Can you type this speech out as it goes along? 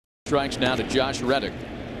strikes now to Josh Reddick.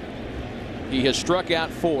 He has struck out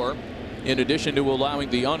 4 in addition to allowing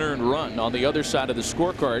the unearned run on the other side of the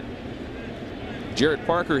scorecard. Jarrett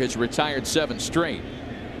Parker has retired 7 straight.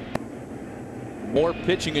 More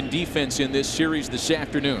pitching and defense in this series this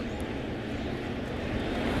afternoon.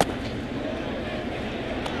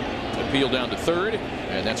 Appeal down to third,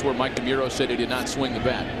 and that's where Mike DeMuro said he did not swing the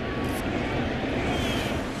bat.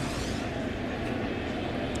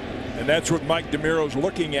 And that's what Mike DeMuro's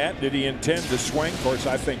looking at. Did he intend to swing? Of course,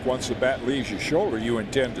 I think once the bat leaves your shoulder, you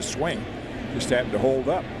intend to swing. Just happened to hold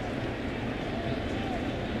up.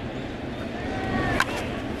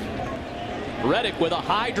 Reddick with a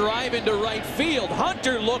high drive into right field.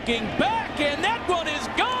 Hunter looking back, and that one is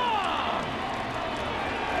gone.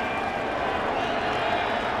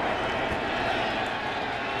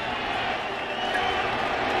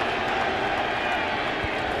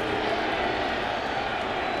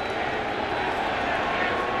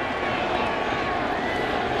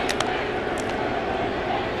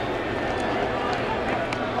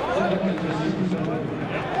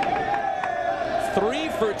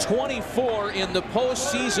 For 24 in the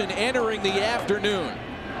postseason entering the afternoon.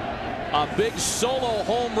 A big solo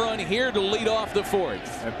home run here to lead off the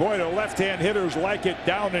 4th. And boy, the left-hand hitters like it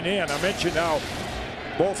down and in. I mentioned how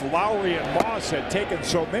both Lowry and Moss had taken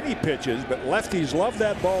so many pitches, but lefties love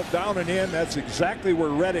that ball down and in. That's exactly where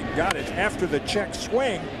Reddick got it after the check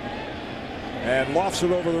swing and lofts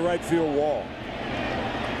it over the right field wall.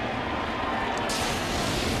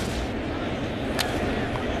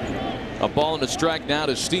 A ball and a strike now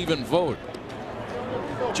to Stephen Vogt.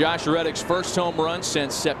 Josh Reddick's first home run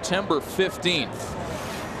since September 15th.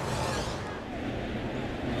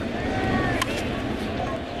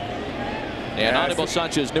 And Anibal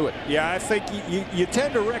Sanchez knew it. Yeah, I think you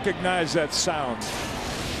tend to recognize that sound.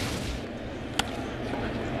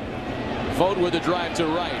 Vogt with a drive to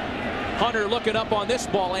right. Hunter looking up on this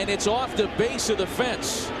ball, and it's off the base of the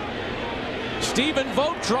fence. Stephen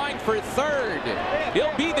Vogt trying for third.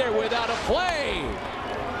 He'll be there without a play.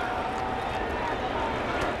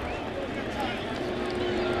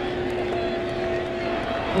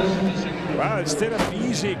 Well, instead of an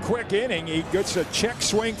easy, quick inning, he gets a check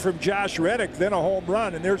swing from Josh Reddick, then a home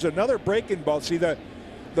run, and there's another breaking ball. See, the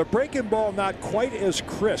breaking ball not quite as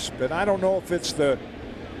crisp, and I don't know if it's the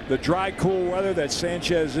dry, cool weather that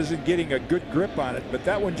Sanchez isn't getting a good grip on it, but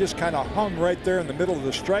that one just kind of hung right there in the middle of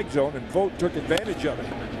the strike zone, and Vogt took advantage of it.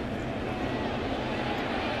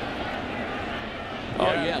 Oh,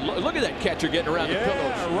 yeah. Look at that catcher getting around the pillows.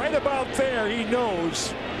 Yeah, right about there. He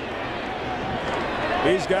knows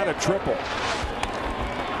he's got a triple.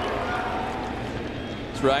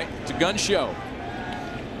 That's right. It's a gun show.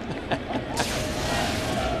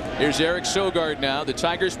 Here's Eric Sogard now. The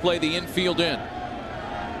Tigers play the infield in.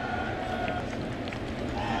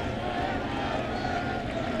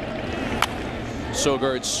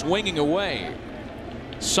 Sogard swinging away.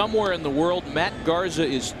 Somewhere in the world, Matt Garza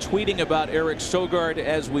is tweeting about Eric Sogard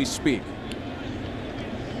as we speak.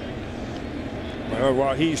 Well,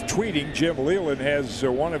 while he's tweeting, Jim Leyland has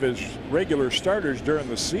one of his regular starters during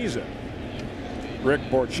the season, Rick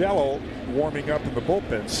Porcello, warming up in the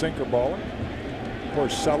bullpen, sinker balling.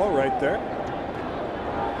 Porcello right there.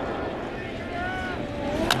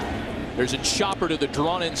 There's a chopper to the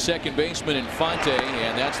drawn-in second baseman Infante,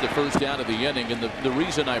 and that's the first down of the inning. And the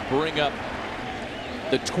reason I bring up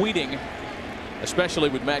the tweeting, especially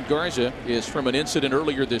with Matt Garza, is from an incident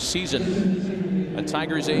earlier this season, a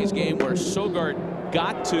Tigers-A's game where Sogard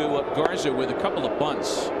got to Garza with a couple of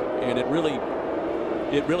bunts, and it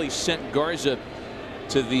really sent Garza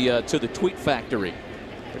to the tweet factory.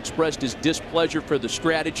 Expressed his displeasure for the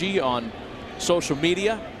strategy on social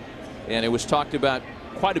media, and it was talked about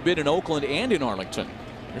quite a bit in Oakland and in Arlington.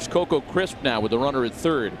 There's Coco Crisp now with the runner at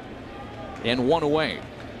third and one away.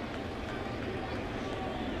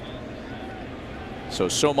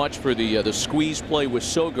 So much for the squeeze play with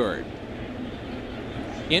Sogard.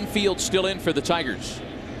 Infield still in for the Tigers.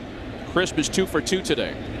 Crisp is 2 for 2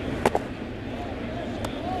 today.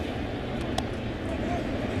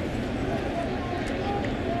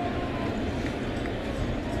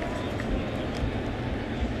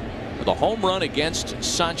 The home run against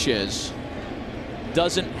Sanchez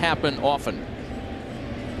doesn't happen often.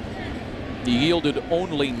 He yielded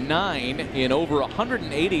only 9 in over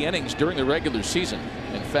 180 innings during the regular season.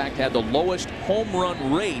 In fact, had the lowest home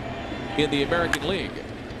run rate in the American League.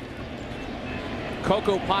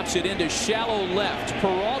 Coco pops it into shallow left.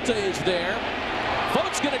 Peralta is there.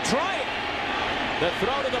 Vogt's going to try it. The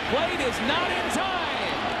throw to the plate is not in time.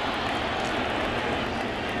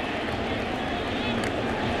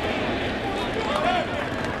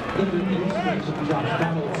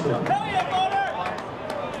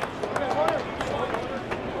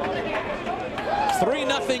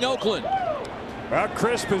 $3-0 Oakland. Well,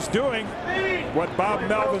 Crisp is doing what Bob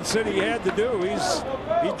Melvin said he had to do. He's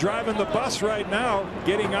driving the bus right now,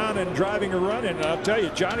 getting on and driving a run. And I'll tell you,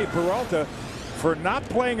 Johnny Peralta, for not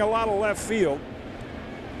playing a lot of left field,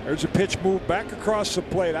 there's a pitch moved back across the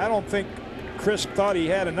plate. I don't think Crisp thought he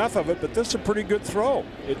had enough of it, but this is a pretty good throw.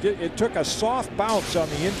 It took a soft bounce on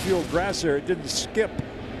the infield grass there. It didn't skip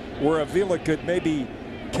where Avila could maybe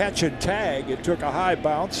catch and tag. It took a high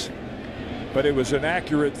bounce, but it was an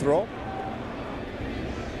accurate throw.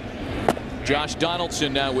 Josh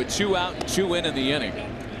Donaldson now with 2 out and 2 in the inning.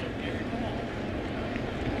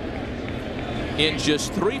 In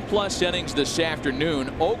just 3+ innings this afternoon,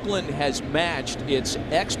 Oakland has matched its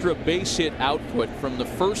extra base hit output from the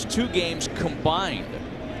first 2 games combined.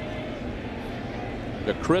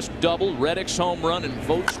 The Crisp double, Reddick's home run, and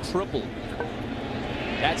Vogt's triple.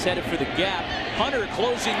 That's headed for the gap. Hunter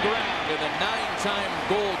closing ground, and the 9-time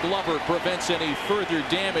Gold Glover prevents any further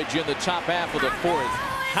damage in the top half of the 4th.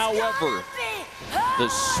 However, the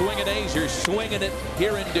swinging A's are swinging it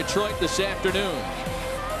here in Detroit this afternoon.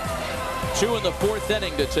 2 in the 4th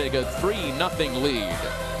inning to take a 3-0 lead.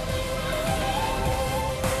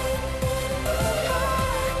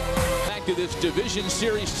 Back to this Division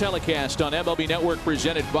Series telecast on MLB Network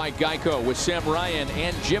presented by Geico with Sam Ryan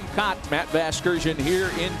and Jim Cott. Matt Vasgersian here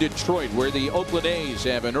in Detroit, where the Oakland A's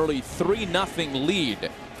have an early 3-0 lead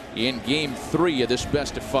in Game 3 of this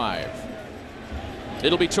best-of-5.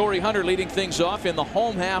 It'll be Torrey Hunter leading things off in the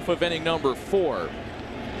home half of inning number 4.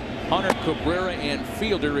 Hunter, Cabrera, and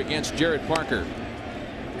Fielder against Jared Parker.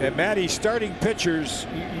 And Matty, starting pitchers,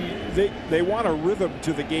 they want a rhythm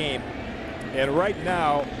to the game. And right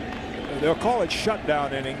now, they'll call it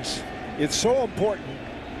shutdown innings. It's so important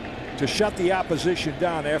to shut the opposition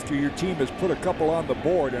down after your team has put a couple on the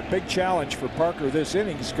board. A big challenge for Parker this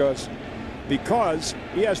innings because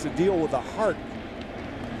he has to deal with the heart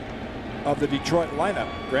of the Detroit lineup.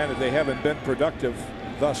 Granted, they haven't been productive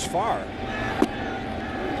thus far.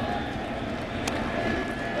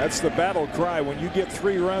 That's the battle cry. When you get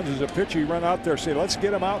 3 runs as a pitcher, you run out there, say, let's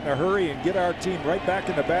get them out in a hurry and get our team right back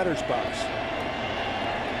in the batter's box.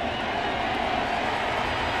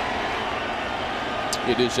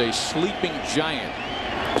 It is a sleeping giant,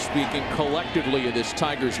 speaking collectively of this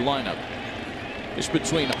Tigers lineup. It's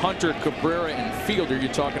between Hunter, Cabrera, and Fielder.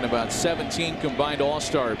 You're talking about 17 combined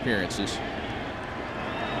all-star appearances.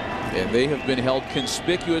 And they have been held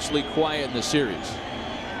conspicuously quiet in the series.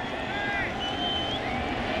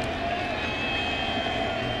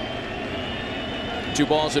 Two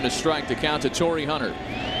balls and a strike to count to Torrey Hunter.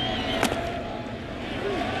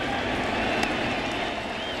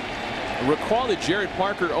 Recall that Jared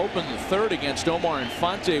Parker opened the 3rd against Omar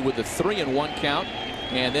Infante with a 3-1 count.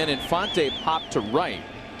 And then Infante popped to right.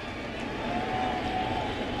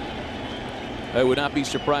 I would not be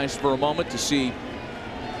surprised for a moment to see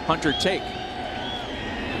Hunter take. Or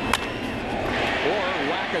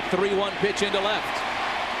whack a 3-1 pitch into left.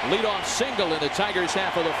 Leadoff single in the Tigers'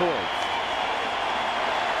 half of the 4th.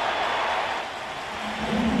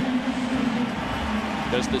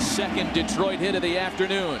 Does the second Detroit hit of the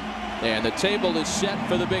afternoon. And the table is set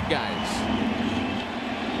for the big guys.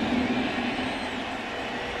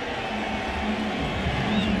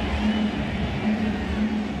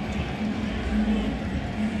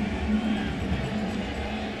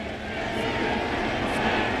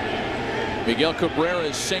 Miguel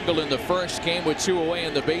Cabrera's single in the first came with 2 away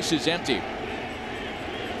and the base is empty.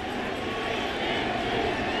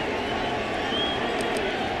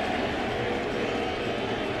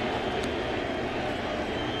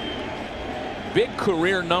 Big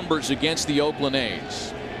career numbers against the Oakland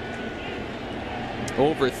A's.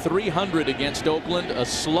 Over 300 against Oakland, a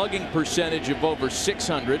slugging percentage of over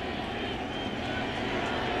 600.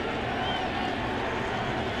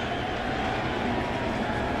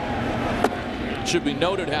 Should be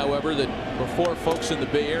noted, however, that before folks in the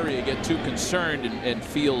Bay Area get too concerned and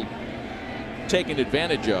feel taken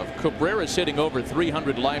advantage of, Cabrera's hitting over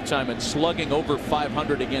 300 lifetime and slugging over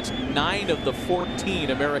 500 against 9 of the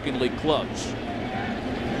 14 American League clubs.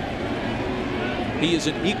 He is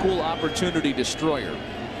an equal opportunity destroyer.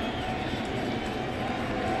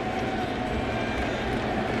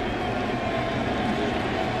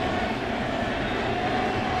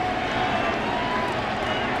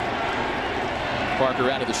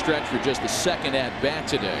 Parker out of the stretch for just the 2nd at bat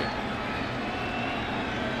today.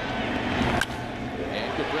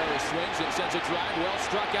 And Cabrera swings and sends a drive. Well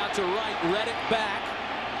struck out to right. Reddick back.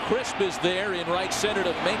 Crisp is there in right center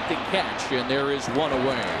to make the catch, and there is 1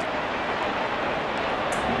 away.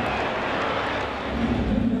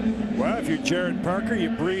 you're Jared Parker, you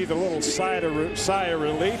breathe a little sigh of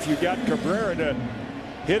relief. You got Cabrera to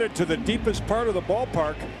hit it to the deepest part of the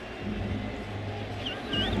ballpark.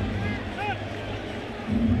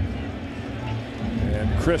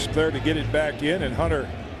 And Crisp there to get it back in, and Hunter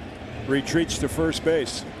retreats to first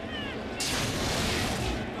base.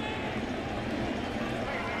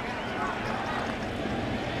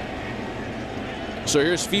 So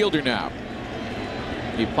here's Fielder now.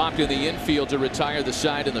 He popped in the infield to retire the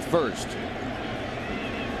side in the first.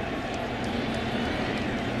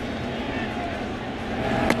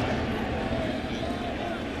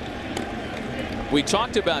 We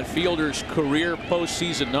talked about Fielder's career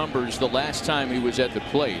postseason numbers the last time he was at the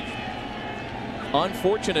plate.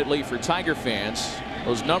 Unfortunately for Tiger fans,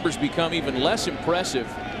 those numbers become even less impressive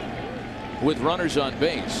with runners on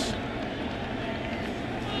base.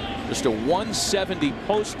 Just a 170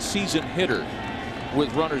 postseason hitter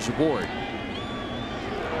with runners aboard.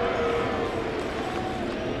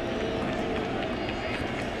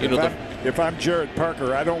 You know, if I'm Jared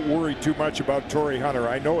Parker, I don't worry too much about Torrey Hunter.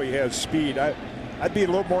 I know he has speed. I'd be a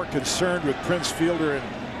little more concerned with Prince Fielder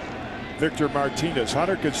and Victor Martinez.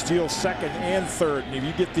 Hunter could steal second and third, and if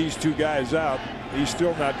you get these two guys out, he's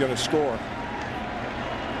still not going to score.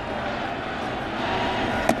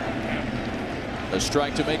 A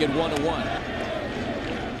strike to make it 1-1.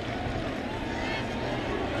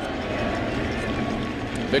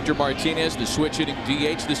 Victor Martinez, the switch hitting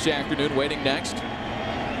DH this afternoon, waiting next.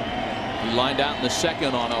 He lined out in the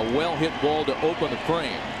second on a well hit ball to open the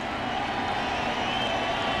frame.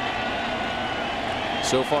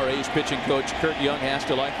 So far, A's pitching coach Kurt Young has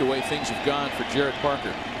to like the way things have gone for Jared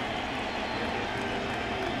Parker.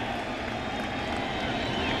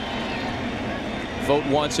 Vogt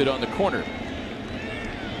wants it on the corner.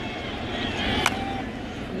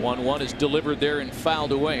 1-1 is delivered there and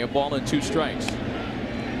fouled away. A ball and 2 strikes.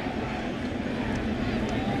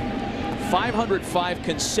 505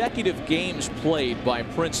 consecutive games played by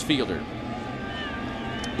Prince Fielder.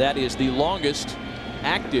 That is the longest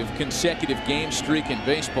active consecutive game streak in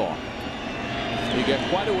baseball. You got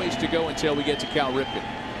quite a ways to go until we get to Cal Ripken.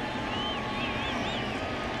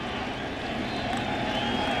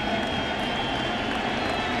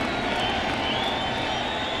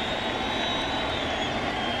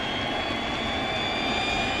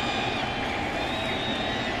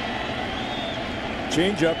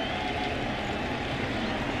 Change up.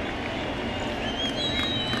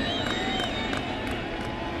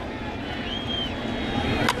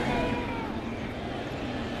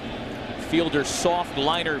 Fielder soft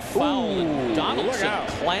liner foul. Ooh, Donaldson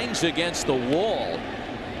clangs against the wall.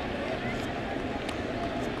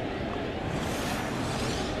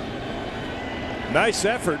 Nice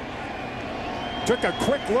effort. Took a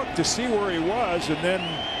quick look to see where he was, and then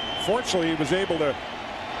fortunately he was able to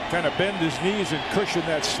kind of bend his knees and cushion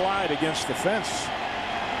that slide against the fence.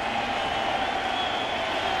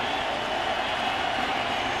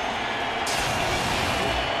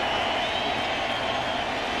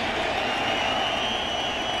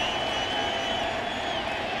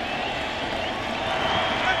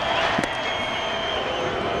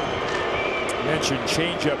 Mentioned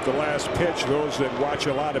changeup the last pitch. Those that watch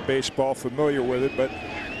a lot of baseball familiar with it, but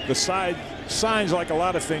the signs, like a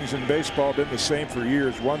lot of things in baseball, been the same for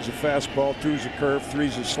years. One's a fastball, two's a curve,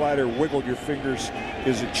 three's a slider. Wiggle your fingers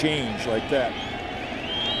is a change, like that.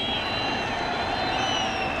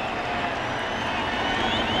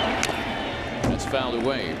 That's fouled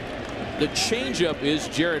away. The changeup is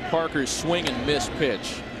Jared Parker's swing and miss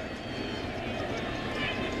pitch.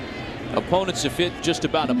 Opponents have hit just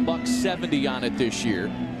about $170 on it this year,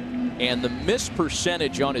 and the miss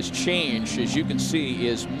percentage on his change, as you can see,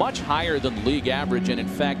 is much higher than league average, and in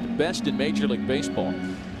fact best in Major League Baseball.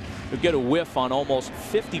 He'll get a whiff on almost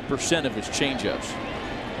 50% of his changeups.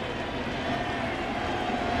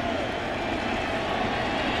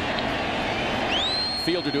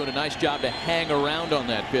 Fielder doing a nice job to hang around on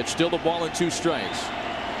that pitch. Still the ball and 2 strikes.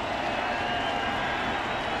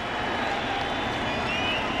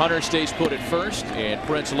 Hunter stays put at first, and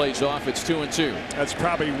Prince lays off. It's 2-2. That's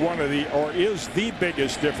probably one of the, or is the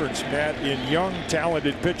biggest difference, Matt, in young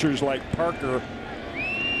talented pitchers like Parker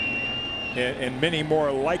and many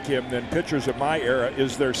more like him than pitchers of my era,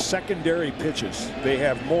 is their secondary pitches. They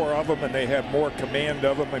have more of them, and they have more command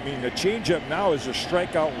of them. I mean, the changeup now is a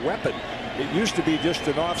strikeout weapon. It used to be just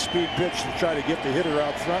an off-speed pitch to try to get the hitter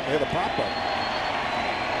out front and hit a pop-up.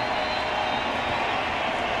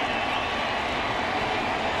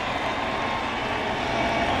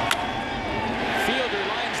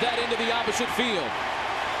 Opposite field.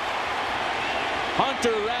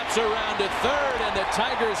 Hunter wraps around to third, and the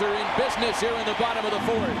Tigers are in business here in the bottom of the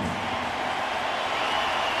 4th.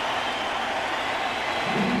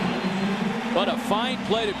 What a fine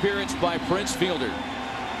plate appearance by Prince Fielder.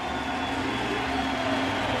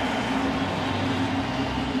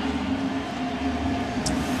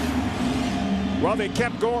 Well, they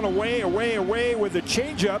kept going away with the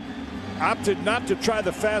changeup. Opted not to try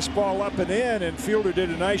the fastball up and in, and Fielder did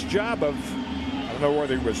a nice job of, I don't know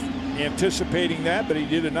whether he was anticipating that, but he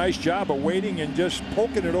did a nice job of waiting and just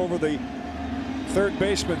poking it over the third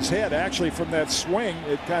baseman's head. Actually, from that swing,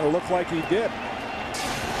 it kind of looked like he did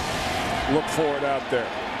look for it out there.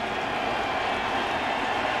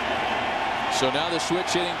 So now the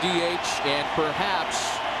switch hitting DH, and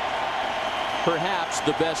perhaps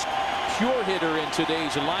the best pure hitter in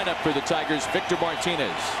today's lineup for the Tigers, Victor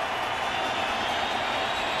Martinez.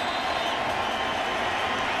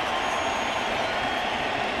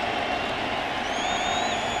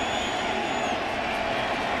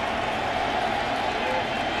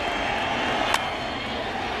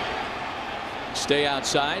 Stay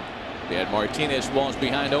outside, and Martinez falls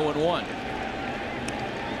behind 0-1.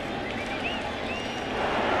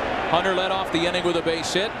 Hunter led off the inning with a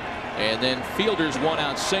base hit, and then Fielder's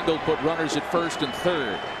one-out single put runners at first and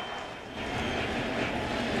third.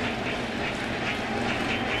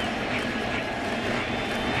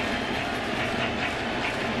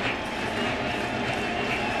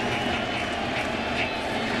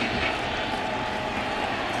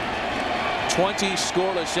 "20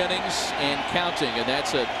 scoreless innings and counting," and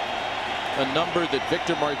that's a number that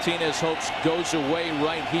Victor Martinez hopes goes away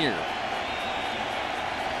right here.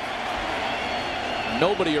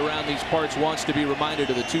 Nobody around these parts wants to be reminded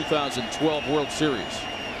of the 2012 World Series.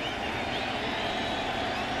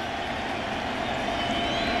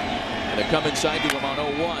 And they come inside to him on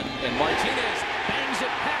 0-1, and Martinez bangs it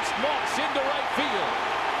past Moss into right field.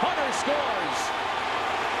 Hunter scores.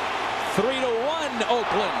 3-1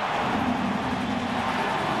 Oakland.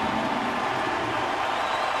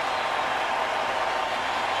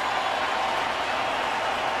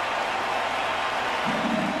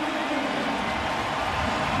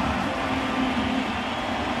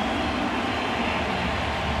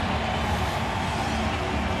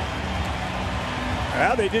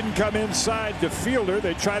 Well, they didn't come inside to Fielder.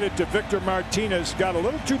 They tried it to Victor Martinez. Got a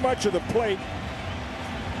little too much of the plate.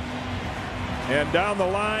 And down the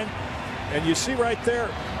line. And you see right there,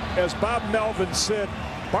 as Bob Melvin said,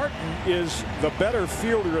 Barton is the better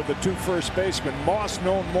fielder of the two first basemen. Moss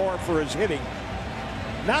known more for his hitting.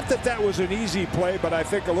 Not that that was an easy play, but I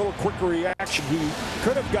think a little quicker reaction. He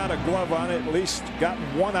could have got a glove on it, at least gotten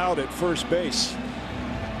one out at first base.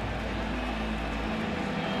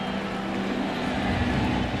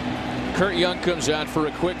 Kurt Young comes out for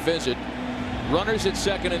a quick visit. Runners at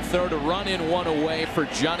second and third, a run in, one away for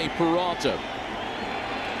Johnny Peralta.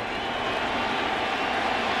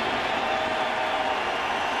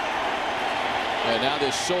 And now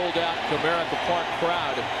this sold-out Comerica Park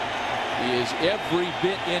crowd is every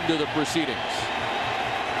bit into the proceedings.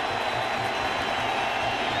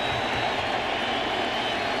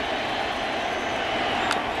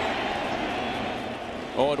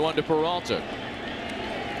 Oh, and 1 to Peralta.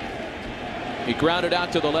 He grounded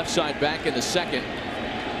out to the left side back in the second.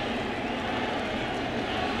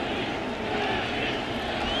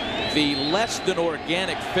 The less than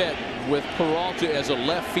organic fit with Peralta as a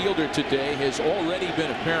left fielder today has already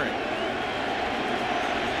been apparent.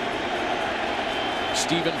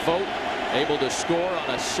 Stephen Vogt able to score on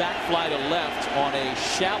a sac fly to left on a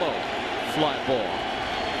shallow fly ball.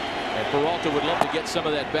 And Peralta would love to get some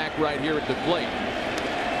of that back right here at the plate.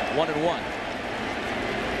 1-1.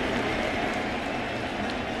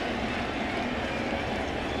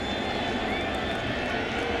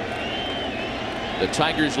 The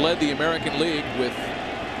Tigers led the American League with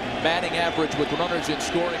batting average with runners in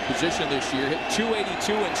scoring position this year. Hit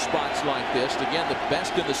 .282 in spots like this. Again, the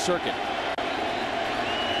best in the circuit.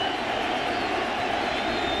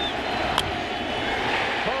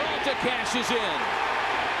 Peralta cashes in.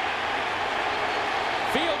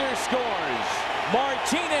 Fielder scores.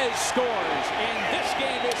 Martinez scores. And this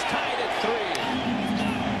game is tied at 3.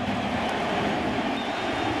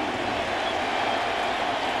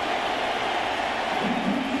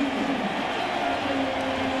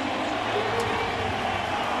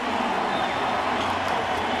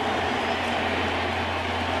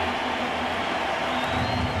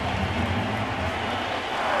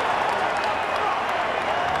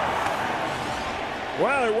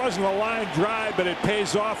 Well, it wasn't a line drive, but it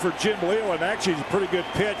pays off for Jim Leyland. Actually, it's a pretty good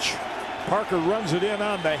pitch. Parker runs it in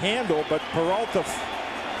on the handle, but Peralta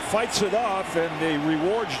fights it off, and he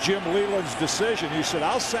rewards Jim Leyland's decision. He said,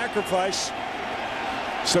 I'll sacrifice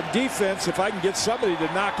some defense if I can get somebody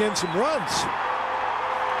to knock in some runs.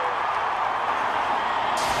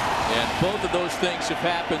 And both of those things have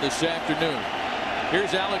happened this afternoon.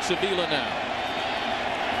 Here's Alex Avila now.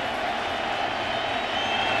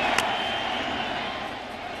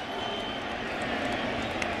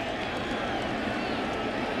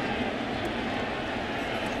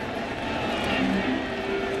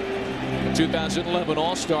 The 2011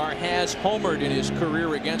 All-Star has homered in his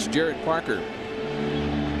career against Jared Parker.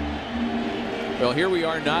 Well, here we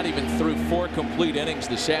are, not even through 4 complete innings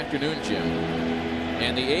this afternoon, Jim.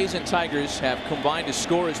 And the A's and Tigers have combined to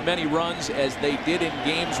score as many runs as they did in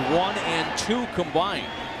games 1 and 2 combined.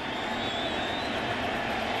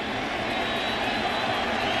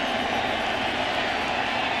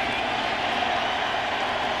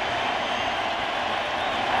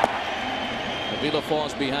 Avila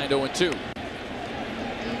falls behind 0-2.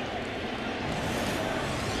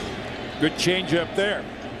 Good changeup there.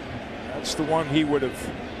 That's the one he would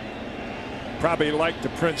have probably liked to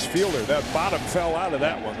Prince Fielder. That bottom fell out of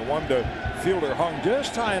that one. The one to Fielder hung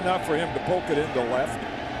just high enough for him to poke it into left.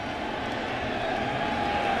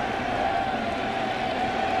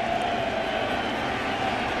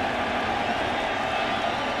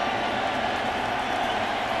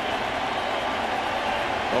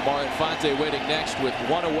 Omar Infante waiting next with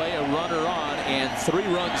 1 away, a runner on, and 3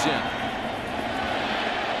 runs in.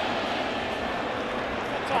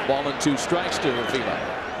 Ball and 2 strikes to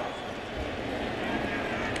Avila.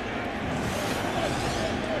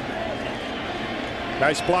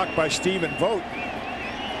 Nice block by Stephen Vogt.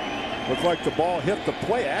 Looked like the ball hit the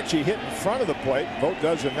plate, actually hit in front of the plate. Vogt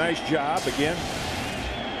does a nice job again.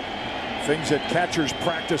 Things that catchers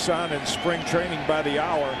practice on in spring training by the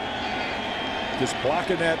hour. Just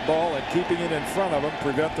blocking that ball and keeping it in front of him,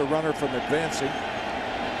 prevent the runner from advancing.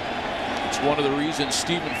 It's one of the reasons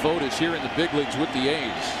Stephen Vogt is here in the big leagues with the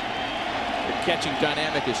A's. The catching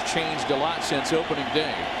dynamic has changed a lot since opening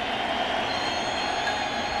day.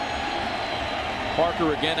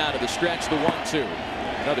 Parker again out of the stretch, the 1-2.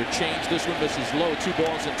 Another change. This one misses low. 2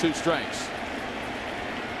 balls and 2 strikes.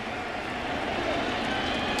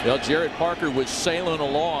 Well, Jared Parker was sailing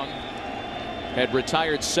along. Had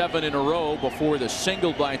retired 7 in a row before the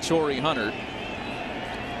single by Torrey Hunter.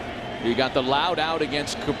 He got the loud out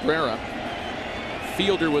against Cabrera.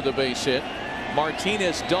 Fielder with a base hit.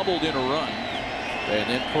 Martinez doubled in a run. And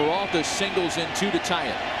then Peralta singles in 2 to tie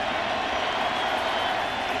it.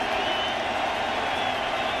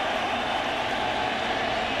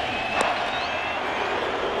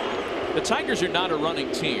 The Tigers are not a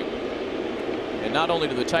running team. And not only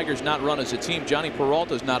do the Tigers not run as a team, Johnny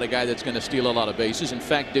Peralta is not a guy that's going to steal a lot of bases. In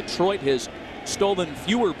fact, Detroit has stolen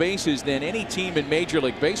fewer bases than any team in Major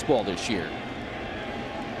League Baseball this year.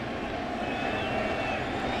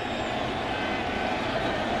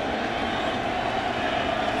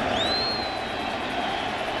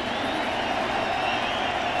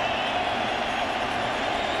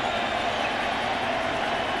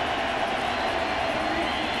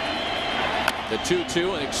 The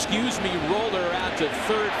 2-2, an excuse me roller out to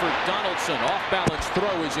third for Donaldson. Off balance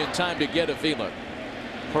throw is in time to get Avila.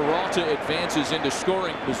 Peralta advances into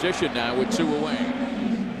scoring position now with 2 away.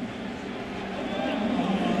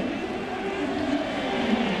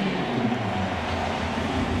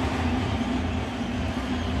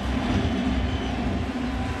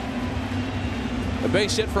 A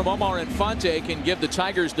base hit from Omar Infante can give the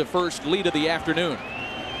Tigers the first lead of the afternoon.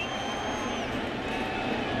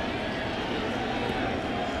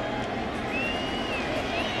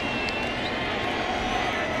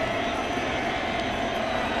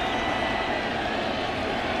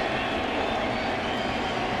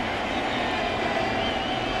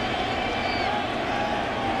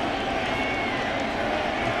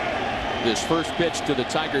 This first pitch to the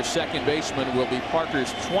Tigers' second baseman will be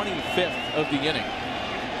Parker's 25th of the inning.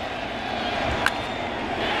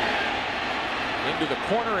 Into the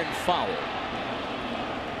corner and foul.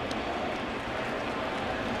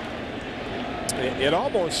 It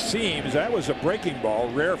almost seems that was a breaking ball,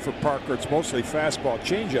 rare for Parker. It's mostly fastball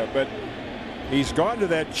changeup, but he's gone to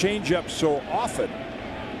that changeup so often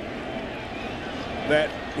that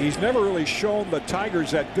he's never really shown the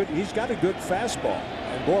Tigers that good. He's got a good fastball.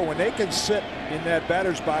 And boy, when they can sit in that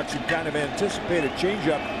batter's box and kind of anticipate a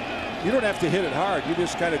changeup, you don't have to hit it hard. You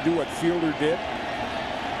just kind of do what Fielder did.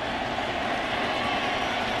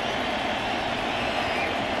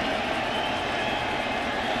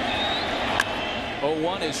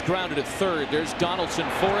 One is grounded at third. There's Donaldson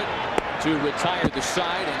for it to retire the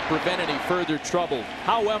side and prevent any further trouble.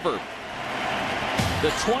 However, the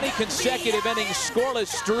 20 consecutive innings scoreless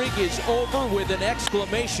streak is over with an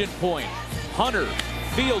exclamation point. Hunter,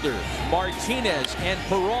 Fielder, Martinez, and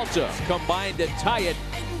Peralta combined to tie it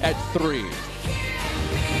at 3.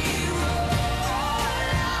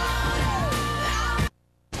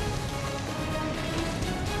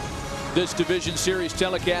 This Division Series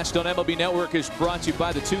telecast on MLB Network is brought to you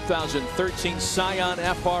by the 2013 Scion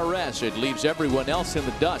FRS. It leaves everyone else in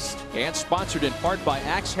the dust. And sponsored in part by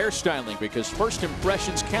Axe Hairstyling, because first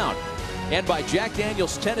impressions count. And by Jack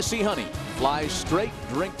Daniel's Tennessee Honey. Fly straight,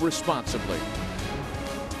 drink responsibly.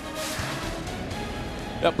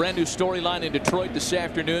 A brand new storyline in Detroit this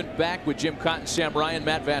afternoon. Back with Jim Cotton, Sam Ryan,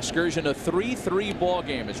 Matt Vasgersian. A 3-3 ball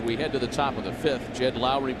game as we head to the top of the fifth. Jed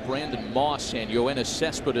Lowry, Brandon Moss, and Yoenis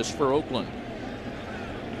Cespedes for Oakland.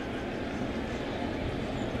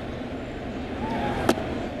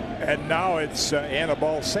 And now it's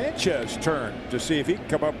Anibal Sanchez's turn to see if he can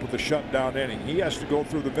come up with a shutdown inning. He has to go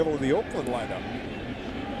through the middle of the Oakland lineup.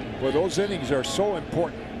 Well, those innings are so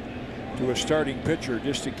important to a starting pitcher,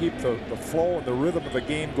 just to keep the flow and the rhythm of the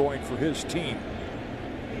game going for his team.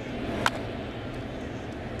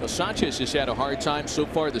 Well, Sanchez has had a hard time so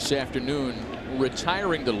far this afternoon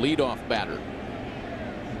retiring the leadoff batter.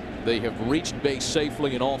 They have reached base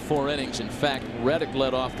safely in all 4 innings. In fact, Reddick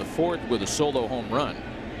led off the 4th with a solo home run.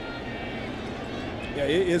 Yeah,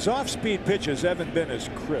 his off-speed pitches haven't been as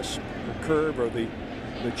crisp. The curve or the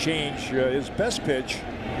change. His best pitch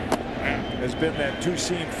has been that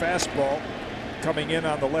 2-seam fastball coming in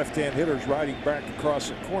on the left-hand hitters, riding back across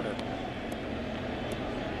the corner.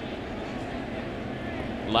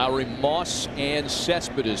 Lowry, Moss, and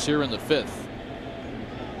Cespedes here in the 5th.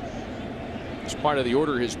 This part of the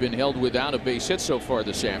order has been held without a base hit so far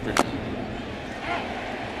this afternoon.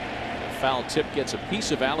 The foul tip gets a piece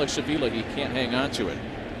of Alex Avila. He can't hang on to it.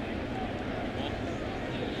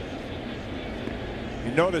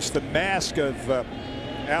 You notice the mask of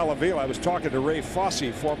Al Avila. I was talking to Ray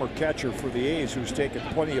Fosse, former catcher for the A's, who's taken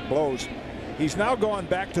plenty of blows. He's now gone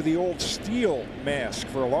back to the old steel mask.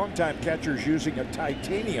 For a long time, catchers using a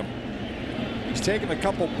titanium. He's taken a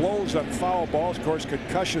couple blows on foul balls. Of course,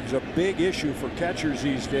 concussion's a big issue for catchers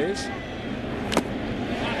these days.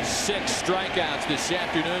 6 strikeouts this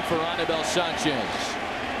afternoon for Anibal Sanchez.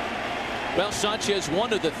 Well, Sanchez,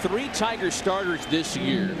 one of the 3 Tiger starters this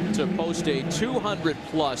year to post a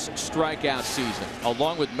 200-plus strikeout season,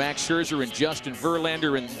 along with Max Scherzer and Justin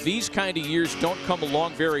Verlander. And these kind of years don't come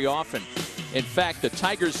along very often. In fact, the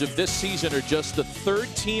Tigers of this season are just the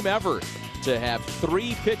 3rd team ever to have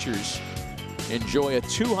 3 pitchers enjoy a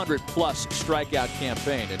 200-plus strikeout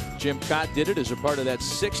campaign. And Jim Cott did it as a part of that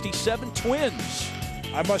 67 Twins.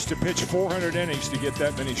 I must have pitched 400 innings to get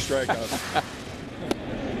that many strikeouts.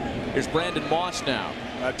 Here's Brandon Moss now.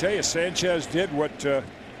 I tell you, Sanchez did what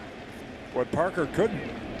Parker couldn't.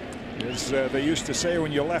 As they used to say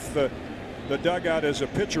when you left the dugout as a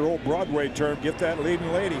pitcher, old Broadway term, get that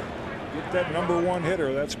leading lady. Get that #1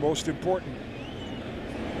 hitter. That's most important.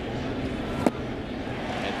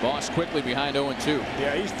 And Moss quickly behind 0-2.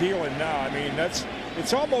 Yeah, he's dealing now. I mean,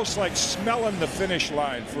 it's almost like smelling the finish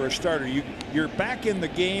line for a starter. You're back in the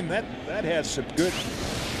game. That has some good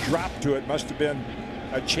drop to it. Must have been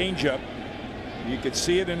a changeup. You could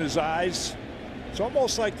see it in his eyes. It's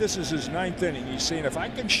almost like this is his 9th inning. He's saying, if I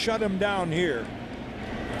can shut him down here,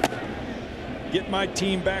 get my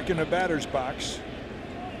team back in the batter's box,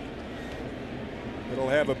 it'll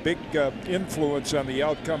have a big influence on the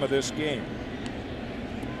outcome of this game.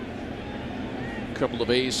 A couple of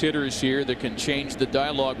A's hitters here that can change the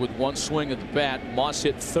dialogue with one swing of the bat. Moss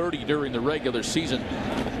hit 30 during the regular season.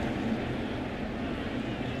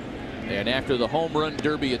 And after the home run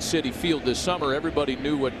derby at Citi Field this summer, everybody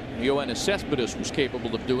knew what Yoenis Cespedes was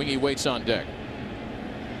capable of doing. He waits on deck.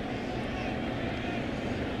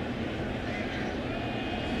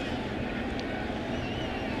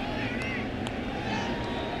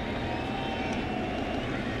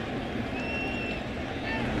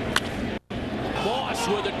 Moss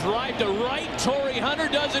with a drive to right. Torrey Hunter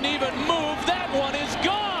doesn't even move. That one is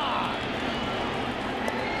gone.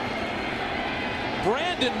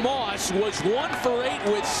 Brandon Moss was 1 for 8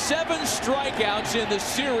 with 7 strikeouts in the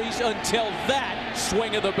series until that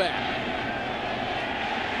swing of the bat.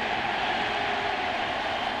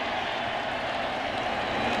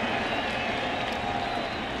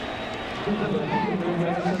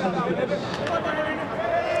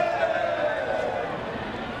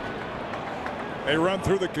 They run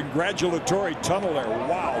through the congratulatory tunnel there.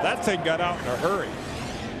 Wow, that thing got out in a hurry.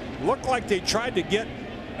 Looked like they tried to get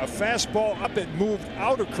a fastball up. It moved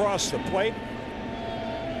out across the plate.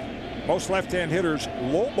 Most left-hand hitters,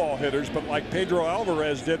 low ball hitters, but like Pedro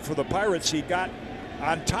Alvarez did for the Pirates, he got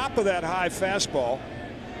on top of that high fastball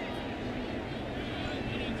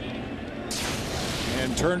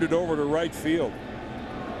and turned it over to right field.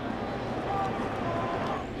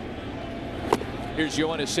 Here's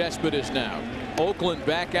Yoenis Cespedes now. Oakland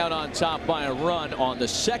back out on top by a run on the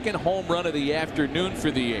second home run of the afternoon for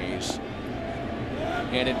the A's.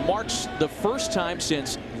 And it marks the first time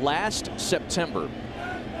since last September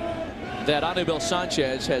that Anibal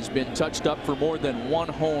Sanchez has been touched up for more than one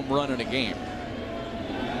home run in a game.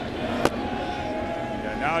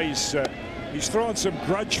 Yeah, now he's throwing some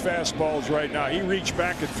grudge fastballs right now. He reached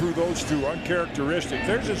back and threw those two, uncharacteristic.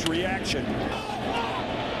 There's his reaction.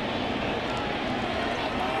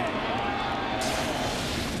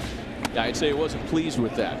 I'd say he wasn't pleased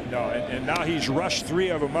with that. No, and now he's rushed 3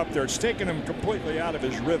 of them up there. It's taken him completely out of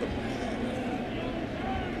his rhythm.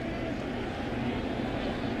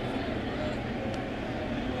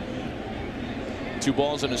 Two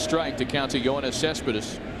balls and a strike to count to Yoenis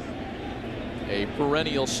Cespedes. A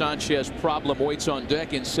perennial Sanchez problem waits on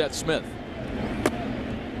deck in Seth Smith.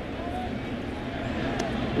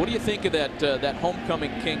 What do you think of that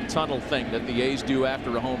homecoming king tunnel thing that the A's do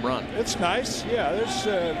after a home run? It's nice. Yeah, there's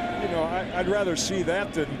you know, I'd rather see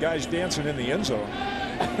that than guys dancing in the end zone.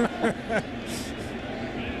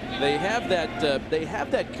 They have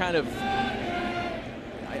that kind of,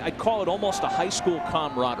 I call it almost a high school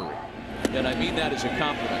camaraderie. And I mean that as a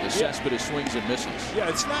compliment. As Cespedes swings and misses. Yeah,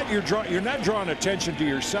 it's not you're not drawing attention to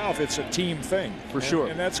yourself. It's a team thing. For sure.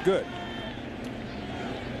 And that's good.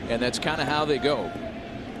 And that's kind of how they go.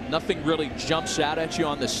 Nothing really jumps out at you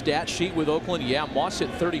on the stat sheet with Oakland. Yeah, Moss hit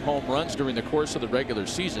 30 home runs during the course of the regular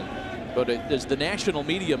season. But as the national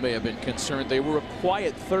media may have been concerned, they were a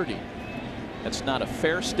quiet 30. That's not a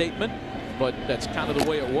fair statement, but that's kind of the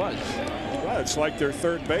way it was. Well, it's like their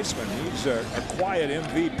third baseman. He's a quiet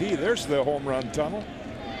MVP. There's the home run tunnel.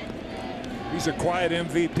 He's a quiet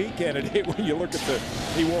MVP candidate when you look at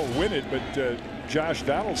he won't win it, but Josh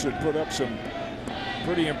Donaldson put up some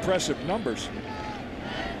pretty impressive numbers.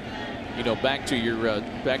 You know, back to your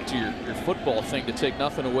football thing, to take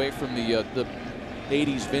nothing away from the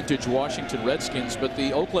 80s vintage Washington Redskins, but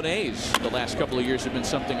the Oakland A's the last couple of years have been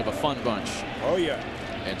something of a fun bunch. Oh yeah.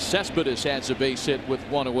 And Cespedes has a base hit with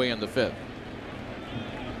one away in the 5th.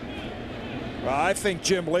 Well, I think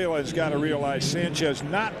Jim Leyland's got to realize Sanchez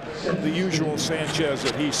not the usual Sanchez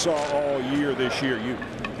that he saw all year this year.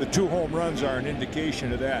 The 2 home runs are an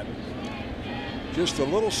indication of that. Just a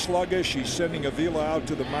little sluggish. He's sending Avila out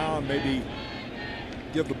to the mound. Maybe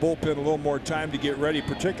give the bullpen a little more time to get ready,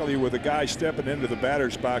 particularly with a guy stepping into the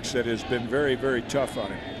batter's box that has been very, very tough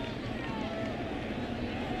on him.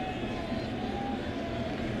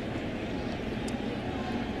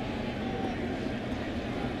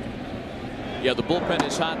 Yeah, the bullpen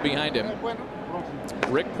is hot behind him.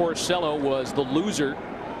 Rick Porcello was the loser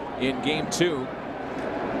in game 2.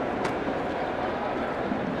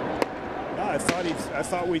 I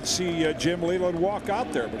thought we'd see Jim Leyland walk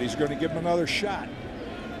out there, but he's going to give him another shot.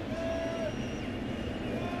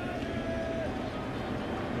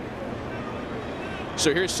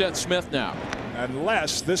 So here's Seth Smith now.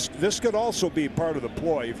 Unless this could also be part of the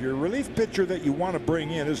ploy. If your relief pitcher that you want to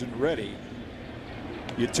bring in isn't ready,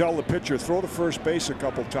 you tell the pitcher throw to first base a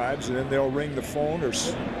couple times, and then they'll ring the phone or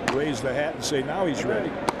raise the hat and say now he's ready.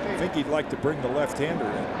 I think he'd like to bring the left-hander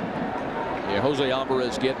in. Yeah, Jose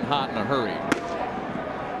Alvarez getting hot in a hurry.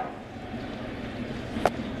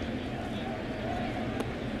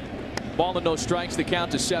 Ball and no strikes, the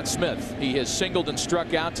count to Seth Smith. He has singled and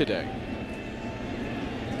struck out today.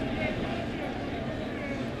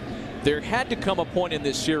 There had to come a point in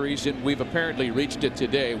this series, and we've apparently reached it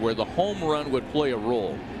today, where the home run would play a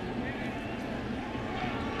role.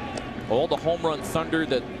 All the home run thunder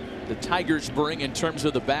that the Tigers bring in terms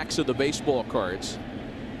of the backs of the baseball cards.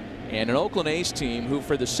 And an Oakland A's team who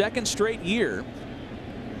for the 2nd straight year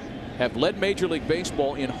have led Major League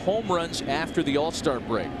Baseball in home runs after the All-Star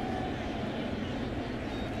break.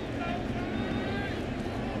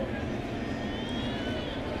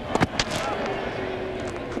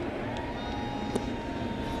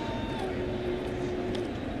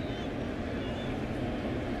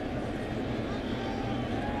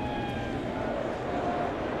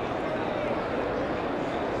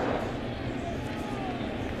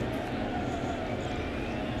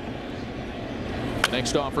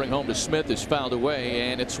 Next offering home to Smith is fouled away,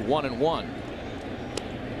 and it's 1-1.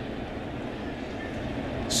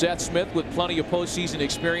 Seth Smith with plenty of postseason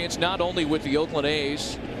experience, not only with the Oakland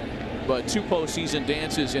A's, but 2 postseason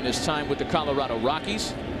dances in his time with the Colorado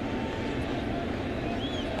Rockies.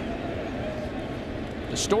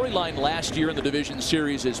 The storyline last year in the division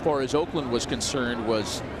series, as far as Oakland was concerned,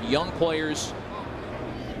 was young players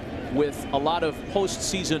with a lot of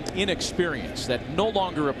postseason inexperience. That no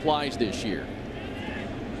longer applies this year.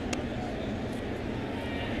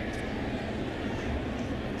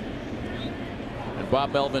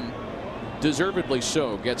 Bob Melvin deservedly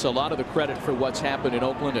so, gets a lot of the credit for what's happened in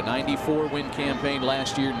Oakland. A 94-win campaign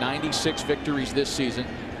last year, 96 victories this season.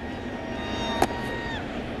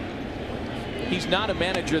 He's not a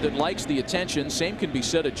manager that likes the attention. Same can be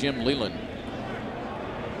said of Jim Leyland.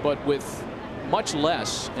 But with much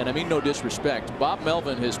less, and I mean no disrespect, Bob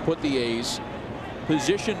Melvin has put the A's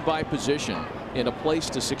position by position in a place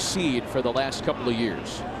to succeed for the last couple of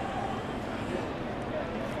years.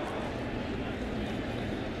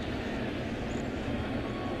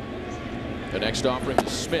 The next offering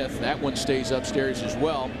is Smith. That one stays upstairs as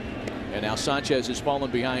well. And now Sanchez has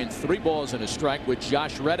fallen behind 3 balls and a strike with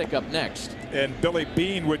Josh Reddick up next. And Billy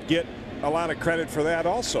Beane would get a lot of credit for that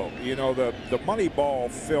also. You know, the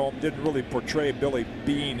Moneyball film didn't really portray Billy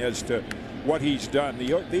Beane as to what he's done.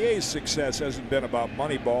 The A's success hasn't been about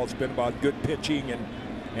Moneyball. It's been about good pitching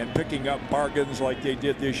and picking up bargains like they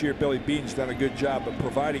did this year. Billy Beane's done a good job of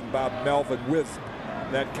providing Bob Melvin with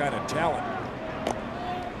that kind of talent.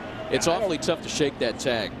 It's awfully tough to shake that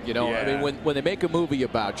tag, you know. Yeah. I mean, when they make a movie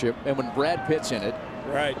about you, and when Brad Pitt's in it,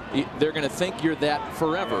 right, they're going to think you're that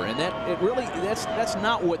forever, and that's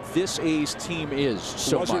not what this A's team is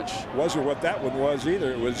so much. Wasn't what that one was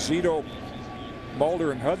either. It was Zito,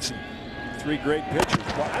 Mulder, and Hudson, 3 great pitchers.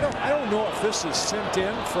 Well, I don't know if this is sent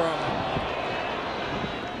in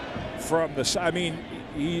from the. I mean,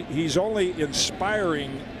 he's only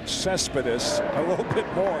inspiring Cespedes a little bit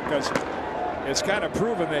more because it's kind of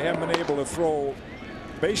proven they haven't been able to throw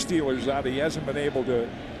base stealers out. He hasn't been able to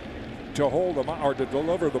hold them or to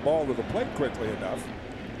deliver the ball to the plate quickly enough.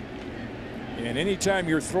 And anytime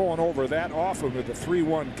you're throwing over that often with a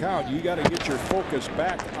 3-1 count, you got to get your focus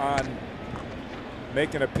back on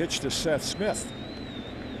making a pitch to Seth Smith.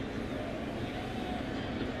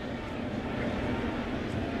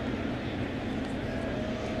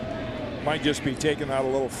 Might just be taking out a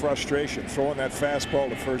little frustration, throwing that fastball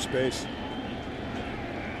to first base.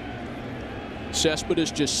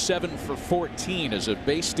 Cespedes just 7 for 14 as a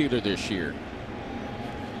base stealer this year.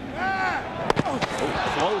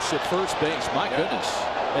 Close at first base. My goodness.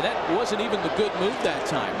 And that wasn't even the good move that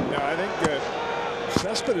time. No, I think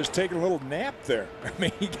Cespedes taking a little nap there. I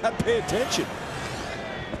mean, you got to pay attention.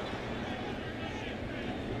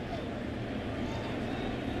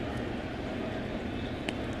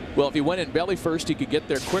 Well, if he went in belly first, he could get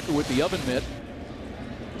there quicker with the oven mitt.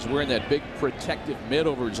 He's wearing that big protective mitt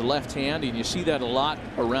over his left hand, and you see that a lot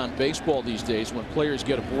around baseball these days when players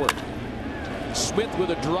get aboard. Smith with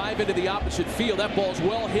a drive into the opposite field. That ball's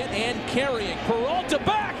well hit and carrying. Peralta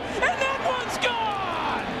back, and that one's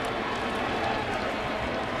gone!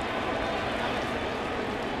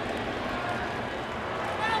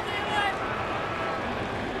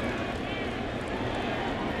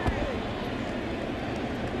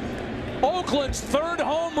 Oakland's 3rd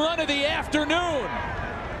home run of the afternoon.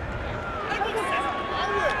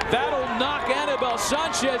 That'll knock Anibal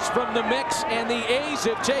Sanchez from the mix, and the A's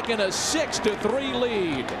have taken a 6-3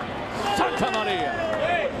 lead. Santa Maria.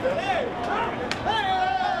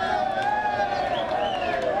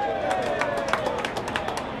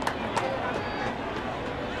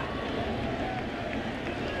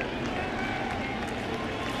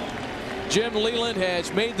 Jim Leyland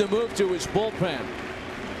has made the move to his bullpen.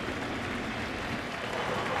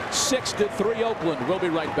 6-3 Oakland. We'll be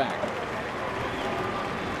right back.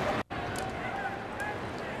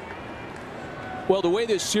 Well, the way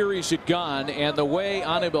this series had gone and the way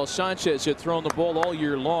Anibal Sanchez had thrown the ball all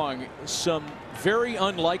year long, some very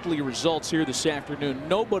unlikely results here this afternoon.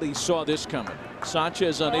 Nobody saw this coming.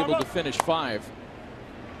 Sanchez unable to finish 5.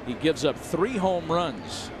 He gives up 3 home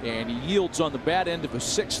runs and he yields on the bad end of a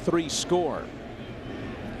 6-3 score.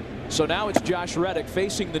 So now it's Josh Reddick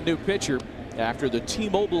facing the new pitcher after the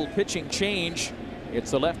T-Mobile pitching change.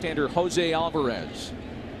 It's the left-hander Jose Alvarez.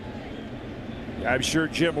 I'm sure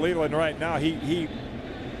Jim Leyland right now, he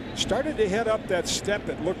started to head up that step.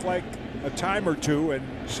 It looked like a time or two and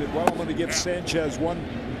said, well, I'm going to give Sanchez one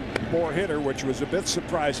more hitter, which was a bit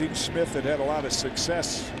surprising. Smith had a lot of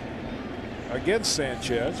success against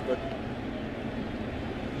Sanchez, but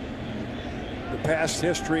the past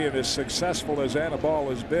history and as successful as Anibal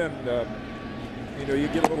has been, you know, you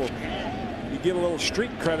get a little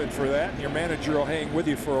street credit for that, and your manager will hang with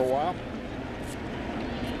you for a while.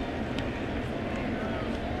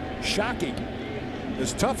 Shocking.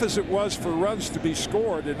 As tough as it was for runs to be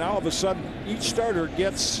scored, and now all of a sudden each starter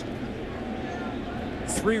gets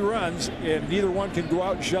 3 runs and neither one can go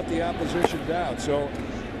out and shut the opposition down. So,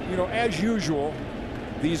 you know, as usual,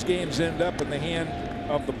 these games end up in the hand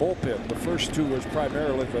of the bullpen. The first 2 was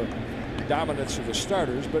primarily the dominance of the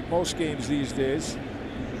starters, but most games these days,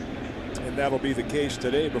 and that'll be the case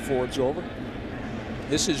today before it's over,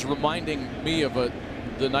 This is reminding me of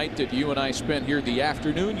the night that you and I spent here, the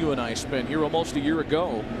afternoon you and I spent here almost a year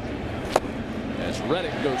ago, as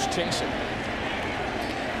Reddick goes chasing.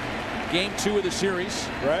 Game 2 of the series.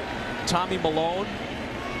 Right. Tommy Malone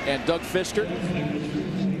and Doug Fister.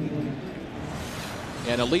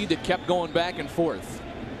 And a lead that kept going back and forth.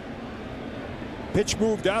 Pitch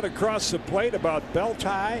moved out across the plate about belt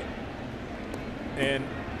high. And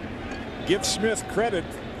give Smith credit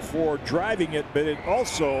for driving it, but it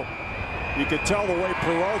also, you could tell the way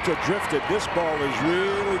Peralta drifted. This ball is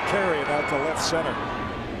really carrying out to left center.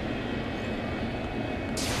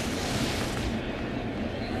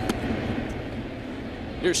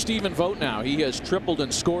 Here's Stephen Vogt now. He has tripled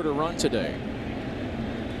and scored a run today.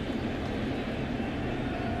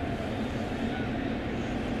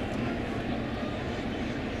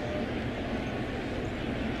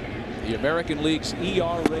 The American League's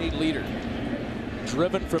ERA leader,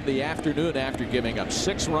 driven from the afternoon after giving up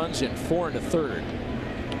 6 runs in 4 1/3.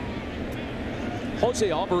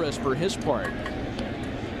 Jose Alvarez, for his part,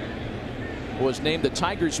 was named the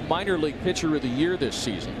Tigers minor league pitcher of the year this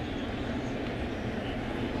season.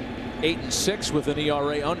 8-6 with an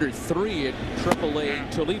ERA under 3 at AAA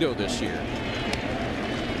Toledo this year.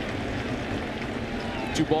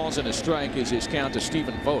 2 balls and a strike is his count to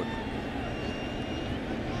Stephen Vogt.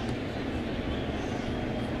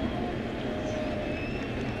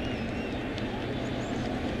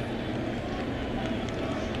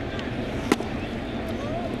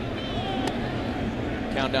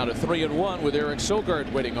 Count down to 3-1 with Eric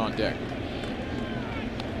Sogard waiting on deck.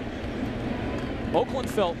 Oakland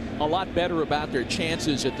felt a lot better about their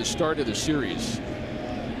chances at the start of the series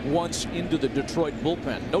once into the Detroit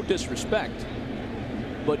bullpen. No disrespect,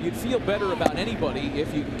 but you'd feel better about anybody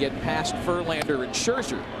if you can get past Verlander and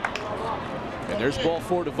Scherzer. And there's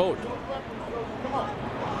Balfour to Vogt.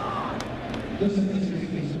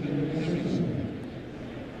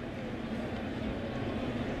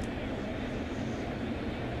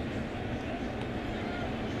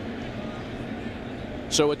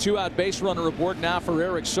 So a 2-out base runner aboard now for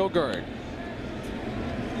Eric Sogard.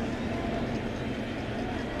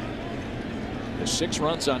 The 6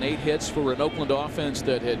 runs on 8 hits for an Oakland offense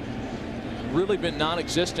that had really been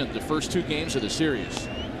non-existent the first 2 games of the series.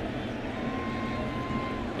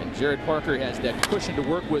 And Jared Parker has that cushion to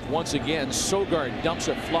work with once again. Sogard dumps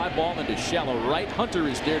a fly ball into shallow right. Hunter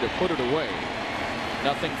is there to put it away.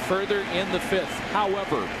 Nothing further in the 5th.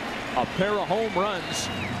 However, a pair of home runs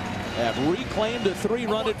have reclaimed a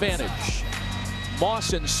 3-run advantage.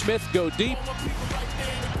 Moss and Smith go deep,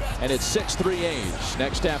 and it's 6-3 A's.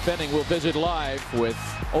 Next half inning, we'll visit live with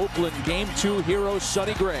Oakland Game 2 hero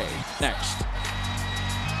Sonny Gray. Next.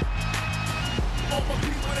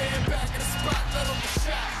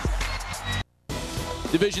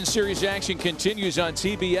 Division Series action continues on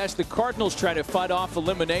TBS. The Cardinals try to fight off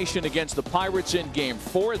elimination against the Pirates in Game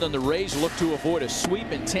 4. Then the Rays look to avoid a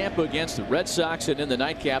sweep in Tampa against the Red Sox. And in the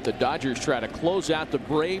nightcap, the Dodgers try to close out the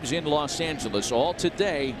Braves in Los Angeles. All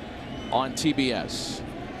today on TBS.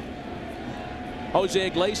 Jose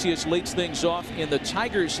Iglesias leads things off in the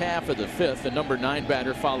Tigers' half of the 5th. The number 9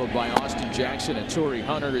 batter, followed by Austin Jackson and Torrey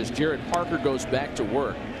Hunter, as Jared Parker goes back to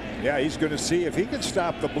work. Yeah, he's going to see if he can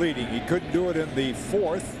stop the bleeding. He couldn't do it in the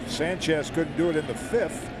 4th. Sanchez couldn't do it in the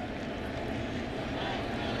 5th.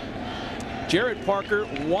 Jared Parker,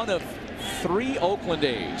 one of 3 Oakland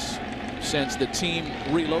A's since the team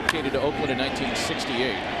relocated to Oakland in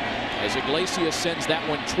 1968. As Iglesias sends that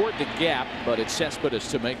one toward the gap, but it's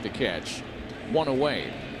Cespedes to make the catch. 1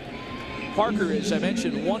 away. Parker, as I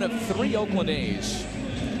mentioned, one of 3 Oakland A's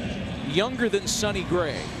younger than Sonny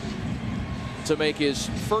Gray to make his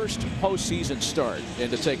first postseason start,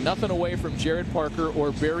 and to take nothing away from Jared Parker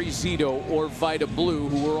or Barry Zito or Vida Blue,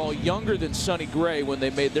 who were all younger than Sonny Gray when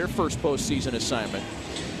they made their first postseason assignment.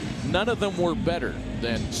 None of them were better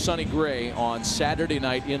than Sonny Gray on Saturday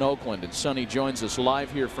night in Oakland. And Sonny joins us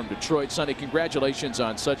live here from Detroit. Sonny, congratulations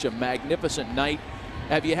on such a magnificent night.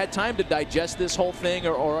 Have you had time to digest this whole thing,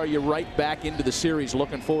 or are you right back into the series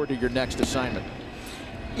looking forward to your next assignment?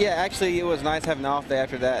 Yeah, actually it was nice having an off day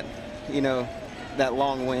after that, you know, that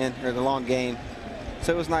long win or the long game.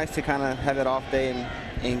 So it was nice to kind of have that off day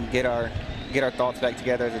and get our thoughts back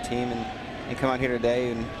together as a team and come out here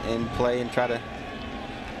today and play and try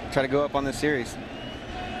to go up on this series.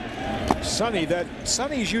 Sonny,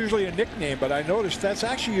 Sonny's usually a nickname, but I noticed that's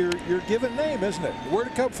actually your given name, isn't it? Where'd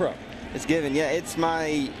it come from? It's given, yeah. It's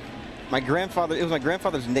my grandfather. It was my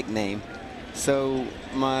grandfather's nickname. So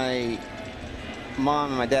my mom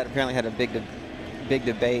and my dad apparently had a big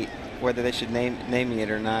debate whether they should name me it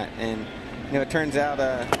or not, and you know, it turns out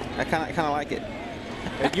I kind of like it.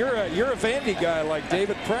 And you're a Vandy guy like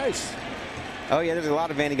David Price. Oh yeah, there's a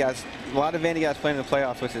lot of Vandy guys. A lot of Vandy guys playing in the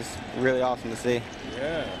playoffs, which is really awesome to see.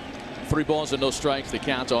 Yeah. 3 balls and no strikes. The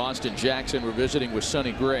count to Austin Jackson. We're visiting with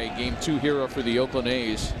Sonny Gray, Game 2 hero for the Oakland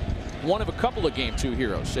A's. One of a couple of Game 2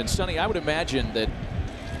 heroes. And Sonny, I would imagine that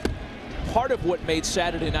part of what made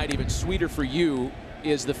Saturday night even sweeter for you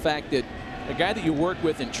is the fact that the guy that you worked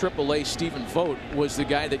with in AAA, Stephen Vogt, was the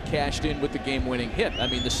guy that cashed in with the game-winning hit. I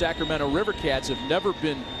mean, the Sacramento River Cats have never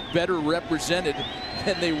been better represented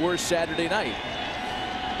than they were Saturday night.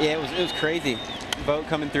 Yeah, it was crazy. Vogt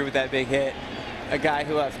coming through with that big hit. A guy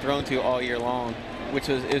who I've thrown to all year long, which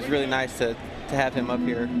was really nice to have him up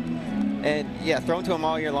here. And yeah, thrown to him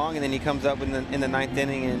all year long, and then he comes up in the 9th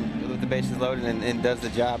inning and with the bases loaded and does the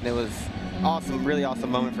job. And it was awesome, really awesome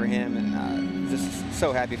moment for him, and just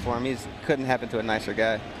so happy for him. Couldn't happen to a nicer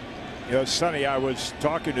guy. You know, Sonny, I was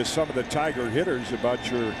talking to some of the Tiger hitters about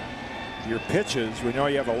your pitches. We know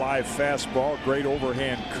you have a live fastball, great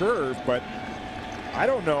overhand curve, but I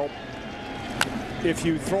don't know if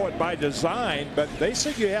you throw it by design, but they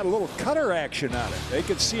said you had a little cutter action on it. They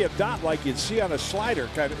could see a dot like you'd see on a slider.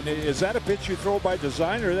 Kind of, is that a pitch you throw by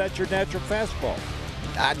design, or is that your natural fastball?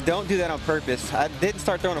 I don't do that on purpose. I didn't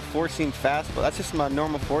start throwing a 4-seam fastball. That's just my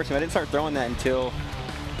normal 4-seam. I didn't start throwing that until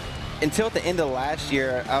at the end of last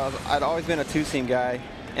year. I'd always been a 2-seam guy,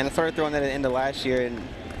 and I started throwing that at the end of last year, and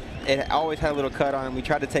it always had a little cut on it. We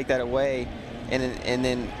tried to take that away, and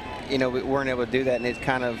then you know, we weren't able to do that, and it's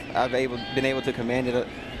kind of I've been able to command it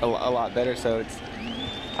a lot better. So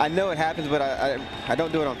I know it happens, but I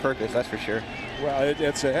don't do it on purpose. That's for sure. Well,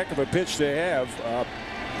 it's a heck of a pitch to have.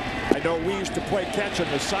 I know we used to play catch on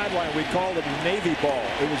the sideline. We called it a Navy ball.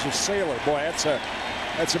 It was a sailor. Boy, that's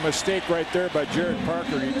a mistake right there by Jared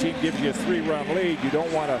Parker. Your team gives you a 3-run lead. You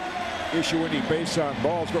don't want to issue any base on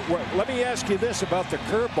balls. But let me ask you this about the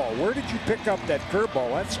curveball. Where did you pick up that curveball?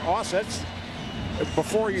 That's awesome.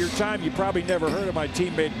 Before your time, you probably never heard of my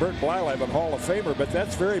teammate Bert Blyleven, Hall of Famer, but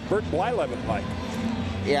that's very Bert Blyleven-like.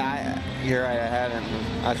 Yeah, you're right. I haven't.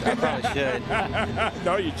 I probably should.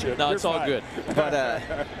 No, you should. No, You're it's all fine. good. But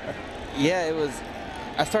yeah, it was.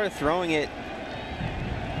 I started throwing it,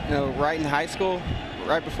 you know, right in high school,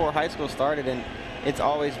 right before high school started, and it's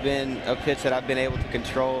always been a pitch that I've been able to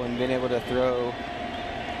control and been able to throw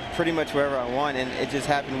pretty much wherever I want. And it just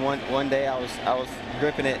happened one day. I was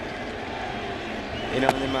gripping it, you know,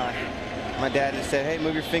 and then my dad just said, "Hey,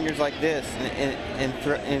 move your fingers like this and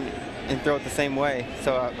throw it the same way."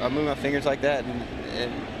 So I move my fingers like that,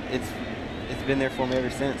 and it's been there for me ever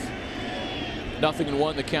since.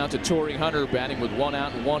 0-1 the count to Torrey Hunter, batting with 1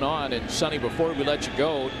 out and 1 on. And Sonny, before we let you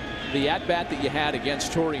go, the at-bat that you had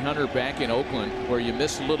against Torrey Hunter back in Oakland, where you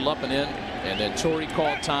missed a little up and in, and then Torrey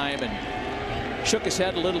called time and shook his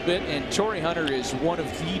head a little bit. And Torrey Hunter is one of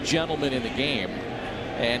the gentlemen in the game.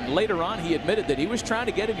 And later on, he admitted that he was trying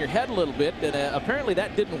to get in your head a little bit, and apparently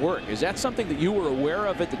that didn't work. Is that something that you were aware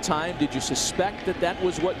of at the time? Did you suspect that that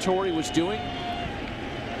was what Torrey was doing?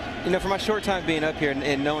 You know, for my short time being up here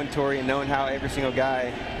and knowing Torrey and knowing how every single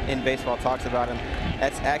guy in baseball talks about him,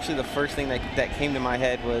 that's actually the first thing that came to my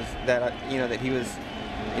head was that you know, that he was,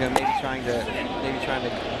 you know, maybe trying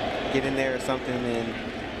to get in there or something,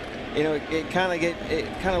 and you know, it kind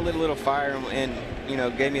of lit a little fire and you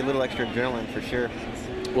know, gave me a little extra adrenaline for sure.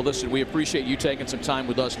 Well, listen, we appreciate you taking some time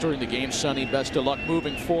with us during the game, Sonny. Best of luck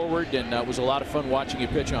moving forward, and it was a lot of fun watching you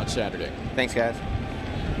pitch on Saturday. Thanks, guys.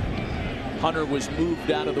 Hunter was moved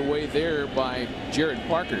out of the way there by Jared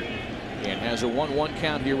Parker and has a 1-1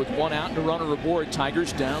 count here with 1 out and a runner aboard.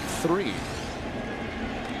 Tigers down 3.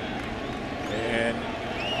 And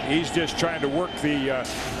he's just trying to work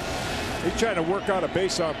he's trying to work out a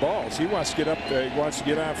base on balls. He wants to get up there. He wants to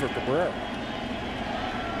get on for Cabrera.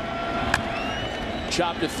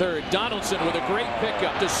 Chop to third. Donaldson with a great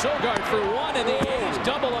pickup to Sogard for 1, and the A's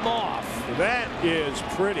double him off. That is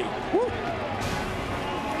pretty. Woo.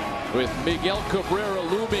 With Miguel Cabrera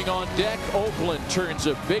looming on deck, Oakland turns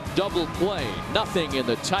a big double play. Nothing in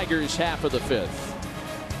the Tigers' half of the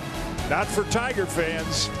 5th. Not for Tiger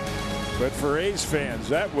fans, but for A's fans,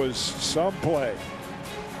 that was some play.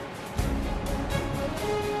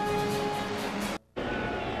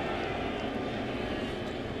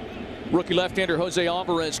 Rookie left-hander Jose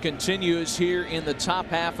Alvarez continues here in the top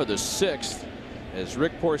half of the 6th as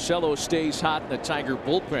Rick Porcello stays hot in the Tiger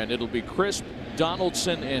bullpen. It'll be Crisp,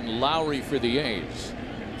 Donaldson, and Lowry for the A's.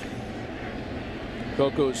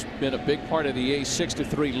 Coco's been a big part of the A's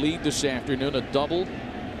 6-3 lead this afternoon. A double,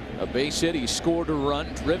 a base hit. He scored a run,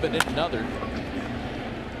 driven in another.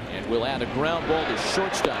 And will add a ground ball to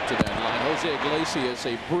shortstop to that line. Jose Iglesias,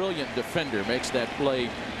 a brilliant defender, makes that play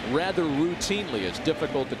rather routinely, as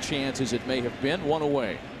difficult a chance as it may have been. One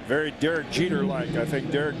away. Very Derek Jeter-like. I think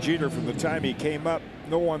Derek Jeter, from the time he came up,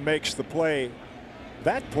 no one makes the play,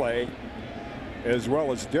 that play, as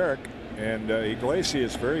well as Derek. And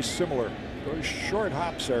Iglesias, very similar. Those short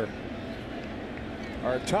hops are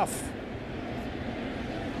tough.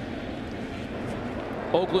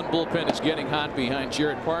 Oakland bullpen is getting hot behind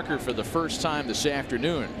Jared Parker for the first time this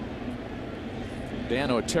afternoon.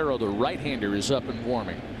 Dan Otero, the right-hander, is up and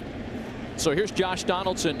warming. So here's Josh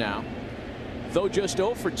Donaldson now. Though just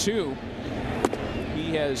 0 for 2,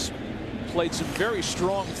 he has played some very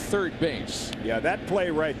strong third base. Yeah, that play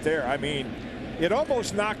right there, I mean, it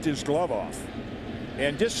almost knocked his glove off.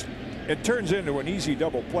 And just, it turns into an easy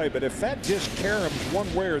double play. But if that just caroms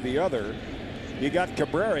one way or the other, you got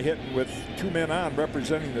Cabrera hitting with 2 men on,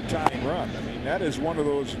 representing the tying run. I mean, that is one of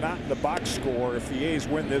those not in the box score. If the A's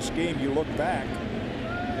win this game, you look back,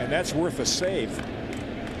 and that's worth a save.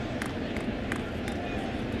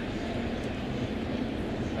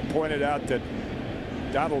 I pointed out that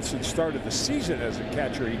Donaldson started the season as a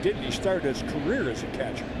catcher. He didn't. He started his career as a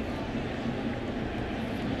catcher.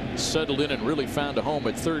 Settled in and really found a home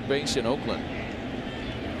at third base in Oakland.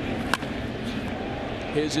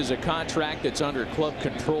 His is a contract that's under club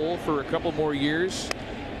control for a couple more years.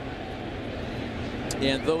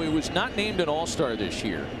 And though he was not named an All-Star this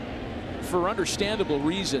year, for understandable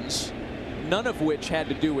reasons, none of which had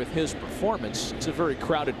to do with his performance, it's a very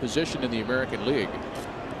crowded position in the American League.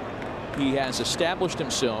 He has established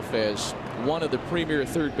himself as one of the premier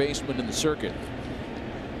third basemen in the circuit.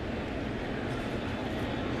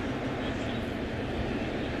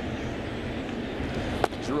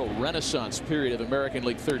 Real renaissance period of American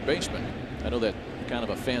League third baseman. I know that kind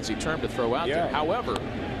of a fancy term to throw out there. However,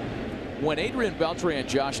 when Adrian Beltre and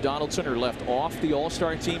Josh Donaldson are left off the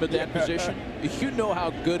All-Star team at that position, you know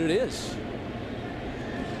how good it is.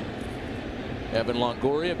 Evan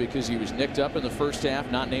Longoria, because he was nicked up in the first half,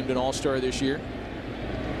 not named an All-Star this year.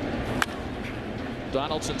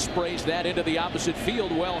 Donaldson sprays that into the opposite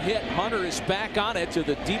field. Well hit. Hunter is back on it to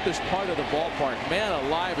the deepest part of the ballpark. Man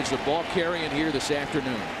alive, is the ball carrying here this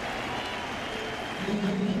afternoon.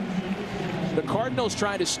 The Cardinals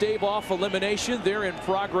trying to stave off elimination. They're in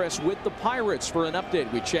progress with the Pirates. For an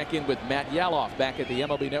update, we check in with Matt Yaloff back at the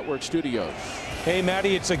MLB Network studios. Hey,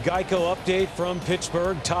 Matty, it's a Geico update from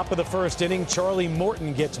Pittsburgh. Top of the first inning, Charlie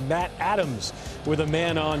Morton gets Matt Adams with a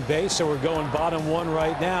man on base. So we're going bottom one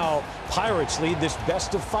right now. Pirates lead this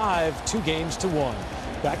best of 5,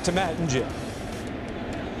 2-1. Back to Matt and Jim.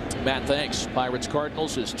 Matt, thanks. Pirates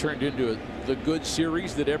Cardinals has turned into the good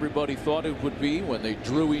series that everybody thought it would be when they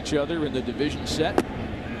drew each other in the division set.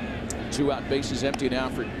 2 out, bases empty now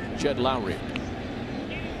for Jed Lowry.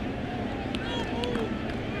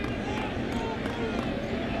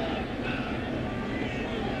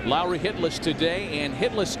 Lowry hitless today and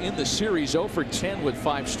hitless in the series, 0 for 10 with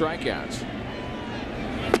 5 strikeouts.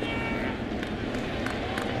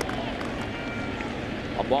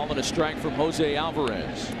 A ball and a strike from Jose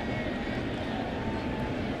Alvarez.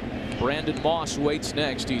 Brandon Moss waits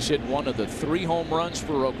next. He's hit 1 of the 3 home runs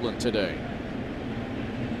for Oakland today.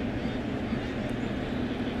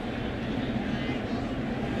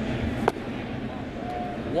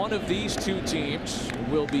 One of these 2 teams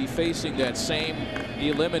will be facing that same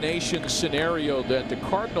elimination scenario that the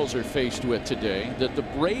Cardinals are faced with today, that the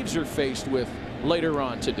Braves are faced with later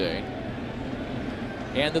on today,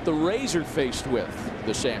 and that the Rays are faced with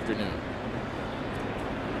this afternoon.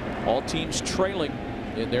 All teams trailing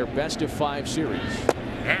in their best of 5 series.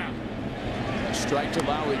 A strike to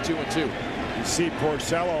Lowry, 2-2. You see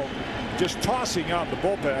Porcello just tossing out the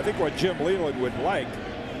bullpen. I think what Jim Leyland would like,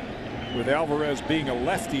 with Alvarez being a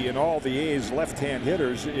lefty and all the A's left-hand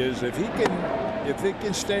hitters, is if he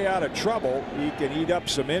can stay out of trouble, he can eat up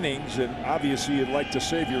some innings. And obviously you'd like to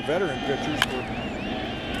save your veteran pitchers for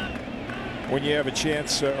when you have a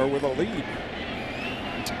chance or with a lead.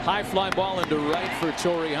 High fly ball into right for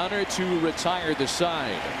Torrey Hunter to retire the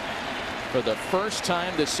side. For the first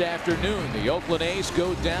time this afternoon, the Oakland A's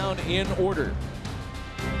go down in order.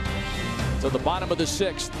 To the bottom of the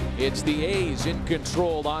 6th, it's the A's in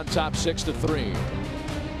control on top 6-3.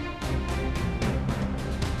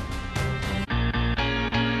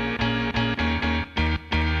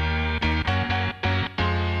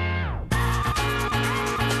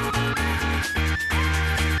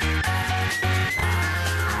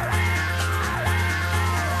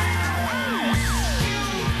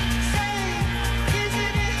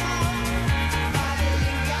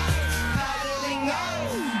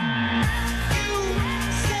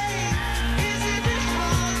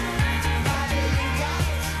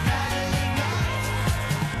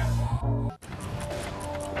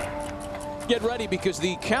 get ready because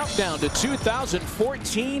the countdown to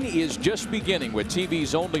 2014 is just beginning with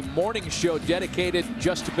TV's only morning show dedicated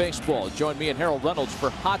just to baseball. Join me and Harold Reynolds for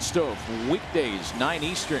Hot Stove weekdays 9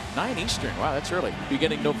 Eastern. 9 Eastern. Wow, that's early.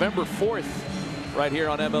 Beginning November 4th right here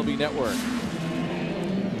on MLB Network.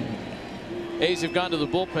 A's have gone to the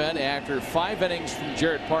bullpen after 5 innings from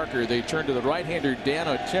Jared Parker. They turn to the right-hander Dan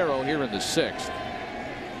Otero here in the 6th.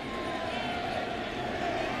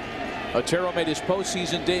 Otero made his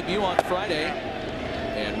postseason debut on Friday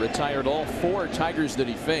and retired all 4 Tigers that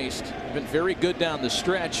he faced. Been very good down the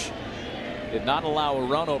stretch. Did not allow a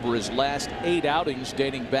run over his last 8 outings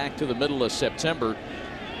dating back to the middle of September.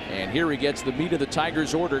 And here he gets the meat of the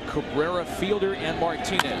Tigers order: Cabrera, Fielder, and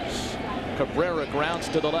Martinez. Cabrera grounds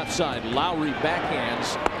to the left side. Lowry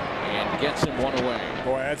backhands and gets him 1 away.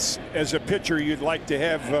 Boy, that's, as a pitcher, you'd like to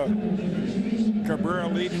have Cabrera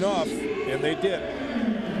leading off, and they did.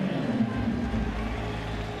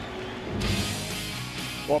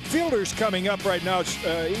 Well, Fielder's coming up right now.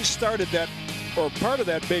 He started that, or part of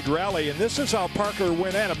that big rally, and this is how Parker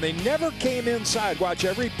went at him. They never came inside. Watch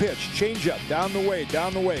every pitch. Change up, down the way,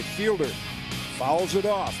 down the way. Fielder fouls it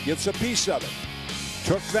off, gets a piece of it.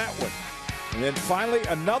 Took that one. And then finally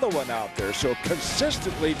another one out there. So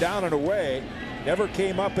consistently down and away. Never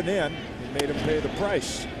came up and in. And made him pay the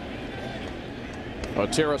price.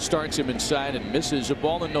 Otero starts him inside and misses. A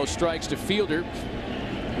ball and no strikes to Fielder,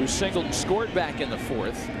 who singled and scored back in the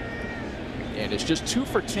 4th. And it's just 2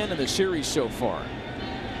 for 10 in the series so far.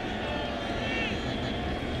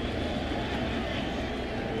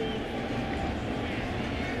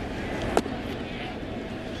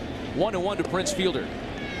 One and 1 to Prince Fielder.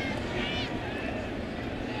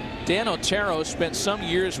 Dan Otero spent some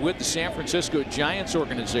years with the San Francisco Giants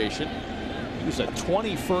organization. He was a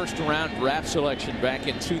 21st round draft selection back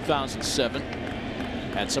in 2007.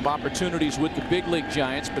 Had some opportunities with the big league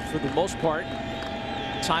Giants, but for the most part,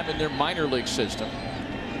 time in their minor league system.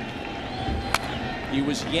 He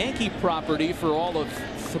was Yankee property for all of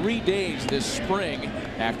 3 days this spring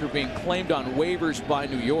after being claimed on waivers by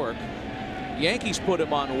New York. Yankees put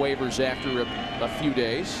him on waivers after a few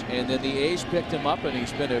days, and then the A's picked him up, and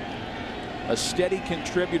he's been a steady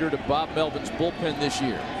contributor to Bob Melvin's bullpen this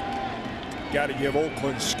year. Got to give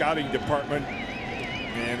Oakland's scouting department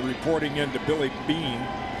and reporting into Billy Beane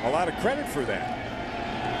a lot of credit for that.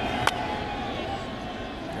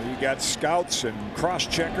 You got scouts and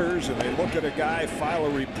cross-checkers, and they look at a guy, file a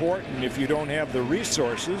report, and if you don't have the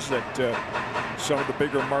resources that some of the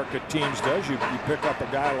bigger market teams does, you pick up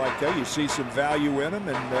a guy like that, you see some value in him,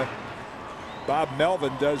 and Bob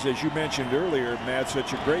Melvin does, as you mentioned earlier, Matt,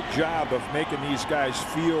 such a great job of making these guys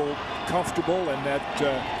feel comfortable and that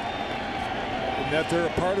they're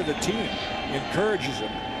a part of the team. Encourages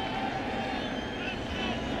them.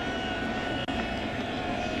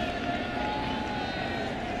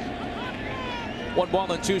 One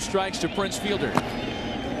ball and 2 strikes to Prince Fielder.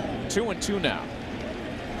 2-2 now.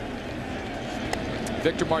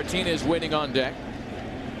 Victor Martinez waiting on deck.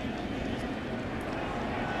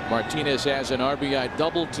 Martinez has an RBI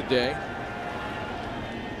double today.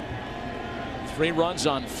 3 runs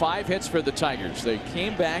on 5 hits for the Tigers. They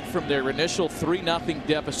came back from their initial 3-0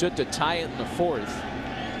 deficit to tie it in the 4th.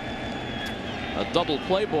 A double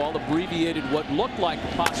play ball abbreviated what looked like a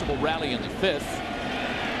possible rally in the 5th.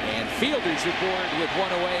 And Fielder's aboard with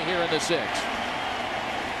 1 away here in the 6th.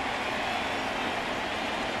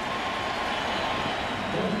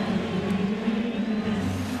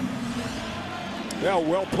 Well,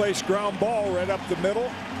 well-placed ground ball right up the middle.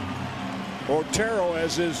 Otero,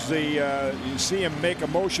 as is the, you see him make a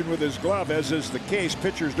motion with his glove, as is the case.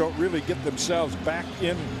 Pitchers don't really get themselves back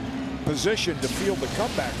in position to field the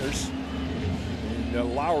comebackers.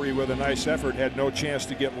 And Lowry, with a nice effort, had no chance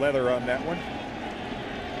to get leather on that one.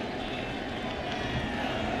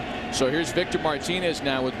 So here's Victor Martinez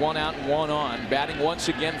now with 1 out and 1 on, batting once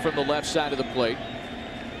again from the left side of the plate.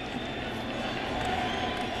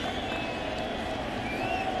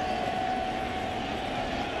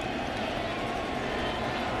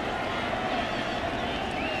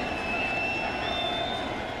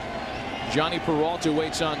 Johnny Peralta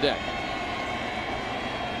waits on deck.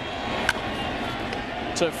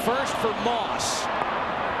 To first for Moss.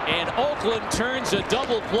 And Oakland turns a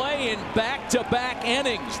double play in back-to-back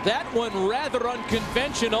innings. That one rather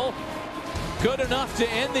unconventional. Good enough to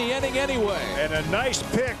end the inning anyway. And a nice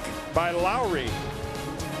pick by Lowry.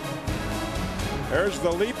 There's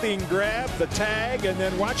the leaping grab, the tag, and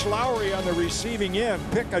then watch Lowry on the receiving end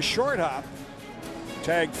pick a short hop.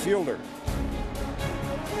 Tag Fielder.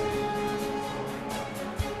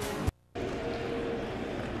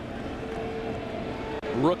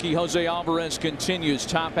 Rookie Jose Alvarez continues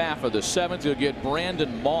top half of the 7th. You'll get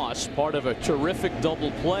Brandon Moss, part of a terrific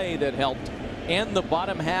double play that helped end the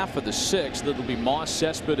bottom half of the 6th. That'll be Moss,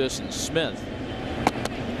 Cespedes, and Smith.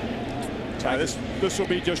 This will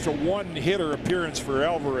be just a one-hitter appearance for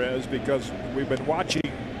Alvarez, because we've been watching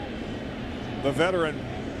the veteran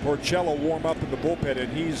Porcello warm up in the bullpen,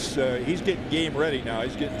 and he's getting game ready now.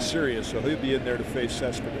 He's getting serious, so he'll be in there to face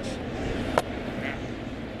Cespedes.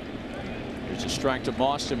 Here's a strike to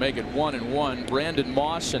Moss to make it 1-1. Brandon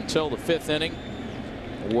Moss, until the 5th inning,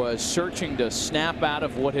 was searching to snap out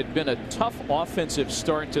of what had been a tough offensive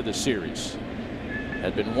start to the series.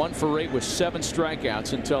 Had been 1 for 8 with 7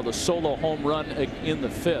 strikeouts until the solo home run in the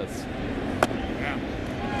 5th.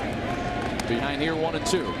 Behind here,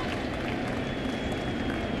 1-2.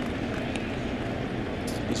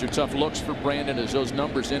 These are tough looks for Brandon, as those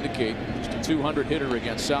numbers indicate. Just a 200 hitter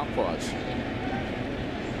against southpaws.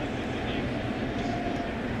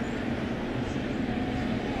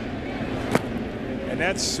 And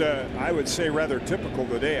that's, I would say, rather typical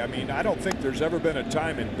today. I mean, I don't think there's ever been a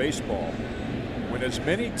time in baseball when as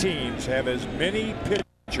many teams have as many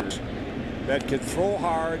pitchers that can throw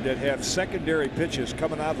hard, that have secondary pitches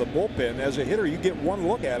coming out of the bullpen. As a hitter, you get one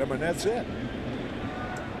look at them, and that's it.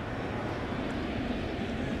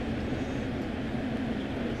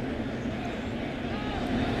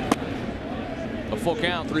 A full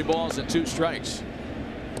count, 3 balls and 2 strikes.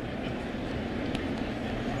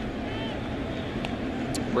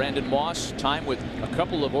 Brandon Moss, time with a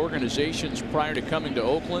couple of organizations prior to coming to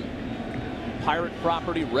Oakland. Pirate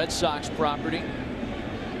property, Red Sox property.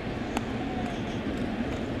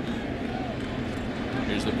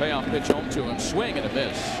 Here's the payoff pitch home to him. Swing and a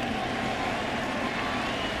miss.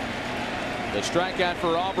 The strikeout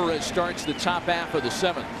for Alvarez starts the top half of the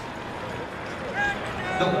 7th.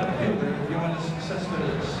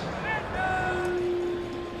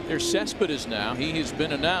 There's Cespedes now. He has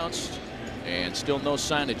been announced, and still no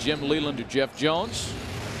sign of Jim Leland or Jeff Jones.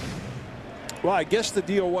 Well, I guess the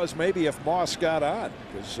deal was maybe if Moss got on,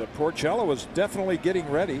 because Porcello was definitely getting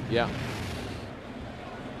ready. Yeah.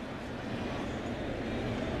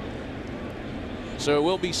 So it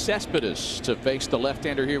will be Cespedes to face the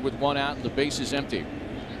left-hander here with 1 out and the base is empty.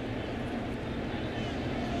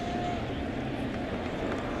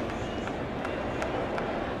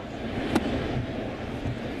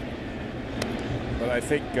 But I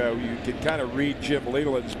think you can kind of read Jim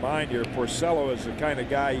Leland's mind here. Porcello is the kind of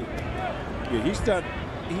guy.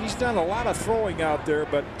 He's done a lot of throwing out there,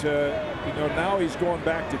 but you know, now he's going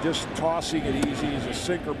back to just tossing it easy. He's a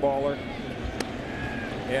sinker baller,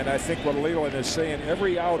 and I think what Leland is saying,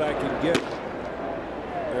 every out I can get,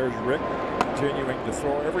 there's Rick continuing to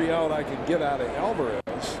throw, every out I can get out of Alvarez.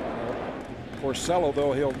 Porcello,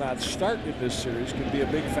 though he'll not start in this series, could be a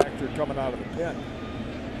big factor coming out of the pen.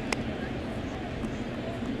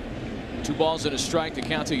 2 balls and a strike to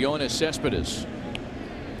count to Yoenis Cespedes.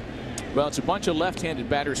 Well, it's a bunch of left-handed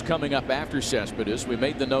batters coming up after Cespedes. We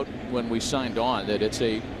made the note when we signed on that it's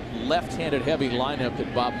a left-handed heavy lineup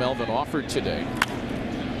that Bob Melvin offered today.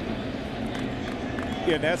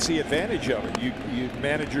 Yeah, and that's the advantage of it. You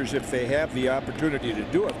managers, if they have the opportunity to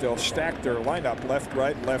do it, they'll stack their lineup left,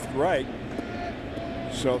 right.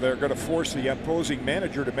 So they're going to force the opposing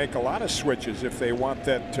manager to make a lot of switches if they want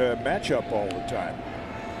that matchup all the time.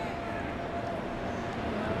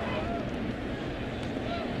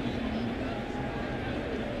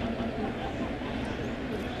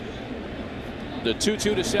 The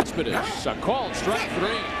 2-2 to Cespedes. A called strike 3.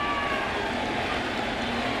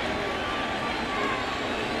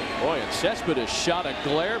 Boy, and Cespedes shot a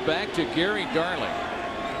glare back to Gary Darling.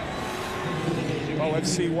 Well, let's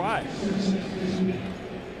see why.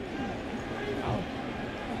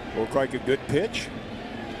 Looked like a good pitch.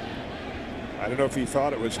 I don't know if he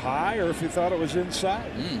thought it was high or if he thought it was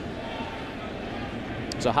inside.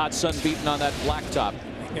 It's a hot sun beating on that blacktop.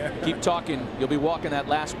 Keep talking, you'll be walking that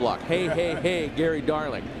last block. Hey, hey, hey, Gary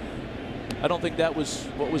Darling. I don't think that was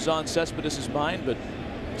what was on Cespedes' mind, but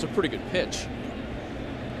it's a pretty good pitch.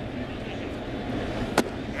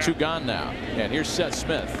 2 gone now, and here's Seth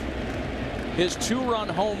Smith. His 2-run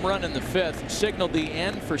home run in the 5th signaled the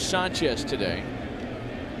end for Sanchez today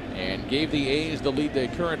and gave the A's the lead they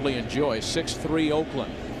currently enjoy, 6-3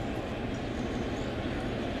 Oakland.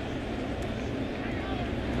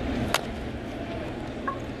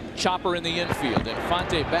 Chopper in the infield.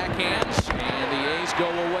 Infante backhands, and the A's go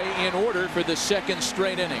away in order for the 2nd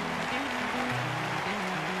straight inning.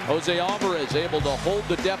 Jose Alvarez able to hold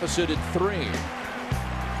the deficit at 3.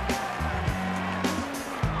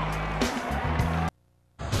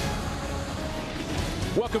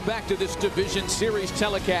 Welcome back to this Division Series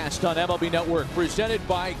telecast on MLB Network, presented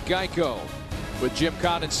by Geico. With Jim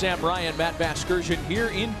Cott and Sam Ryan, Matt Vasgersian here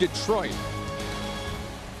in Detroit.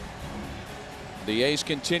 The A's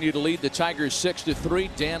continue to lead the Tigers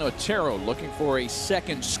 6-3. Dan Otero looking for a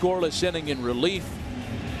second scoreless inning in relief.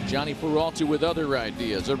 Johnny Peralta with other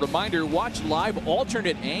ideas. A reminder, watch live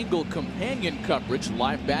alternate angle companion coverage,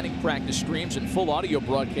 live batting practice streams, and full audio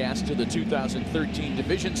broadcast to the 2013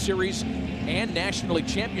 Division Series and National League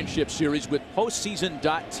Championship Series with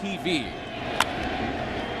postseason.tv.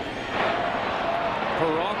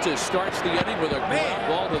 Peralta starts the inning with a ground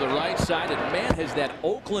ball to the right side, and man, has that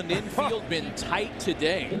Oakland infield been tight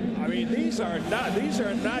today. I mean, these are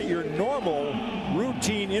not your normal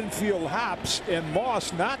routine infield hops, and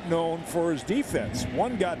Moss not known for his defense.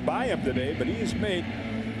 One got by him today, but he's made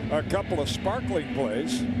a couple of sparkling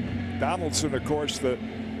plays. Donaldson, of course, the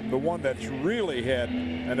one that's really had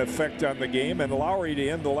an effect on the game, and Lowry to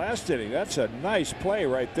end the last inning. That's a nice play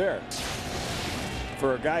right there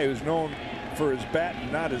for a guy who's known for his bat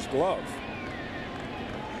and not his glove.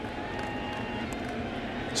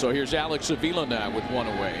 So here's Alex Avila now with one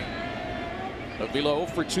away. Avila 0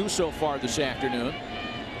 for 2 so far this afternoon.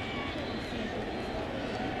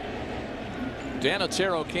 Dan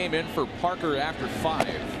Otero came in for Parker after 5.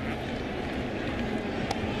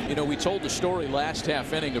 You know, we told the story last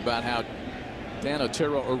half inning about how Dan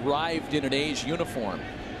Otero arrived in an A's uniform,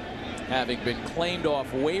 having been claimed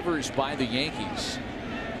off waivers by the Yankees.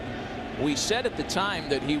 We said at the time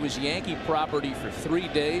that he was Yankee property for 3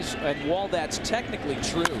 days, and while that's technically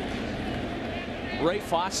true, Ray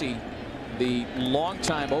Fosse, the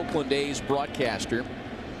longtime Oakland A's broadcaster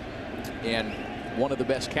and one of the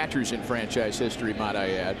best catchers in franchise history, might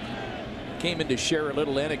I add, came in to share a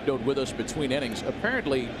little anecdote with us between innings.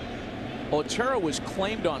 Apparently, Otero was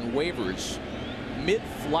claimed on waivers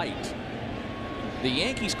mid-flight. The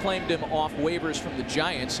Yankees claimed him off waivers from the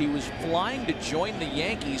Giants. He was flying to join the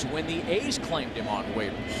Yankees when the A's claimed him on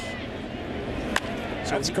waivers.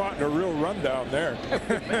 So that's caught in a real rundown there.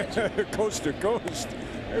 Coast to coast.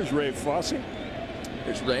 There's Ray Fosse.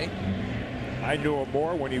 There's Ray. I knew him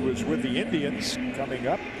more when he was with the Indians coming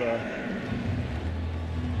up.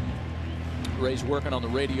 Ray's working on the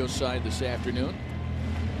radio side this afternoon.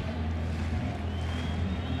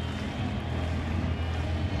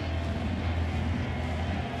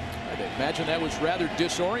 Imagine that was rather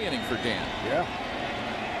disorienting for Dan. Yeah.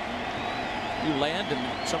 You land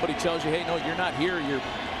and somebody tells you, hey, no, you're not here. You're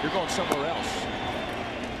going somewhere else.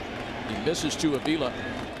 He misses to Avila.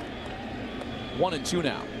 1-2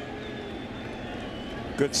 now.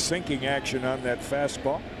 Good sinking action on that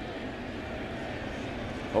fastball.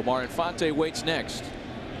 Omar Infante waits next.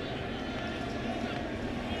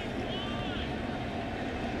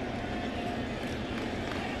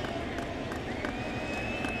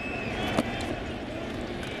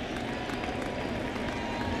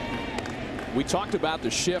 We talked about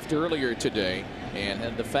the shift earlier today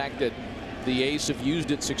and the fact that the A's have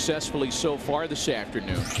used it successfully so far this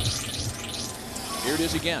afternoon. Here it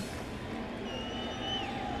is again.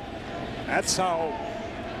 That's how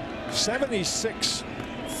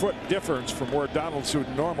 76-foot difference from where Donaldson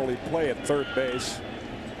would normally play at third base.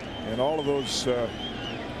 And all of those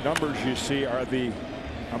numbers you see are the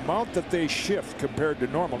amount that they shift compared to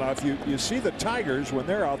normal. Now, if you see the Tigers when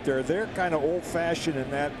they're out there, they're kind of old-fashioned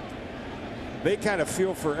in that they kind of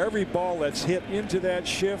feel for every ball that's hit into that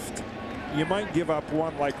shift, you might give up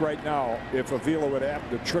one. Like right now, if Avila would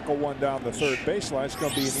happen to trickle one down the third baseline, it's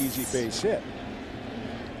going to be an easy base hit.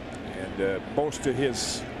 And most of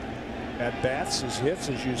his at-bats, his hits,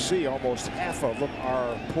 as you see, almost half of them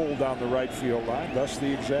are pulled down the right field line, thus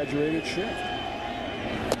the exaggerated shift.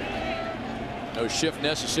 No shift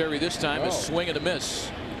necessary this time. A swing and a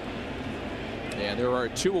miss. And there are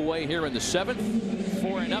 2 away here in the 7th.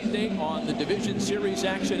 For an update on the Division Series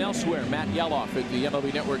action elsewhere, Matt Yeloff at the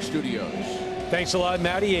MLB Network studios. Thanks a lot,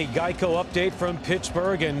 Matty. A Geico update from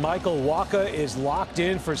Pittsburgh, and Michael Wacha is locked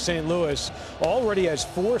in for St. Louis. Already has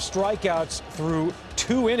 4 strikeouts through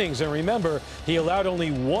 2 innings, and remember, he allowed only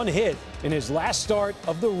 1 hit in his last start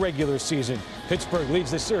of the regular season. Pittsburgh leads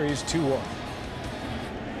the series 2-1.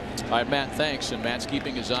 All right, Matt, thanks. And Matt's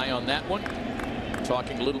keeping his eye on that one.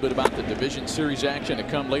 Talking a little bit about the Division Series action to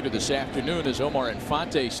come later this afternoon as Omar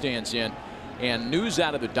Infante stands in. And news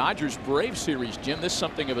out of the Dodgers-Braves series, Jim. This is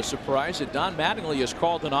something of a surprise that Don Mattingly has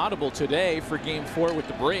called an audible today for Game 4 with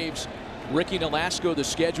the Braves. Ricky Nolasco, the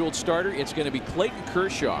scheduled starter. It's going to be Clayton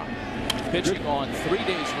Kershaw pitching on 3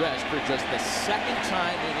 days rest for just the 2nd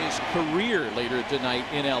time in his career later tonight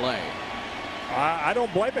in L.A. I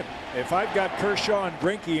don't blame him. If I've got Kershaw and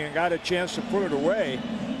Greinke and got a chance to put it away,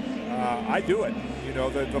 I do it. You know,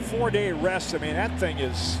 the 4-day rest, I mean, that thing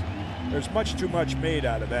is, there's much too much made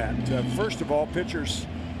out of that. First of all, pitchers,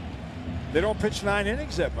 they don't pitch 9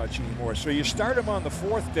 innings that much anymore. So you start them on the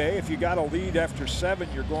 4th day. If you got a lead after 7,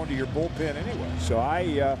 you're going to your bullpen anyway. So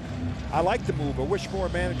I like the move. I wish more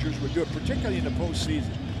managers would do it, particularly in the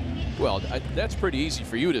postseason. Well, that's pretty easy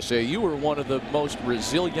for you to say. You were one of the most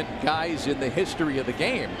resilient guys in the history of the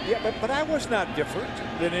game. Yeah, but I was not different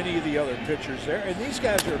than any of the other pitchers there. And these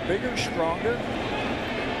guys are bigger, stronger.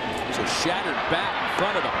 It's a shattered bat in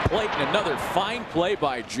front of the plate, and another fine play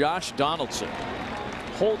by Josh Donaldson.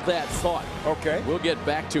 Hold that thought. Okay. We'll get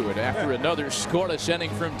back to it after another scoreless inning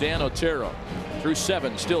from Dan Otero. Through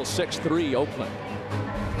 7, still 6-3 Oakland.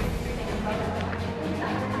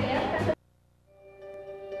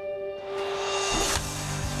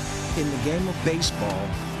 In the game of baseball,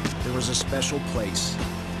 there is a special place.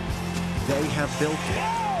 They have built it.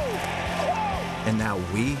 And now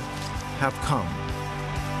we have come.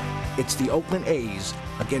 It's the Oakland A's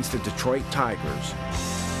against the Detroit Tigers.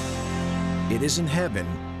 It isn't heaven,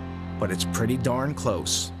 but it's pretty darn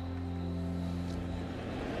close.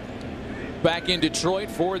 Back in Detroit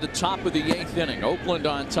for the top of the 8th inning. Oakland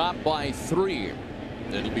on top by 3.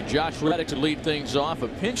 It'll be Josh Reddick to lead things off. A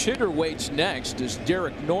pinch hitter waits next as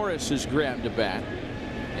Derek Norris has grabbed a bat.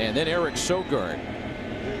 And then Eric Sogard.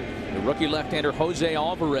 The rookie left-hander Jose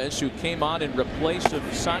Alvarez, who came on in replace of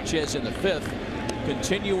Sanchez in the 5th,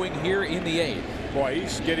 continuing here in the 8th. Boy,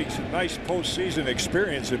 he's getting some nice postseason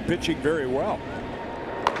experience and pitching very well.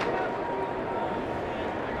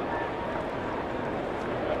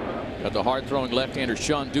 Got the hard-throwing left-hander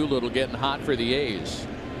Sean Doolittle getting hot for the A's.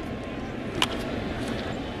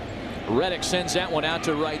 Reddick sends that one out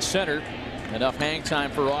to right center. Enough hang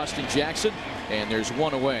time for Austin Jackson, and there's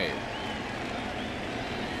one away.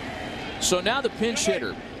 So now the pinch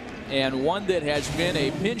hitter, and one that has been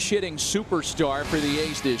a pinch hitting superstar for the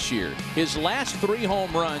A's this year. His last 3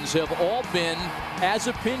 home runs have all been as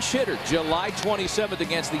a pinch hitter. July 27th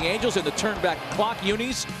against the Angels in the turnback clock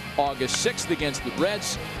unis. August 6th against the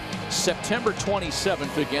Reds. September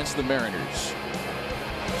 27th against the Mariners.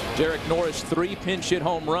 Derek Norris, 3 pinch hit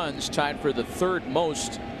home runs, tied for the 3rd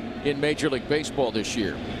most in Major League Baseball this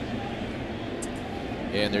year.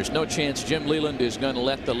 And there's no chance Jim Leyland is going to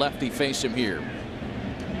let the lefty face him here.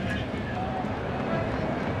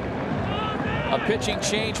 A pitching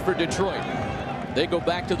change for Detroit. They go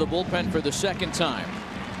back to the bullpen for the 2nd time.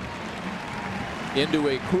 Into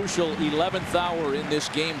a crucial 11th hour in this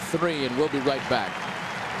game 3, and we'll be right back.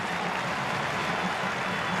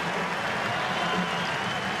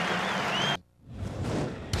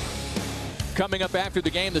 Coming up after the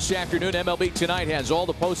game this afternoon, MLB Tonight has all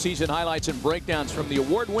the postseason highlights and breakdowns from the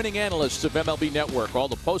award-winning analysts of MLB Network. All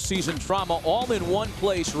the postseason drama all in one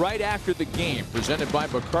place right after the game. Presented by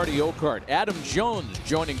Bacardi Oakard. Adam Jones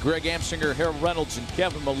joining Greg Amsinger, Harold Reynolds, and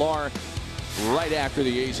Kevin Millar right after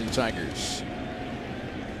the A's and Tigers.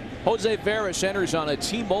 Jose Veras enters on a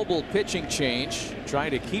T-Mobile pitching change,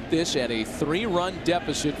 trying to keep this at a 3-run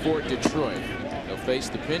deficit for Detroit. They'll face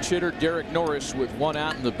the pinch hitter Derek Norris with 1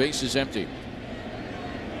 out and the bases empty.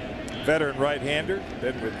 Veteran right-hander,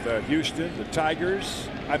 then with Houston, the Tigers,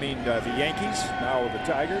 the Yankees, now with the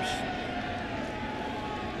Tigers.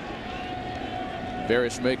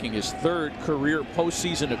 Veras making his 3rd career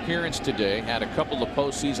postseason appearance today. Had a couple of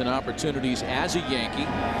postseason opportunities as a Yankee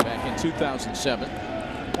back in 2007.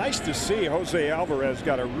 Nice to see Jose Alvarez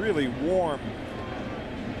got a really warm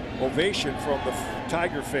ovation from the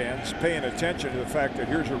Tiger fans, paying attention to the fact that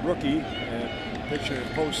here's a rookie and pitching in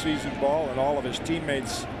postseason ball, and all of his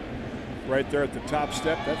teammates right there at the top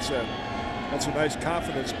step. That's a nice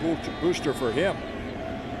confidence booster for him.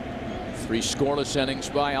 3 scoreless innings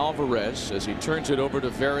by Alvarez as he turns it over to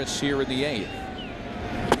Veras here in the 8th.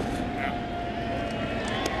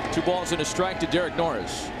 2 balls and a strike to Derek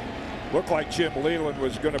Norris. Looked like Jim Leyland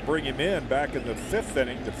was going to bring him in back in the 5th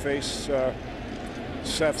inning to face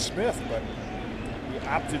Seth Smith, but he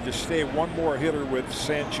opted to stay one more hitter with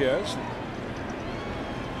Sanchez.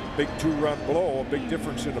 Big 2-run blow, a big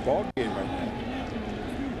difference in the ball game right now.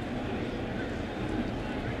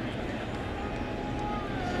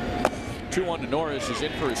 Two-1 to Norris is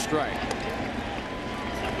in for a strike.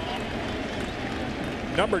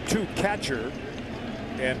 Number 2 catcher,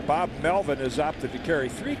 and Bob Melvin has opted to carry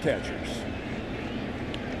 3 catchers,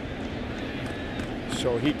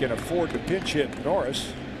 so he can afford to pinch hit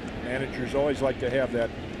Norris. Managers always like to have that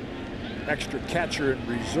extra catcher in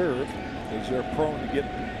reserve, as they're prone to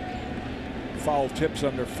get foul tips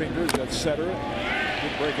on their fingers, etc.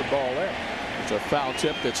 Good breaking ball there. It's a foul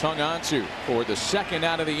tip that's hung on to for the 2nd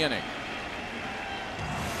out of the inning.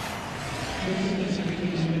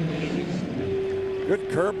 Good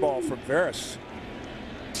curveball from Veras.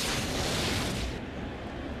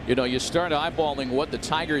 You know, you start eyeballing what the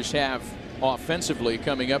Tigers have offensively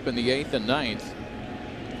coming up in the 8th and 9th.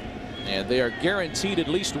 And they are guaranteed at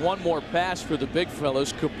least one more pass for the big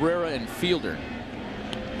fellows, Cabrera and Fielder.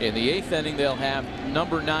 In the 8th inning, they'll have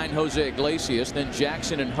number 9, Jose Iglesias, then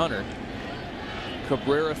Jackson and Hunter.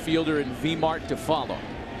 Cabrera, Fielder, and V-Mart to follow.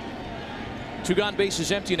 2 gone,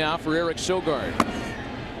 bases empty now for Eric Sogard.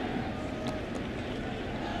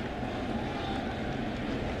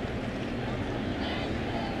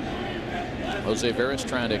 Jose Veras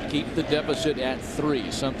trying to keep the deficit at 3,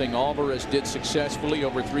 something Alvarez did successfully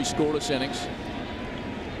over 3 scoreless innings.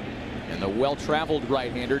 And the well-traveled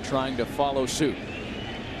right-hander trying to follow suit.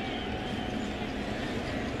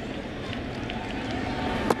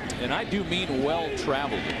 And I do mean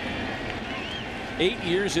well-traveled. 8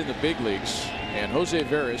 years in the big leagues, and Jose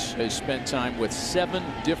Veras has spent time with 7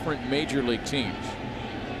 different major league teams.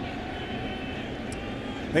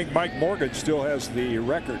 I think Mike Morgan still has the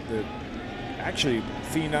record that actually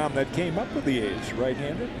phenom that came up with the A's,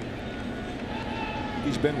 right-handed.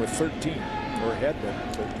 He's been with 13, or had been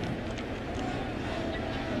 13.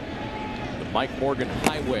 The Mike Morgan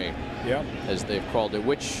Highway, yeah, as they've called it,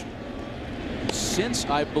 which since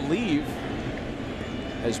I believe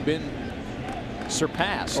has been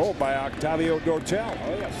surpassed. Oh, by Octavio Dotel.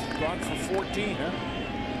 Oh yes, gone for 14, huh?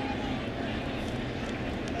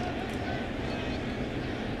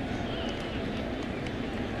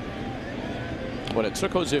 But it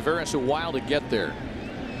took Jose Veras a while to get there.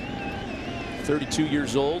 32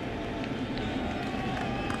 years old.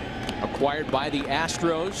 Acquired by the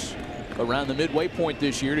Astros around the midway point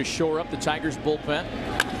this year to shore up the Tigers bullpen.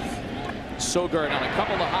 Sogard on a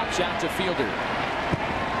couple of hops out to Fielder.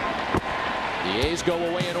 The A's go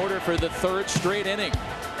away in order for the 3rd straight inning.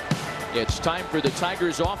 It's time for the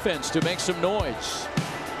Tigers offense to make some noise.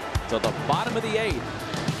 To the bottom of the 8th.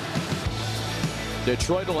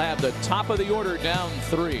 Detroit will have the top of the order down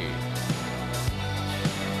 3.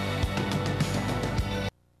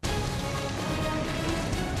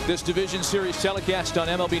 This Division Series telecast on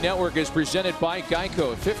MLB Network is presented by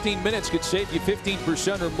Geico. 15 minutes could save you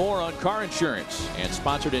 15% or more on car insurance. And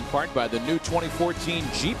sponsored in part by the new 2014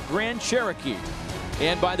 Jeep Grand Cherokee.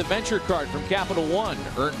 And by the Venture Card from Capital One.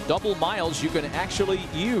 Earn double miles you can actually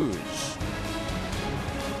use.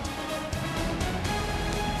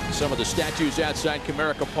 Some of the statues outside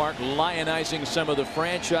Comerica Park lionizing some of the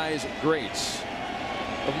franchise greats.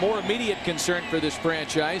 Of more immediate concern for this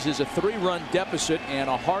franchise is a 3-run deficit and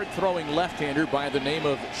a hard-throwing left-hander by the name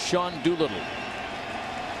of Sean Doolittle.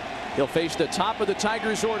 He'll face the top of the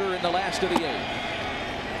Tigers order in the last of the 8th.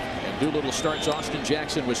 And Doolittle starts Austin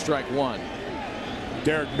Jackson with strike 1.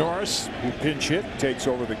 Derek Norris, who pinch hit, takes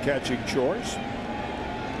over the catching chores.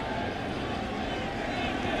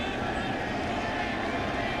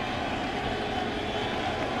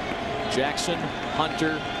 Jackson,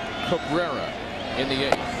 Hunter, Cabrera in the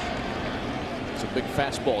 8th. It's a big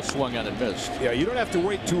fastball swung on and missed. Yeah, you don't have to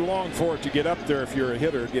wait too long for it to get up there if you're a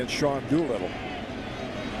hitter against Sean Doolittle.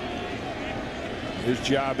 His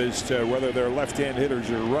job is to, whether they're left-hand hitters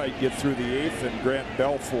or right, get through the 8th, and Grant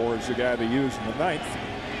Balfour is the guy to use in the 9th.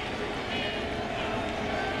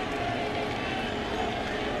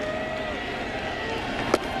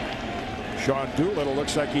 Sean Doolittle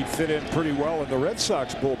looks like he'd fit in pretty well in the Red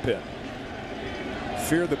Sox bullpen.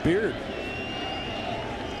 Fear the beard.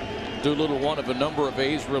 Doolittle, one of a number of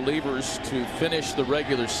A's relievers to finish the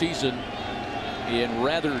regular season in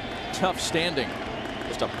rather tough standing.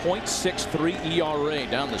 Just a .63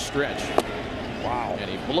 ERA down the stretch. Wow. And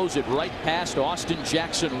he blows it right past Austin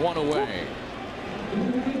Jackson, 1 away.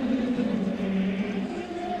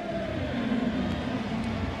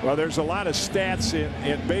 Well, there's a lot of stats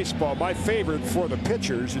in baseball. My favorite for the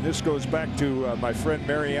pitchers, and this goes back to my friend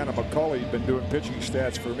Mariana McCulley, been doing pitching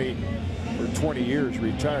stats for me for 20 years,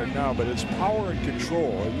 retired now, but it's power and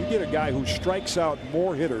control. You get a guy who strikes out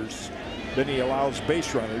more hitters than he allows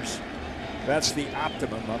base runners. That's the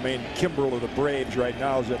optimum. I mean, Kimbrel of the Braves right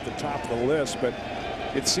now is at the top of the list, but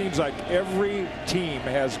it seems like every team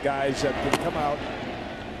has guys that can come out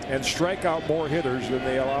and strike out more hitters than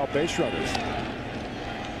they allow base runners.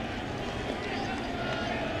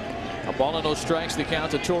 A ball and no strikes, the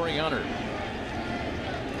count to Torrey Hunter.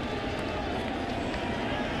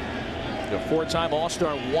 The 4-time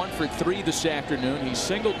All-Star, 1 for 3 this afternoon. He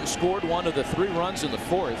singled and scored 1 of the 3 runs in the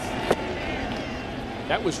 4th.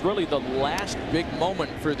 That was really the last big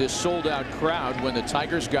moment for this sold-out crowd when the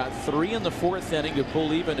Tigers got 3 in the 4th inning to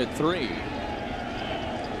pull even at 3.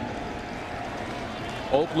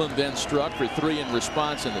 Oakland then struck for 3 in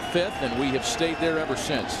response in the 5th, and we have stayed there ever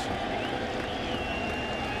since.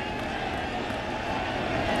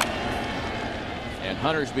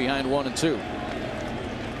 Hunter's behind 1-2.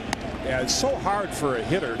 Yeah, it's so hard for a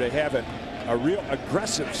hitter to have a real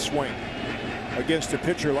aggressive swing against a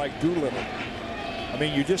pitcher like Doolittle. I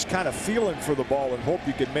mean, you just kind of feeling for the ball and hope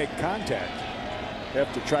you can make contact. You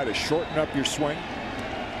have to try to shorten up your swing.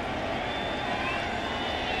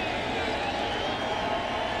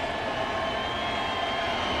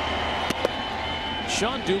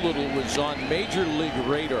 Sean Doolittle was on major league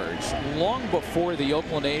radars long before the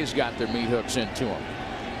Oakland A's got their meat hooks into him.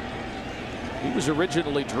 He was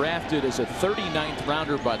originally drafted as a 39th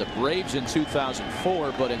rounder by the Braves in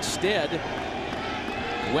 2004, but instead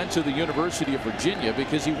went to the University of Virginia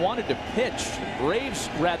because he wanted to pitch. The Braves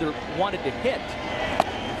rather wanted to hit.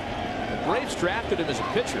 The Braves drafted him as a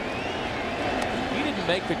pitcher. He didn't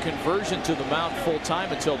make the conversion to the mound full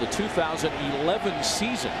time until the 2011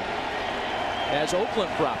 season as Oakland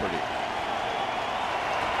property.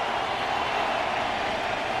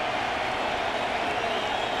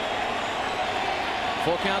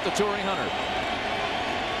 Full count to Torrey Hunter.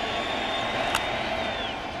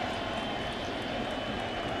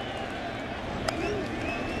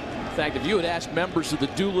 In fact, if you had asked members of the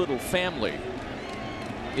Doolittle family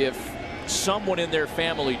if someone in their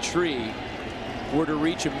family tree were to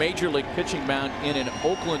reach a major league pitching mound in an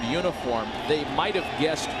Oakland uniform, they might have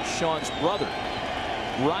guessed Sean's brother,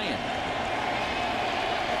 Ryan,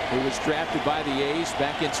 who was drafted by the A's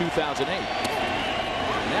back in 2008.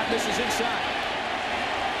 And that misses inside.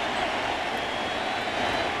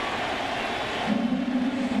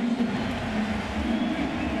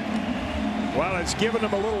 Well, it's given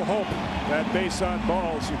him a little hope, that base on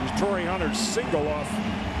balls. It was Torrey Hunter's single off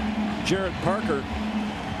Jared Parker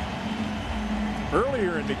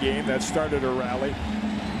earlier in the game that started a rally.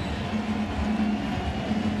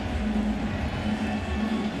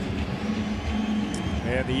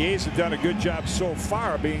 And the A's have done a good job so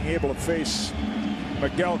far being able to face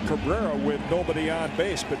Miguel Cabrera with nobody on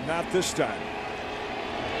base, but not this time.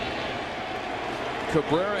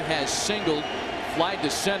 Cabrera has singled, flied to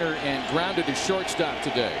center, and grounded to shortstop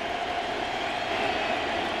today.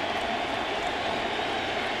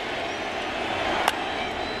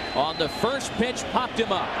 On the first pitch, popped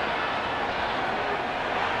him up.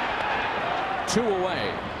 2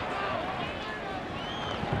 away.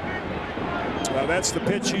 Well, that's the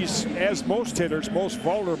pitch he's, as most hitters, most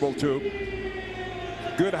vulnerable to.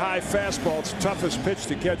 Good high fastball. It's the toughest pitch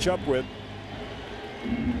to catch up with.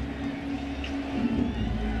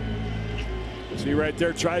 See right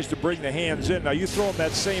there, tries to bring the hands in. Now you throw him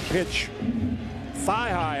that same pitch thigh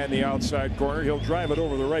high on the outside corner, he'll drive it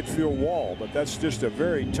over the right field wall, but that's just a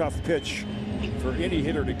very tough pitch for any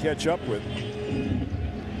hitter to catch up with.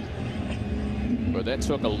 But that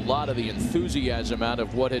took a lot of the enthusiasm out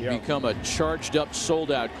of what had become a charged up,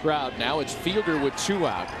 sold out crowd. Now it's Fielder with 2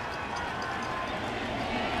 out.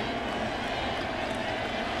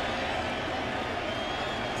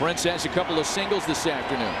 Prince has a couple of singles this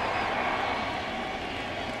afternoon.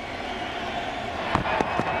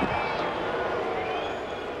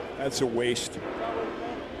 That's a waste.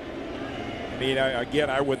 I mean,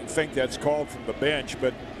 again, I wouldn't think that's called from the bench,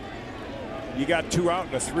 but you got 2 out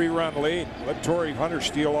in a 3-run lead. Let Torrey Hunter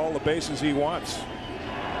steal all the bases he wants.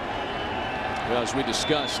 Well, as we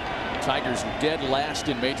discussed, Tigers dead last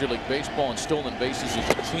in Major League Baseball in stolen bases as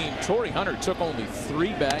a team. Torrey Hunter took only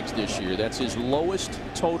 3 bags this year. That's his lowest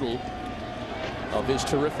total of his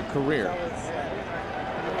terrific career.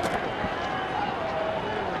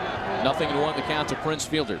 0-1 the count to Prince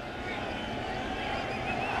Fielder.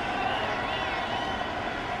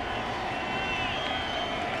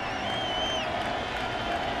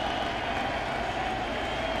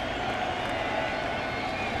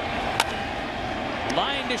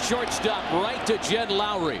 Line to shortstop, right to Jed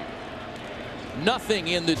Lowry. Nothing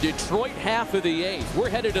in the Detroit half of the 8th. We're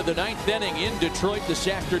headed to the 9th inning in Detroit this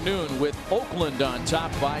afternoon with Oakland on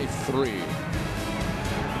top by 3.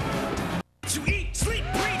 To eat, sleep,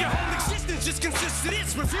 breathe, your whole existence just consists of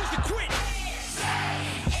this. Refuse to quit.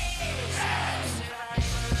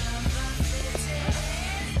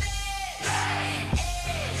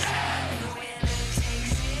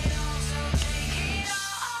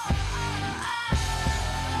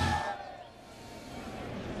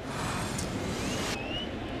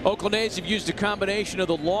 Oakland A's have used a combination of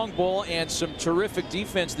the long ball and some terrific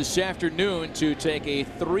defense this afternoon to take a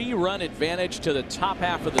 3-run advantage to the top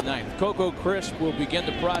half of the 9th. Coco Crisp will begin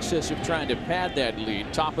the process of trying to pad that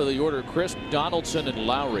lead. Top of the order, Crisp, Donaldson, and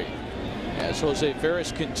Lowry, as Jose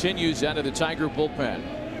Ferris continues out of the Tiger bullpen.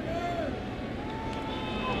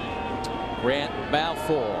 Grant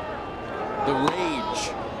Balfour, the rage,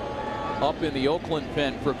 up in the Oakland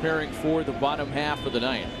pen, preparing for the bottom half of the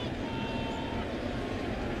 9th.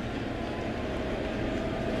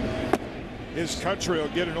 his country will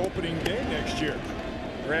get an opening day next year.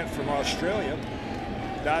 Grant from Australia.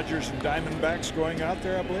 Dodgers and Diamondbacks going out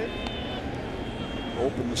there, I believe.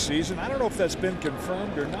 Open the season. I don't know if that's been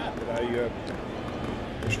confirmed or not, but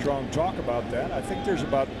strong talk about that. I think there's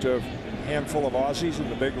about a handful of Aussies in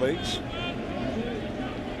the big leagues.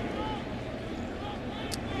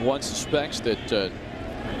 One suspects that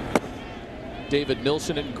David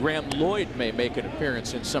Nilsson and Graham Lloyd may make an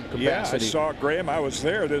appearance in some capacity. Yeah, I saw Graham. I was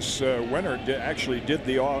there this winter. Actually did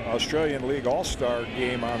the Australian League All-Star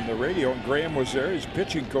game on the radio, and Graham was there. He's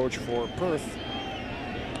pitching coach for Perth.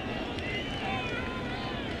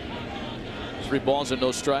 3 balls and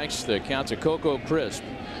no strikes. The count to Coco Crisp.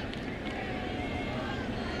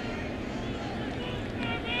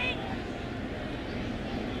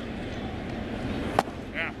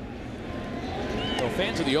 Well,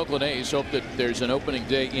 fans of the Oakland A's hope that there's an opening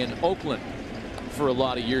day in Oakland for a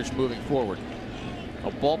lot of years moving forward.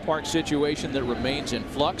 A ballpark situation that remains in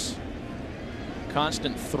flux.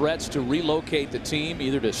 Constant threats to relocate the team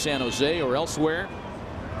either to San Jose or elsewhere.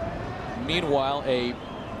 Meanwhile, a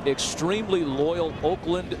extremely loyal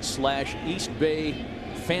Oakland/East Bay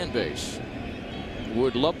fan base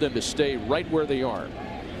would love them to stay right where they are.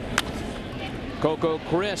 Coco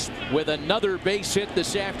Crisp with another base hit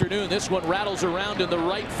this afternoon. This one rattles around in the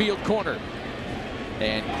right field corner.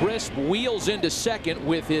 And Crisp wheels into second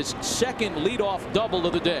with his second leadoff double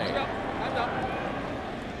of the day.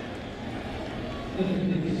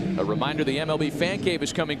 A reminder, the MLB Fan Cave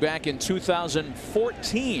is coming back in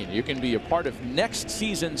 2014. You can be a part of next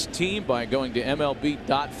season's team by going to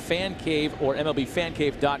MLB.fancave or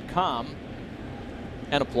MLBfancave.com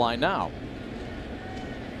and apply now.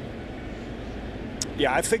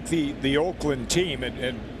 Yeah, I think the Oakland team,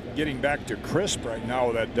 and getting back to Crisp right now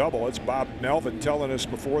with that double, it's Bob Melvin telling us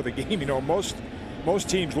before the game, you know, most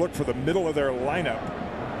teams look for the middle of their lineup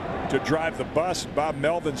to drive the bus. Bob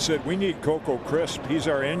Melvin said, we need Coco Crisp. He's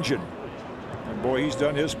our engine. And boy, he's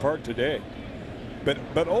done his part today.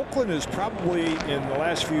 But Oakland is probably in the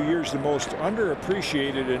last few years the most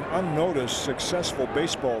underappreciated and unnoticed successful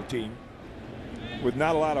baseball team with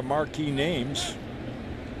not a lot of marquee names.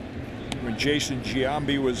 When Jason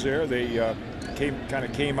Giambi was there, they kind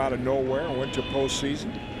of came out of nowhere and went to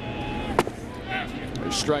postseason.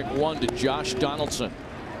 Strike one to Josh Donaldson.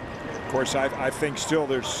 Of course, I think still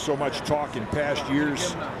there's so much talk in past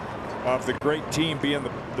years of the great team being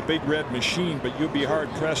the big red machine, but you'll be hard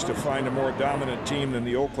pressed to find a more dominant team than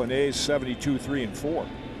the Oakland A's, 72-3-4.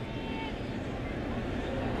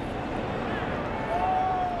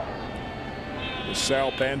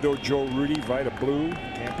 Sal Bando, Joe Rudy, Vita Blue,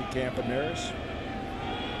 Campy Campaneris.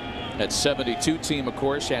 That 72 team, of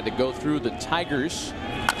course, had to go through the Tigers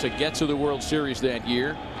to get to the World Series that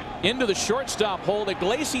year. Into the shortstop hole.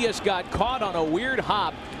 Iglesias got caught on a weird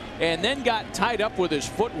hop and then got tied up with his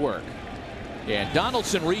footwork. And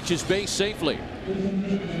Donaldson reaches base safely.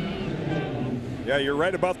 Yeah, you're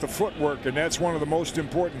right about the footwork, and that's one of the most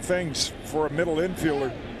important things for a middle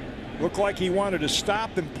infielder. Looked like he wanted to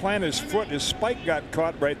stop and plant his foot. His spike got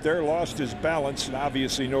caught right there, lost his balance, and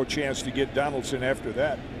obviously no chance to get Donaldson after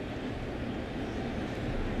that.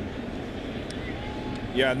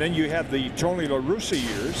 Yeah, and then you had the Tony La Russa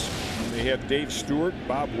years. And they had Dave Stewart,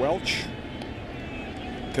 Bob Welch,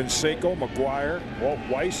 Canseco, McGuire, Walt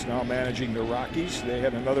Weiss now managing the Rockies. They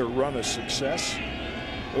had another run of success.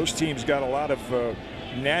 Those teams got a lot of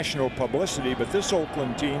national publicity, but this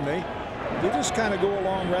Oakland team, they just kind of go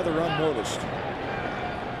along rather unnoticed.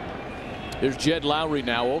 There's Jed Lowry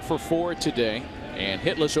now 0 for 4 today and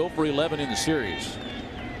hitless 0 for 11 in the series.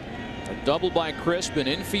 A double by Crisp, an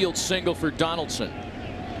infield single for Donaldson.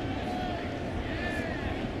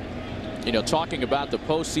 You know, talking about the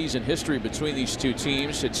postseason history between these two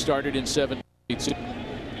teams, it started in '72.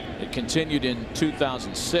 It continued in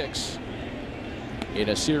 2006 in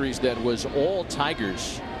a series that was all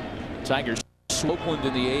Tigers. Tigers Oakland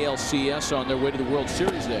in the ALCS on their way to the World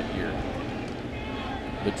Series that year.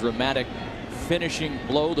 The dramatic finishing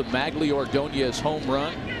blow, the Magli Ordonez home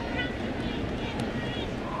run.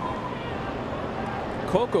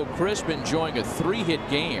 Coco Crisp enjoying a 3-hit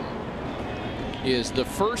game is the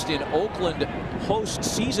first in Oakland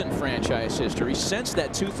postseason franchise history since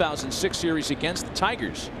that 2006 series against the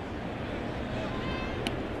Tigers.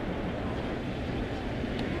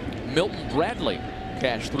 Milton Bradley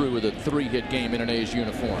cashed through with a 3-hit game in an A's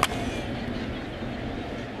uniform.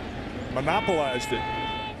 Monopolized it.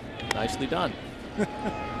 Nicely done.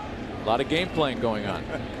 A lot of game playing going on.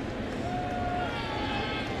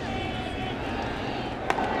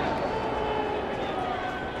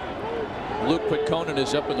 Luke Picconen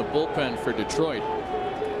is up in the bullpen for Detroit.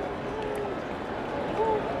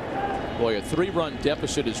 Boy, a 3-run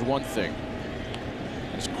deficit is one thing.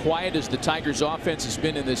 As quiet as the Tigers offense has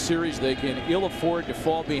been in this series, they can ill afford to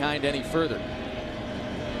fall behind any further.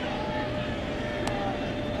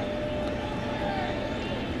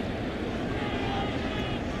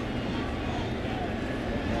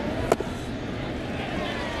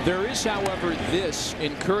 There is, however, this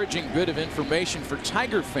encouraging bit of information for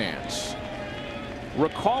Tiger fans.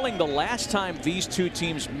 Recalling the last time these two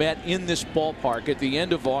teams met in this ballpark at the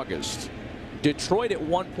end of August, Detroit at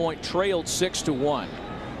one point trailed 6-1.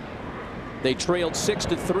 They trailed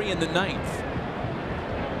 6-3 in the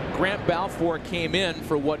 9th. Grant Balfour came in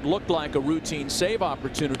for what looked like a routine save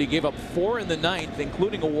opportunity, gave up 4 in the 9th,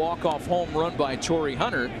 including a walk-off home run by Torrey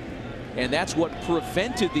Hunter. And that's what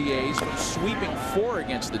prevented the A's from sweeping 4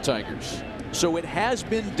 against the Tigers. So it has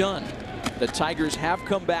been done. The Tigers have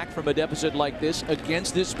come back from a deficit like this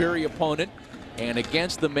against this very opponent and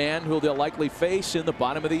against the man who they'll likely face in the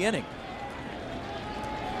bottom of the inning.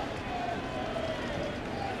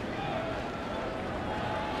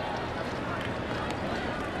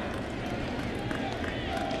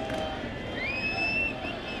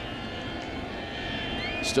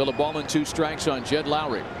 Still a ball and 2 strikes on Jed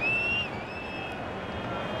Lowry.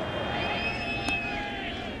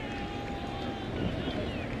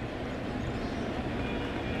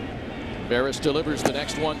 Barris delivers the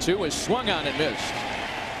next 1-2, is swung on and missed.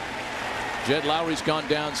 Jed Lowry's gone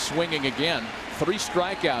down swinging again. 3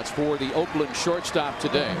 strikeouts for the Oakland shortstop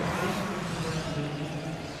today.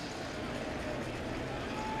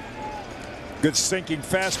 Good sinking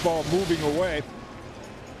fastball moving away.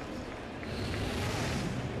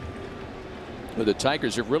 Well, the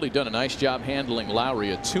Tigers have really done a nice job handling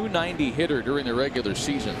Lowry, a .290 hitter during the regular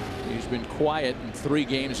season. He's been quiet in 3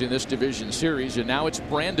 games in this division series, and now it's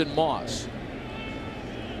Brandon Moss.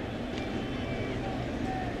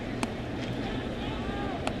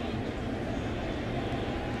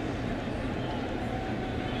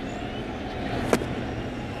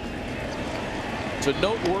 It's a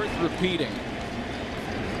note worth repeating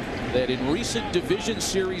that in recent division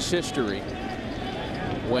series history,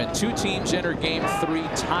 when 2 teams enter game 3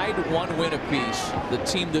 tied 1 win apiece, the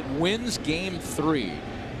team that wins game 3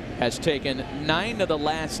 has taken 9 of the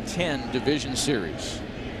last 10 division series.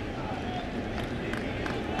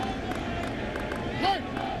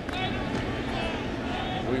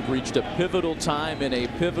 We've reached a pivotal time in a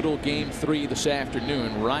pivotal game 3 this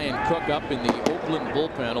afternoon. Ryan Cook up in the Oakland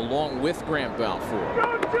bullpen along with Grant Balfour.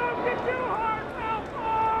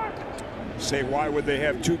 Say, why would they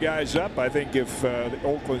have 2 guys up? I think if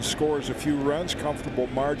Oakland scores a few runs, comfortable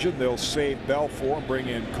margin, they'll save Balfour and bring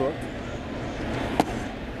in Cook.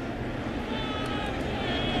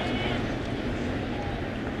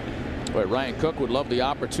 Boy, Ryan Cook would love the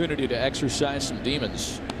opportunity to exercise some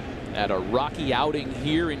demons at a rocky outing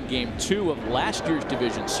here in game 2 of last year's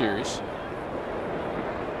division series.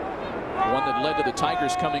 One that led to the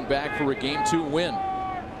Tigers coming back for a game 2 win.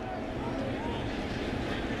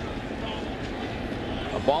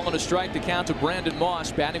 A ball and a strike to count to Brandon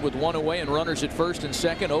Moss, batting with 1 away and runners at first and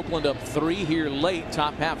second. Oakland up 3 here late,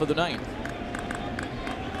 top half of the 9th.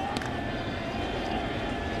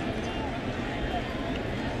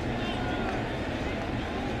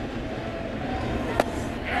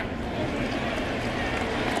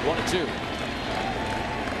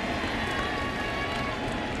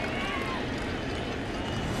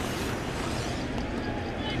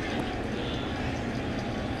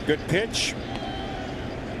 Good pitch.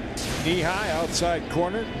 Knee high, outside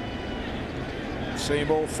corner.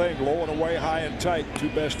 Same old thing, low and away, high and tight. 2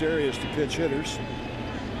 best areas to pitch hitters.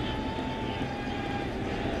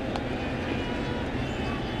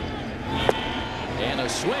 And a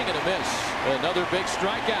swing and a miss. Another big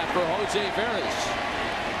strikeout for Jose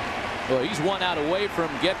Veras. Well, he's 1 out away from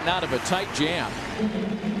getting out of a tight jam.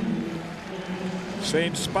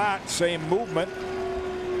 Same spot, same movement.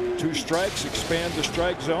 2 strikes, expand the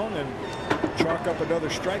strike zone and chalk up another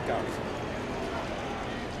strikeout.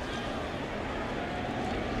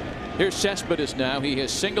 Here's Cespedes now. He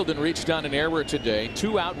has singled and reached on an error today.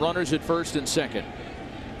 2 out, runners at first and second.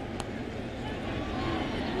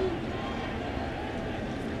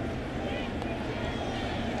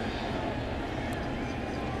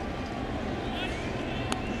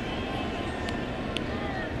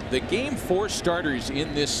 The game 4 starters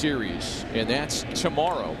in this series, and that's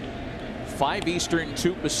tomorrow. 5 Eastern,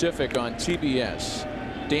 2 Pacific on TBS.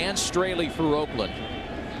 Dan Straley for Oakland.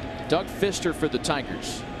 Doug Fister for the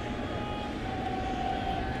Tigers.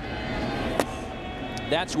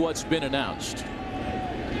 That's what's been announced.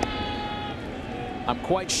 I'm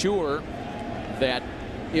quite sure that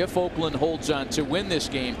if Oakland holds on to win this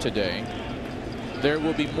game today, there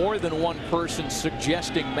will be more than one person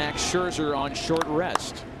suggesting Max Scherzer on short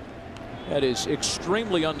rest. That is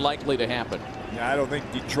extremely unlikely to happen. Yeah, I don't think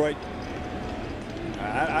Detroit.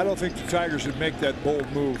 I don't think the Tigers would make that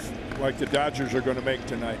bold move like the Dodgers are going to make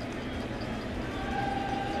tonight.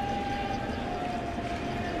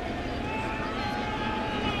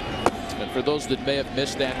 And for those that may have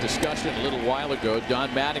missed that discussion a little while ago, Don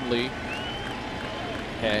Mattingly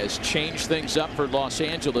has changed things up for Los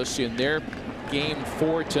Angeles in their game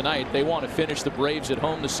 4 tonight. They want to finish the Braves at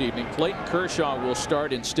home this evening. Clayton Kershaw will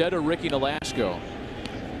start instead of Ricky Nolasco.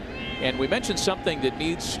 And we mentioned something that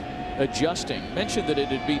needs adjusting. Mentioned that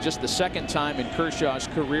it'd be just the second time in Kershaw's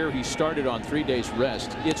career he started on 3 days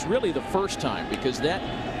rest. It's really the first time, because that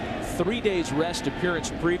 3 days rest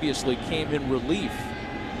appearance previously came in relief.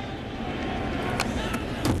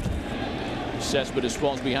 Cespedes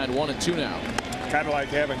falls behind 1-2 now. Kind of like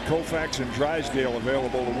having Koufax and Drysdale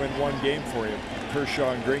available to win one game for you.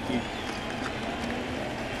 Kershaw and Greinke.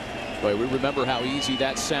 Boy, we remember how easy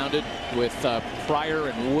that sounded with Pryor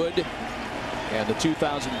and Wood and the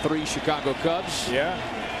 2003 Chicago Cubs. Yeah.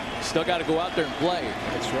 Still got to go out there and play.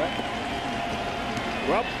 That's right.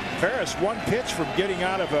 Well, Ferris, one pitch from getting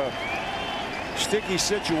out of a sticky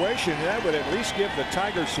situation. That would at least give the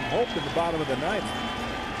Tigers some hope in the bottom of the ninth.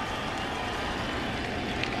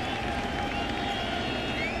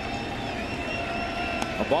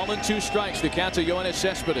 A ball and 2 strikes. The count to Yoenis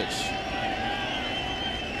Cespedes.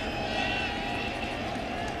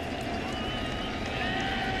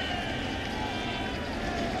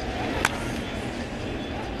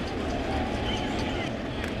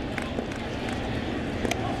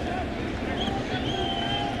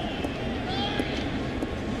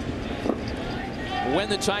 When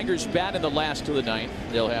the Tigers bat in the last of the ninth,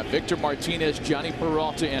 they'll have Victor Martinez, Johnny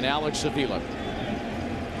Peralta, and Alex Avila.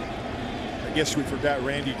 I guess we forgot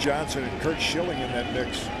Randy Johnson and Kurt Schilling in that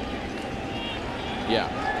mix. Yeah,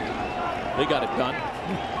 they got it done.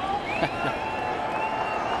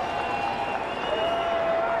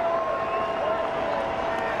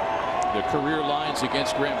 The career lines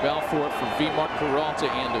against Grant Balfour for V-Mark,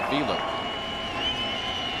 Peralta, and Avila.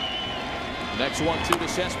 Next 1-2 to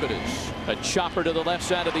Cespedes. A chopper to the left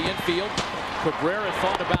side of the infield. Cabrera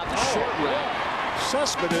thought about the short route.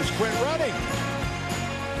 Cespedes quit running.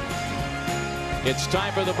 It's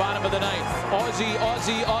time for the bottom of the ninth. Aussie,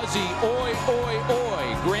 Aussie, Aussie, oi, oi,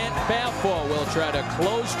 oi. Grant Balfour will try to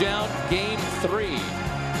close down game 3.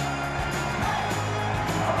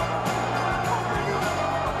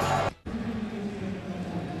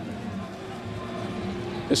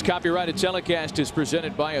 This copyrighted telecast is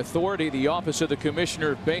presented by authority, the Office of the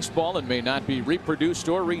Commissioner of Baseball, and may not be reproduced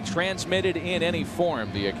or retransmitted in any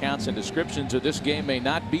form. The accounts and descriptions of this game may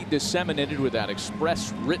not be disseminated without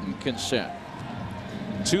express written consent.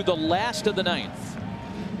 To the last of the ninth,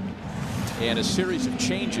 and a series of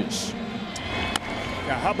changes.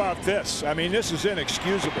 Now, how about this? I mean, this is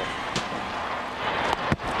inexcusable.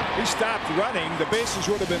 He stopped running. The bases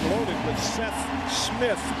would have been loaded with Seth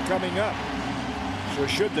Smith coming up. So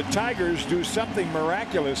should the Tigers do something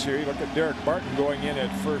miraculous here, you look at Derek Barton going in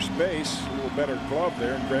at first base, a little better glove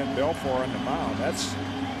there, and Grant Balfour on the mound. That's,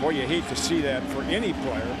 boy, you hate to see that for any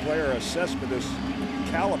player of Cespedes'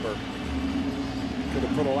 caliber. Could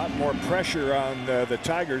have put a lot more pressure on the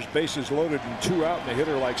Tigers. Bases loaded and 2 out, and a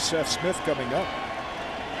hitter like Seth Smith coming up.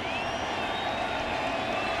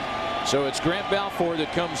 So it's Grant Balfour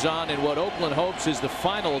that comes on in what Oakland hopes is the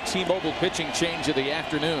final T-Mobile pitching change of the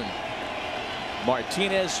afternoon.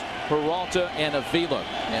 Martinez, Peralta, and Avila,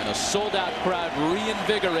 and a sold-out crowd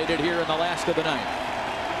reinvigorated here in the last of the ninth.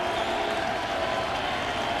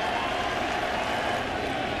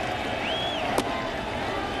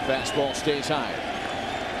 Fastball stays high.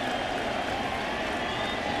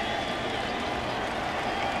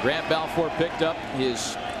 Grant Balfour picked up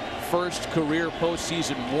his first career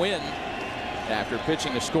postseason win after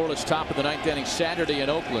pitching a scoreless top of the ninth inning Saturday in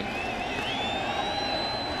Oakland.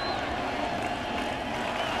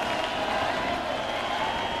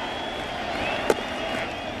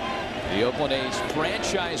 The Oakland A's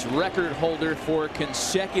franchise record holder for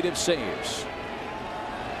consecutive saves.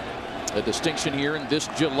 A distinction here in this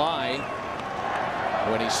July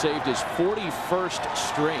when he saved his 41st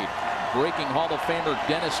straight, breaking Hall of Famer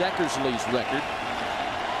Dennis Eckersley's record.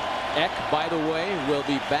 Eck, by the way, will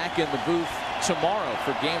be back in the booth tomorrow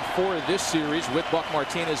for Game 4 of this series with Buck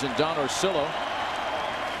Martinez and Don Orsillo.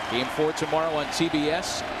 Game 4 tomorrow on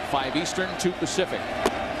TBS, 5 Eastern, 2 Pacific.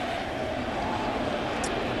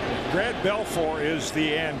 Grant Balfour is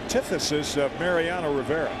the antithesis of Mariano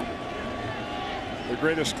Rivera, the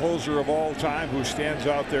greatest closer of all time, who stands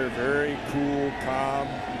out there very cool, calm,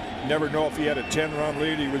 Never know if he had a 10-run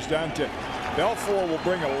lead. He was down to. Balfour will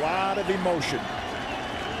bring a lot of emotion.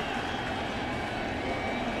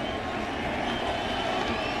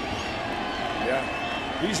 Yeah,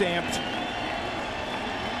 he's amped.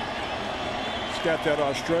 He's got that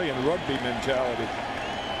Australian rugby mentality.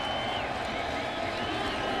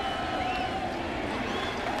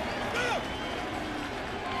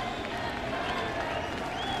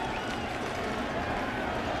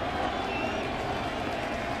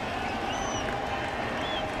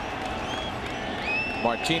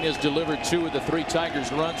 Martinez delivered 2 of the 3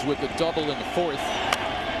 Tigers runs with a double in the 4th.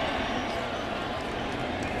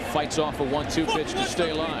 Fights off a 1-2 pitch to stay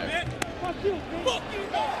alive.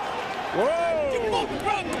 Whoa!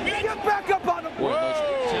 Get back up on him. Boy,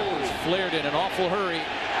 those tempers flared in an awful hurry.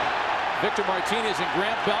 Victor Martinez and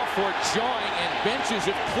Grant Balfour jawing, and benches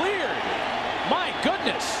have cleared. My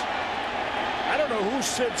goodness. I don't know who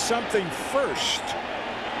said something first.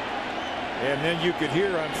 And then you could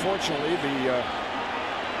hear, unfortunately, the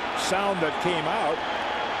sound that came out.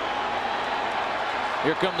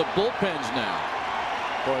 Here come the bullpens now.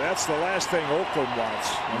 Boy, that's the last thing Oakland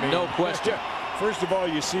wants. I mean, no question. First of all,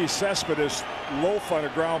 you see Cespedes loaf on a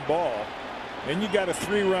ground ball. Then you got a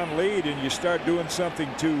 3-run lead, and you start doing something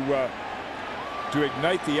to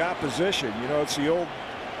ignite the opposition. You know, it's the old,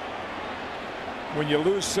 when you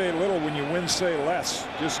lose, say little. When you win, say less.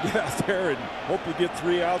 Just get out there and hope you get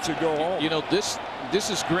 3 outs and go home. You know, this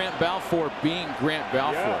is Grant Balfour being Grant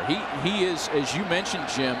Balfour. Yeah. He is, as you mentioned,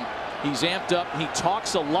 Jim, he's amped up. He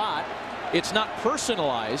talks a lot. It's not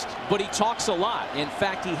personalized, but he talks a lot. In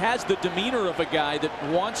fact, he has the demeanor of a guy that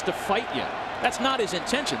wants to fight you. That's not his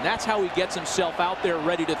intention. That's how he gets himself out there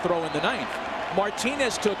ready to throw in the 9th.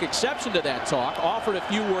 Martinez took exception to that talk, offered a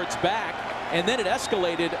few words back, and then it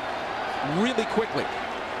escalated really quickly.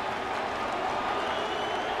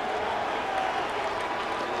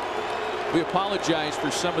 We apologize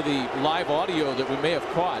for some of the live audio that we may have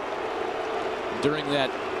caught during that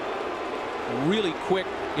really quick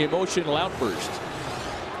emotional outburst.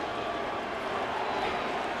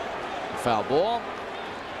 Foul ball.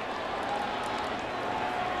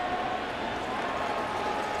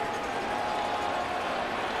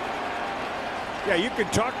 Yeah, you can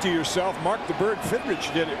talk to yourself. Mark the Bird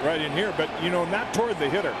Fidrich did it right in here, but, you know, not toward the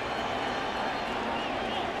hitter.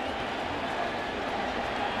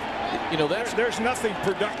 You know, there's nothing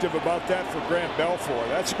productive about that for Grant Balfour.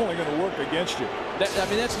 That's only going to work against you. I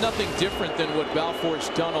mean, that's nothing different than what Balfour's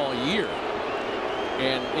done all year.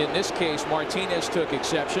 And in this case, Martinez took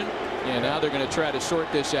exception, and now they're going to try to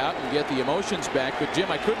sort this out and get the emotions back. But,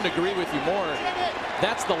 Jim, I couldn't agree with you more.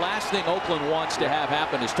 That's the last thing Oakland wants to have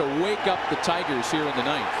happen, is to wake up the Tigers here in the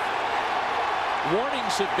 9th.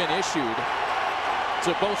 Warnings have been issued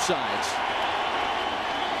to both sides.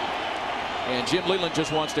 And Jim Leland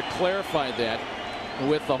just wants to clarify that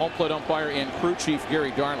with the home plate umpire and crew chief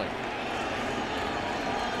Gary Darling.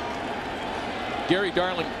 Gary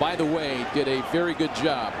Darling, by the way, did a very good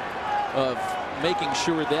job of making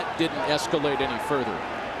sure that didn't escalate any further.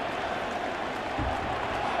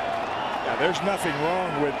 Yeah, there's nothing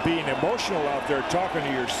wrong with being emotional out there talking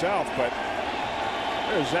to yourself, but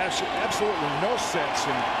there's absolutely no sense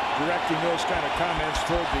in directing those kind of comments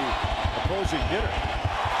toward the opposing hitter.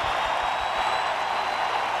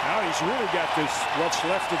 Now he's really got this, what's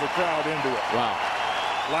left of the crowd, into it. Wow.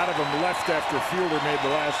 A lot of them left after Fielder made the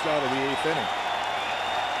last out of the 8th inning.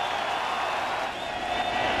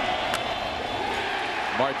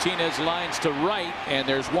 Martinez lines to right, and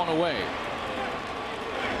there's one away.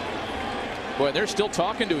 Boy, they're still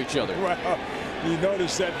talking to each other. Well, you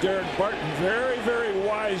notice that Darren Barton very, very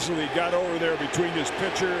wisely got over there between his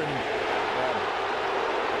pitcher and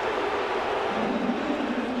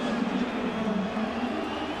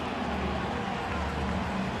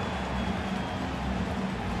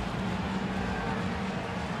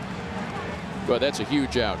Well, that's a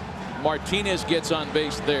huge out. Martinez gets on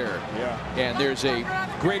base there. Yeah. And there's a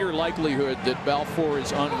greater likelihood that Balfour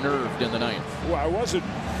is unnerved in the 9th. Well, I wasn't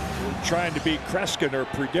trying to be Kreskin or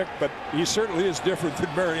predict, but he certainly is different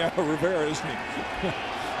than Mariano Rivera, isn't he?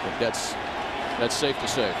 That's safe to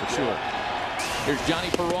say for sure. Here's Johnny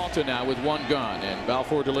Peralta now with 1 gone, and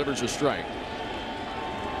Balfour delivers a strike.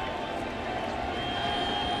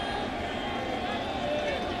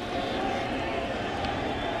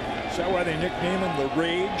 Is that why they nicknamed him the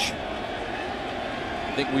Rage?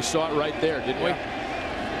 I think we saw it right there, didn't we?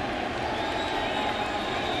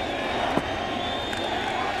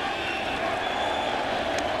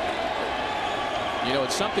 You know,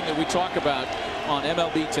 it's something that we talk about on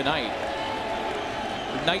MLB Tonight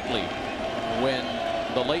nightly when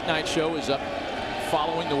the late night show is up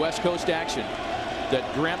following the West Coast action.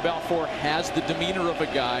 that Grant Balfour has the demeanor of a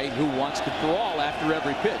guy who wants to brawl after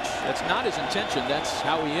every pitch. That's not his intention. That's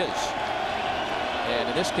how he is. And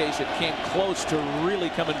in this case, it came close to really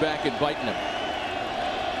coming back and biting him.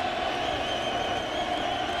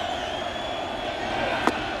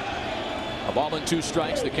 A ball and 2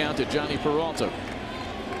 strikes, the count to Johnny Peralta.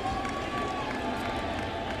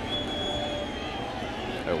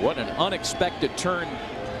 What an unexpected turn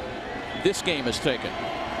this game has taken.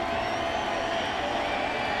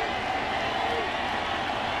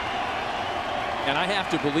 And I have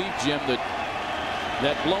to believe, Jim,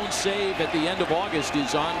 that blown save at the end of August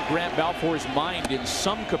is on Grant Balfour's mind in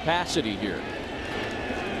some capacity here.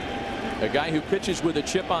 A guy who pitches with a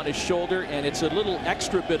chip on his shoulder, and it's a little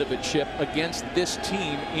extra bit of a chip against this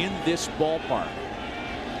team in this ballpark.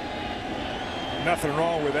 Nothing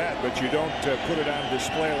wrong with that, but you don't put it on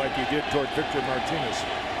display like you did toward Victor Martinez.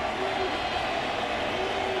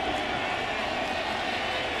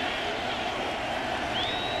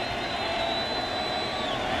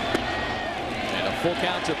 And a full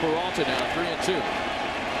count to Peralta now, 3-2.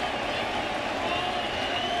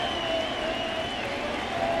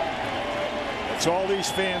 That's all these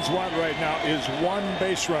fans want right now is one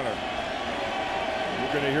base runner.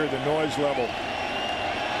 You're going to hear the noise level.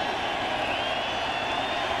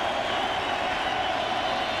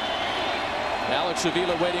 Alex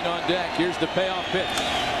Avila waiting on deck. Here's the payoff pitch.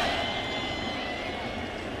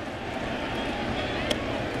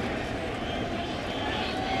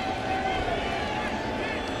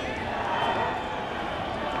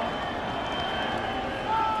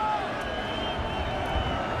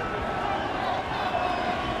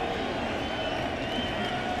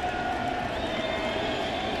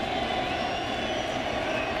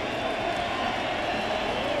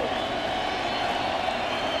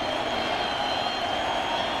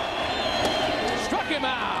 Him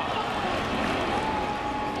out.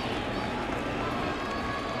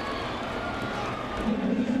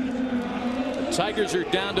 The Tigers are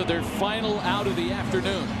down to their final out of the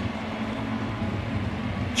afternoon.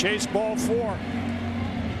 Chase ball 4.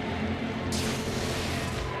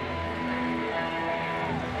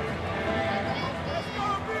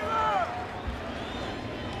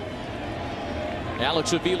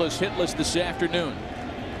 Alex Avila's hitless this afternoon.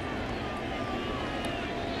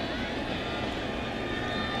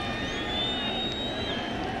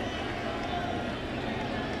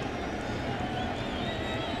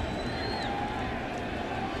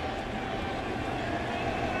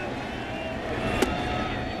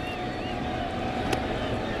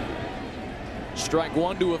 Strike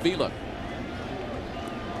 1 to Avila.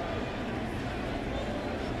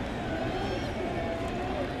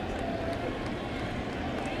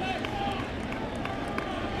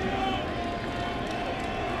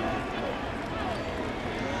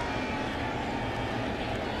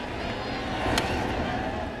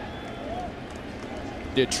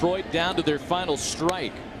 Detroit down to their final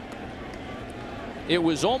strike. It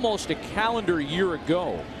was almost a calendar year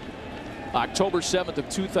ago, October 7th of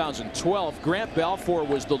 2012, Grant Balfour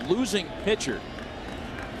was the losing pitcher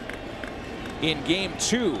in Game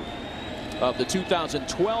 2 of the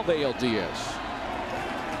 2012 ALDS.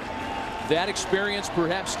 That experience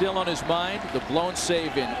perhaps still on his mind. The blown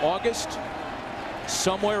save in August,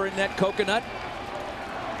 somewhere in that coconut.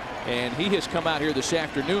 And he has come out here this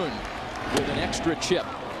afternoon with an extra chip.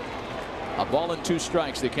 A ball and 2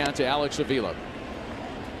 strikes, the count to Alex Avila.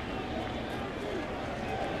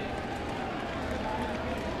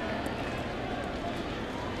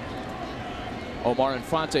 Omar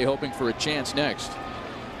Infante hoping for a chance next.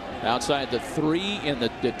 Outside the 3 in the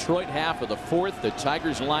Detroit half of the 4th, the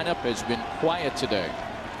Tigers lineup has been quiet today.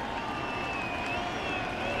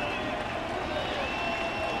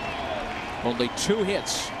 Only 2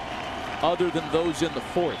 hits other than those in the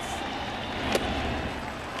 4th.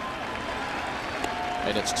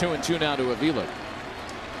 And it's 2-2 now to Avila.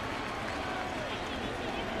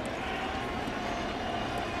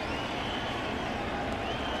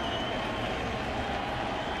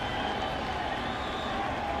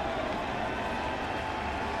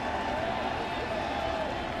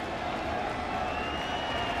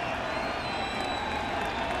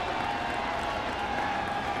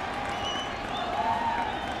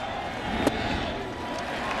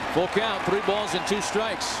 Full count, 3 balls and 2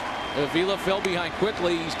 strikes. Avila fell behind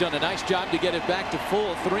quickly. He's done a nice job to get it back to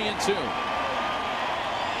full. 3-2.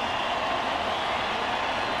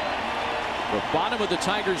 The bottom of the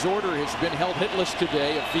Tigers order has been held hitless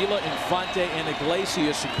today. Avila, Infante, and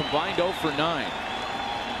Iglesias combined 0 for 9.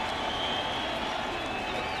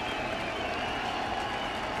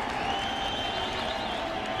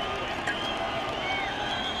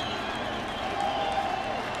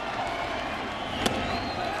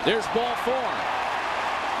 There's Balfour.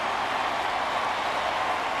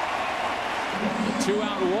 The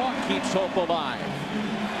 2-out walk keeps hope alive.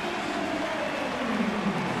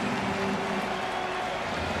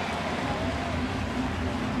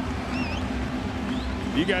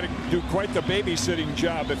 You got to do quite the babysitting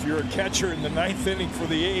job if you're a catcher in the 9th inning for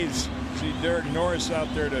the A's. See Derek Norris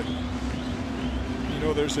out there to, you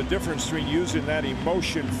know, there's a difference between using that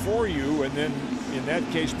emotion for you and then in that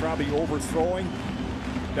case probably overthrowing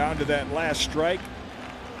down to that last strike.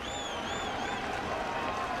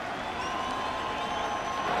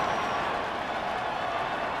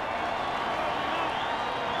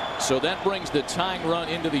 So that brings the tying run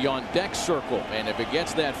into the on-deck circle, and if it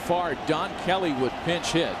gets that far, Don Kelly would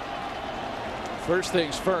pinch hit. First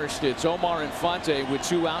things first, it's Omar Infante with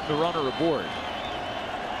 2 out and a runner aboard.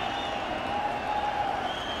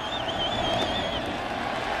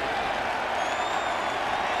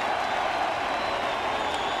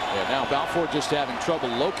 And now Balfour just having trouble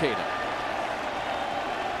locating.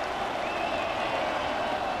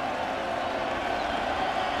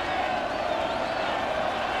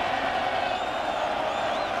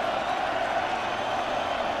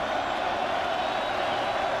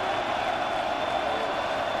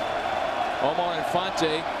 Omar Infante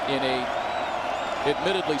in a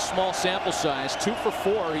admittedly small sample size, 2 for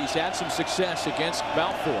 4. He's had some success against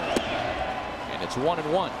Balfour, and it's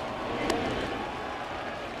 1-1.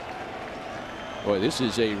 Boy, this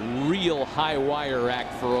is a real high wire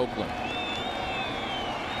act for Oakland.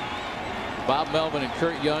 Bob Melvin and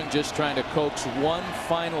Kurt Young just trying to coax one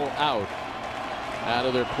final out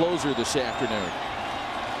of their closer this afternoon.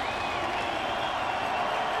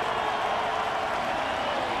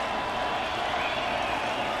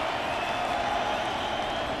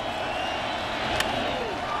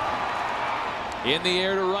 In the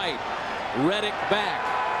air to right, Reddick back,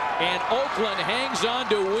 and Oakland hangs on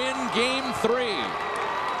to win Game 3.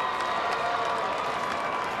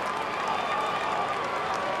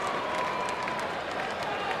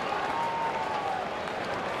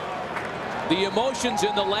 The emotions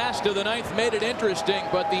in the last of the 9th made it interesting,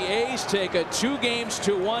 but the A's take a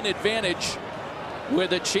 2-1 advantage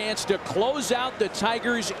with a chance to close out the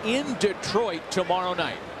Tigers in Detroit tomorrow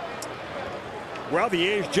night. Well, the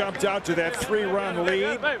A's jumped out to that 3-run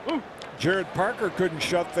lead. Jared Parker couldn't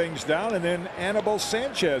shut things down, and then Anibal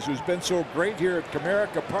Sanchez, who's been so great here at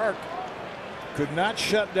Comerica Park, could not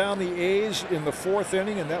shut down the A's in the 4th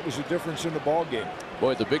inning, and that was the difference in the ball game.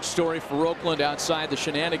 Boy, the big story for Oakland outside the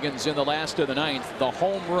shenanigans in the last of the 9th, the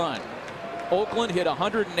home run. Oakland hit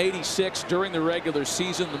 186 during the regular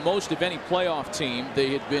season, the most of any playoff team.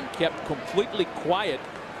 They had been kept completely quiet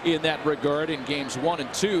in that regard in games 1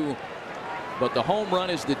 and 2. But the home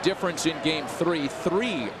run is the difference in Game 3.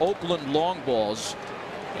 3 Oakland long balls,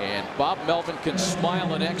 and Bob Melvin can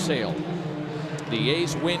smile and exhale. The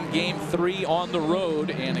A's win Game 3 on the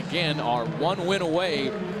road, and again are 1 win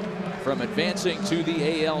away from advancing to the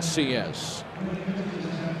ALCS.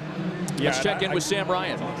 Let's check in with Sam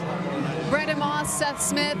Ryan. Brandon Moss, Seth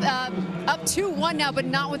Smith, up 2-1 now, but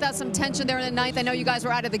not without some tension there in the 9th. I know you guys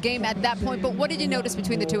were out of the game at that point, but what did you notice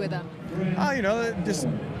between the 2 of them? You know, just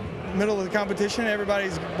middle of the competition,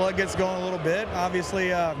 everybody's blood gets going a little bit.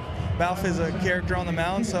 Obviously, Balfour is a character on the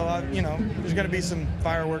mound, so you know, there's going to be some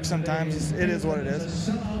fireworks sometimes. It is what it is.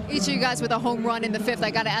 Each of you guys with a home run in the 5th. I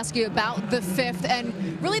got to ask you about the 5th and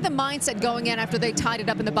really the mindset going in after they tied it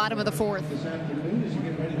up in the bottom of the 4th.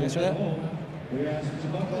 Answer that?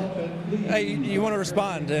 You want to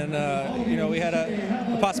respond, and you know, we had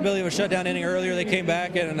a possibility of a shutdown inning earlier. They came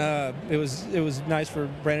back, and it was nice for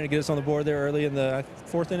Brandon to get us on the board there early in the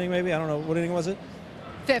 4th inning, maybe. I don't know, what inning was it?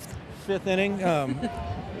 5th. 5th inning.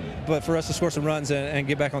 But for us to score some runs and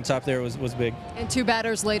get back on top there was big. And 2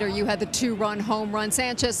 batters later, you had the 2-run home run.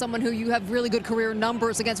 Sanchez, someone who you have really good career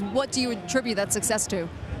numbers against. What do you attribute that success to?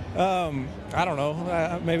 I don't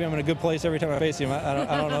know. Maybe I'm in a good place every time I face him. I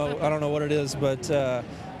don't know. I don't know what it is, but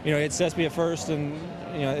you know, it sets me at first, and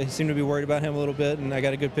you know, he seemed to be worried about him a little bit. And I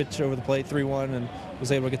got a good pitch over the plate, 3-1, and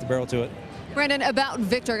was able to get the barrel to it. Brandon, about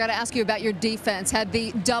Victor, I got to ask you about your defense. Had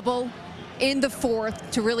the double in the 4th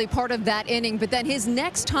to really part of that inning, but then his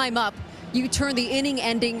next time up, you turned the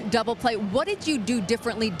inning-ending double play. What did you do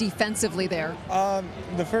differently defensively there?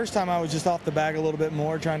 The first time I was just off the bag a little bit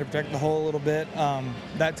more, trying to protect the hole a little bit.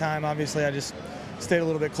 That time, obviously, I just stayed a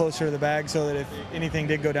little bit closer to the bag so that if anything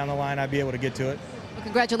did go down the line, I'd be able to get to it. Well,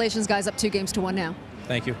 congratulations, guys, up 2-1 now.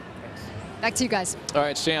 Thank you. Back to you guys. All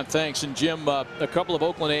right, Sam, thanks. And Jim, a couple of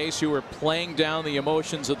Oakland A's who are playing down the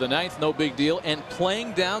emotions of the ninth, no big deal, and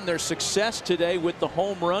playing down their success today with the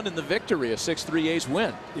home run and the victory, a 6-3 A's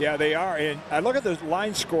win. Yeah, they are. And I look at the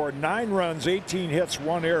line score, 9 runs, 18 hits,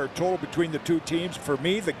 1 error total between the two teams. For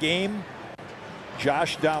me, the game,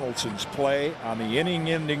 Josh Donaldson's play on the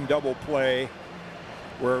inning-ending double play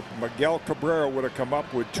where Miguel Cabrera would have come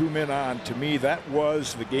up with 2 men on. To me, that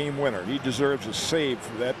was the game winner. He deserves a save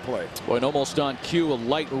for that play. Boy, and almost on cue, a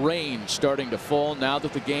light rain starting to fall now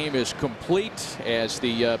that the game is complete, as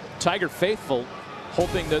the Tiger faithful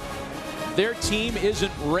hoping that their team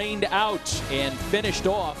isn't rained out and finished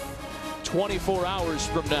off 24 hours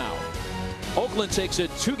from now. Oakland takes a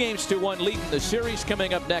 2-1 lead in the series.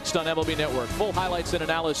 Coming up next on MLB Network. Full highlights and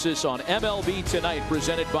analysis on MLB Tonight,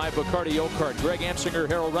 presented by Bacardi Oakard. Greg Amsinger,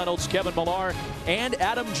 Harold Reynolds, Kevin Millar, and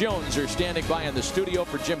Adam Jones are standing by in the studio.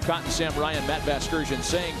 For Jim Cotton, Sam Ryan, Matt Vasgersian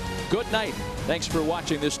saying good night. Thanks for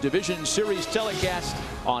watching this Division Series telecast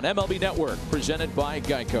on MLB Network, presented by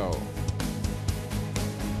Geico.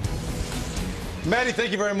 Matty,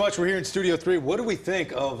 thank you very much. We're here in Studio 3. What do we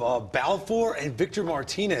think of Balfour and Victor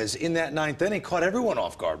Martinez in that 9th inning? Caught everyone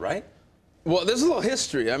off guard, right? Well, there's a little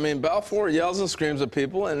history. I mean, Balfour yells and screams at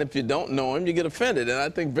people, and if you don't know him, you get offended. And I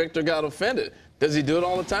think Victor got offended. Does he do it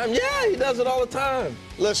all the time? Yeah, he does it all the time.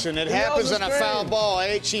 Listen, it happens in a foul ball,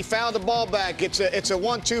 H. He fouled the ball back. It's a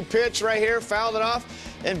 1-2 pitch right here, fouled it off,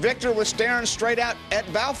 and Victor was staring straight out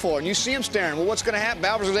at Balfour. And you see him staring. Well, what's going to happen?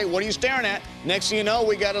 Balfour's going to say, what are you staring at? Next thing you know,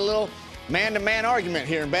 we got a little man-to-man argument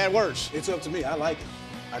here in bad words. It's up to me. I like it.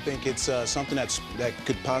 I think it's something that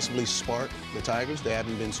could possibly spark the Tigers. They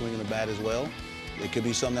haven't been swinging the bat as well. It could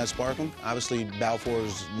be something that spark them. Obviously, Balfour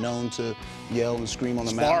is known to yell and scream on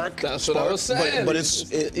the mound. That's what I was saying. But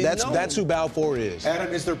that's who Balfour is.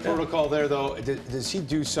 Adam, is there protocol there, though? Does he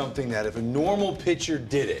do something that if a normal pitcher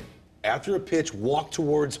did it, after a pitch, walk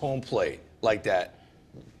towards home plate like that,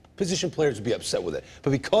 position players would be upset with it.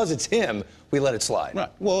 But because it's him, we let it slide. Right.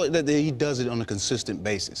 Well, he does it on a consistent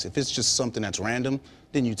basis. If it's just something that's random,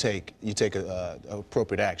 then you take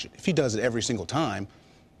appropriate action. If he does it every single time,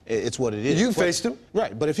 it's what it is. You faced him?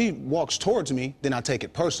 Right. But if he walks towards me, then I take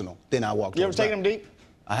it personal. Then I walk towards him. You ever taken him deep?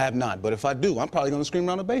 I have not. But if I do, I'm probably going to scream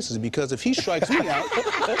around the bases, because if he strikes me out,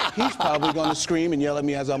 he's probably going to scream and yell at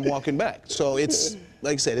me as I'm walking back. So it's,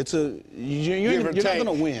 like I said, you're not going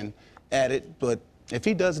to win at it, but if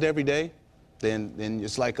he does it every day, then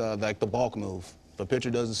it's like the balk move. If a pitcher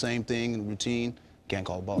does the same thing in routine, can't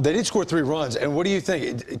call a ball. They did score 3 runs, and what do you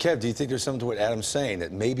think? Kev, do you think there's something to what Adam's saying,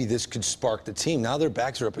 that maybe this could spark the team? Now their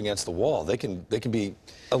backs are up against the wall. They can be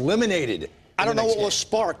eliminated. I don't know what was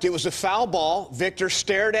sparked. It was a foul ball. Victor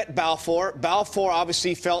stared at Balfour. Balfour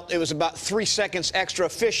obviously felt it was about 3 seconds extra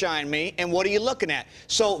fisheye me. And what are you looking at?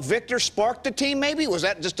 So Victor sparked the team, maybe? Was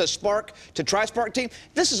that just a spark to try spark the team?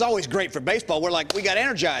 This is always great for baseball. We're like, we got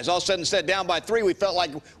energized. All of a sudden, instead down by 3, we felt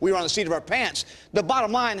like we were on the seat of our pants. The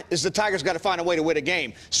bottom line is the Tigers got to find a way to win a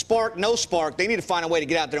game. Spark, no spark, they need to find a way to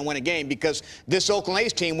get out there and win a game, because this Oakland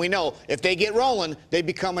A's team, we know, if they get rolling, they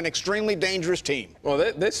become an extremely dangerous team. Well,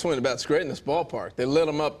 they swing the bats great in this ballpark. They lit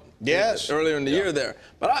them up earlier in the year there.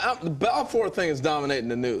 But the Balfour thing is dominating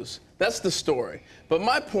the news. That's the story. But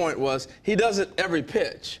my point was, he does it every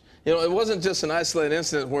pitch. You know, it wasn't just an isolated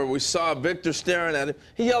incident where we saw Victor staring at him.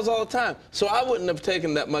 He yells all the time. So I wouldn't have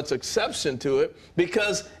taken that much exception to it,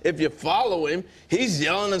 because if you follow him, he's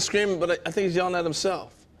yelling and screaming, but I think he's yelling at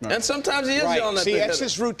himself. Right. And sometimes he is yelling at See, that's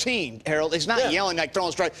his routine, Harold. He's not yelling like throwing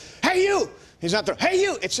a strike. Hey, you! He's not throwing, hey,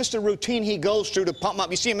 you! It's just a routine he goes through to pump him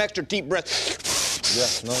up. You see him extra deep breath.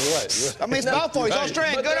 Yeah, no, you're right. I mean, it's Balfour. He's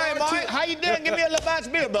Australian. Good day, Mike. How you doing? Give me a little bounce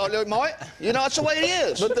beer, little Mike. You know, that's the way it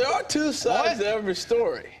is. But there are 2 sides to every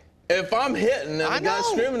story. If I'm hitting and the guy's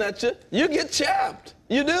screaming at you, you get chapped.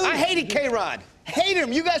 You do. I hated K-Rod. Hated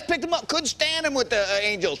him. You guys picked him up. Couldn't stand him with the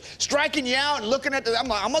Angels. Striking you out and looking at the... I'm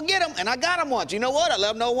like, I'm going to get him. And I got him once. You know what? I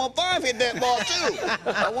let him know 1-5 hit that ball, too.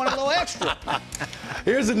 I want a little extra.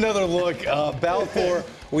 Here's another look. Balfour,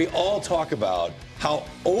 we all talk about how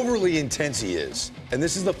overly intense he is. And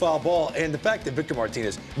this is the foul ball, and the fact that Victor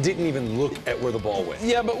Martinez didn't even look at where the ball went.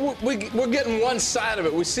 Yeah, but we're getting one side of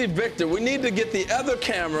it. We see Victor. We need to get the other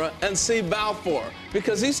camera and see Balfour,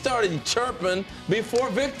 because he started chirping before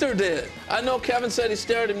Victor did. I know Kevin said he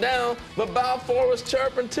stared him down, but Balfour was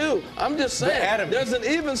chirping too. I'm just saying, Adam, there's an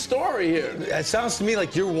even story here. It sounds to me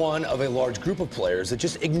like you're one of a large group of players that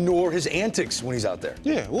just ignore his antics when he's out there.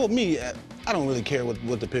 Yeah, well, I don't really care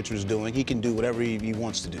what the pitcher's doing. He can do whatever he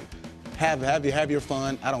wants to do. Have your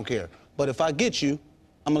fun. I don't care. But if I get you,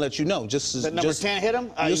 I'm gonna let you know. That number 10 hit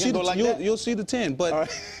him? You'll see the 10, but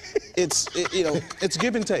it's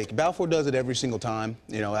give and take. Balfour does it every single time.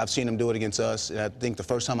 I've seen him do it against us. And I think the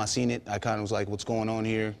first time I seen it, I kind of was like, what's going on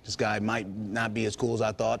here? This guy might not be as cool as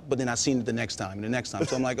I thought. But then I seen it the next time and the next time.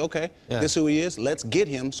 So I'm like, okay, this is who he is. Let's get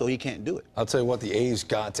him so he can't do it. I'll tell you what, the A's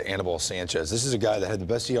got to Anibal Sanchez. This is a guy that had the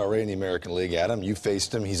best ERA in the American League. Adam, you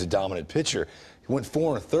faced him. He's a dominant pitcher. He went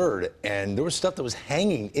 4 1/3, and there was stuff that was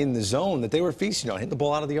hanging in the zone that they were feasting on, hitting the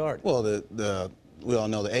ball out of the yard. Well, we all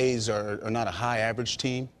know the A's are not a high-average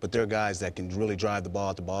team, but they're guys that can really drive the ball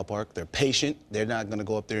at the ballpark. They're patient. They're not going to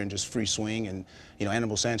go up there and just free swing. And,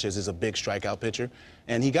 Anibal Sanchez is a big strikeout pitcher,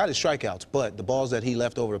 and he got his strikeouts, but the balls that he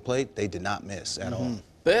left over the plate, they did not miss at all.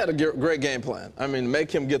 They had a great game plan. I mean,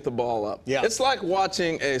 make him get the ball up. Yeah. It's like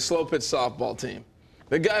watching a slow-pitch softball team.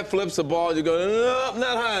 The guy flips the ball, you go, no,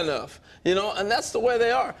 not high enough. And that's the way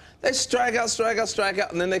they are. They strike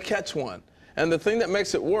out, and then they catch one. And the thing that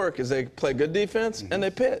makes it work is they play good defense and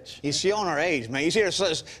they pitch. You see on our age, man. You see her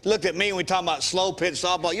looked at me when we talking about slow pitch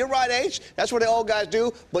softball. You're right, Age. That's what the old guys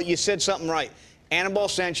do, but you said something right. Anibal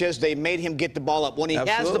Sanchez, they made him get the ball up. When he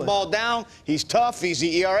has the ball down, he's tough. He's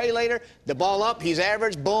the ERA leader. The ball up, he's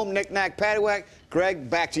average. Boom, knick-knack, paddywhack. Greg,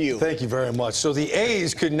 back to you. Thank you very much. So the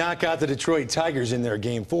A's could knock out the Detroit Tigers in their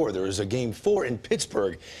Game 4. There was a Game 4 in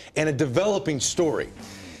Pittsburgh and a developing story.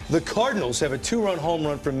 The Cardinals have a 2-run home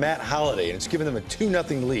run from Matt Holliday, and it's given them a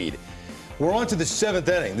 2-0 lead. We're on to the 7th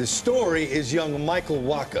inning. The story is young Michael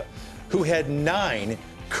Wacha, who had 9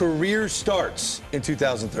 career starts in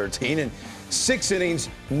 2013, and 6 innings,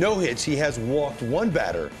 no hits. He has walked 1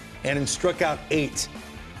 batter and struck out 8.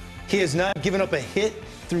 He has not given up a hit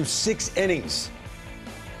through 6 innings.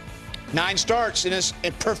 9 starts in his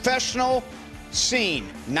professional scene.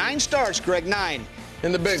 9 starts, Greg, 9.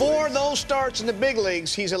 In the big leagues. 4 of those starts in the big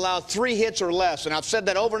leagues, he's allowed 3 hits or less. And I've said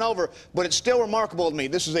that over and over, but it's still remarkable to me.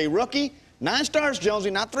 This is a rookie, 9 starts, Jonesy,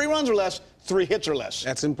 not 3 runs or less, 3 hits or less.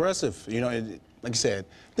 That's impressive. Like you said,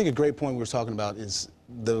 I think a great point we were talking about is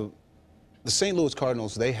the St. Louis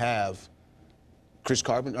Cardinals, they have Chris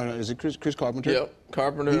Carpenter. Is it Chris Carpenter? Yep,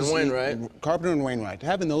 Carpenter and Wainwright. Carpenter and Wainwright.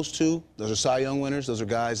 Having those two, those are Cy Young winners. Those are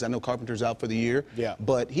guys, I know Carpenter's out for the year. Yeah.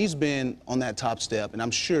 But he's been on that top step, and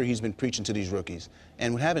I'm sure he's been preaching to these rookies.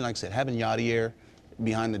 And with having, like I said, having Yadier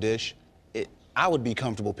behind the dish, I would be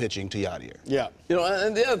comfortable pitching to Yadier. Yeah.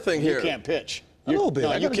 And the other thing here. You can't pitch. A little bit.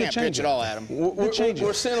 No, you can't pitch at all, Adam. We're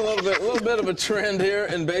seeing a little bit of a trend here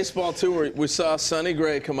in baseball, too, where we saw Sonny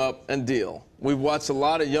Gray come up and deal. We've watched a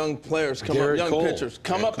lot of young players come up, young pitchers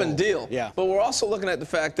come up and deal. Yeah. But we're also looking at the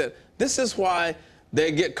fact that this is why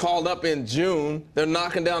they get called up in June. They're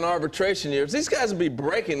knocking down arbitration years. These guys will be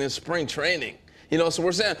breaking in spring training. So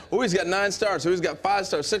we're saying, he's got 9 starts, he's got 5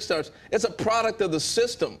 starts, 6 starts. It's a product of the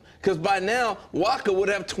system. Because by now, Wacha would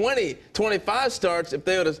have 20, 25 starts if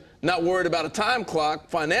they would have not worried about a time clock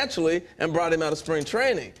financially and brought him out of spring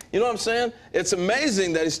training. You know what I'm saying? It's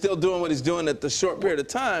amazing that he's still doing what he's doing at the short period of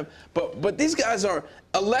time. But these guys are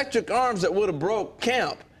electric arms that would have broke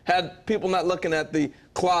camp had people not looking at the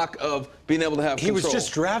clock of being able to have control. He was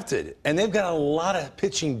just drafted, and they've got a lot of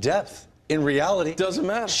pitching depth. In reality, doesn't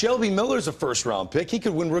matter. Shelby Miller's a first-round pick. He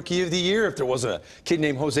could win Rookie of the Year if there wasn't a kid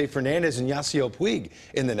named Jose Fernandez and Yasiel Puig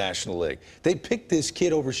in the National League. They picked this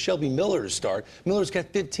kid over Shelby Miller to start. Miller's got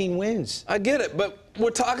 15 wins. I get it, but we're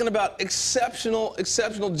talking about exceptional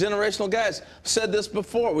generational guys. I've said this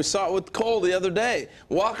before. We saw it with Cole the other day.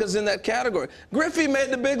 Walker's in that category. Griffey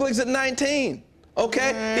made the big leagues at 19.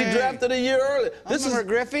 Okay, he drafted a year early. This is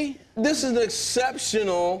Griffey. This is an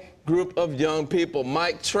exceptional group of young people.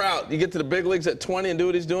 Mike Trout, you get to the big leagues at 20 and do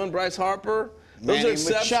what he's doing. Bryce Harper, those are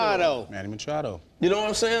exceptional. Manny Machado. You know what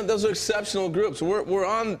I'm saying? Those are exceptional groups. We're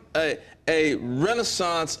on a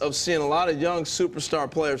renaissance of seeing a lot of young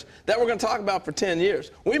superstar players that we're going to talk about for 10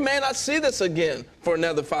 years. We may not see this again for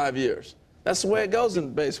another 5 years. That's the way it goes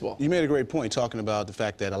in baseball. You made a great point talking about the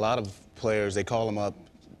fact that a lot of players, they call them up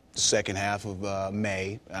the second half of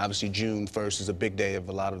May. Obviously, June 1st is a big day of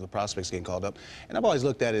a lot of the prospects getting called up. And I've always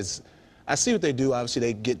looked at it as, I see what they do. Obviously,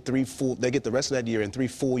 they get the rest of that year and 3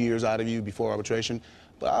 full years out of you before arbitration.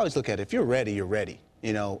 But I always look at it, if you're ready, you're ready. I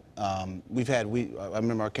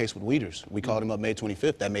remember our case with Wieters. We called him up May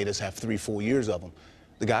 25th. That made us have 3 full years of him.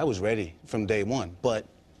 The guy was ready from day one. But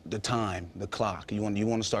the time, the clock, you want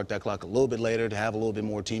to start that clock a little bit later to have a little bit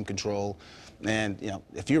more team control. And,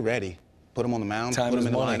 if you're ready, Put him on the mound, Time put him is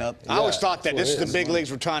in the money. lineup. I always thought that That's this what is it the is. big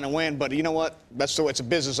leagues we're trying to win, but you know what? That's so it's a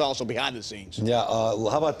business also behind the scenes. Yeah,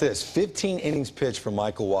 how about this? 15 innings pitched for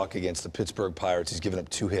Michael Wacha against the Pittsburgh Pirates. He's given up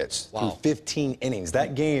 2 hits through 15 innings.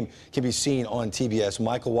 That game can be seen on TBS.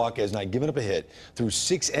 Michael Wacha has not given up a hit through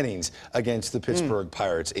 6 innings against the Pittsburgh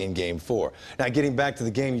Pirates in Game 4. Now, getting back to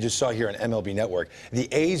the game you just saw here on MLB Network, the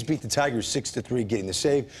A's beat the Tigers 6-3, getting the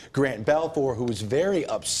save. Grant Balfour, who was very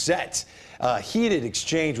upset, heated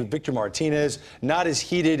exchange with Victor Martinez, not as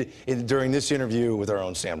heated during this interview with our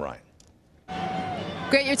own Sam Ryan.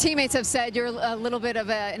 Great. Your teammates have said you're a little bit of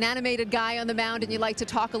an animated guy on the mound and you like to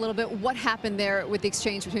talk a little bit. What happened there with the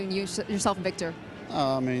exchange between yourself and Victor?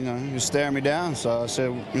 I mean, you know, he was staring me down, so I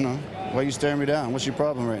said, you know, why are you staring me down? What's your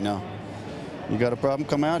problem right now? You got a problem?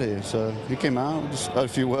 Come out here. So he came out, just a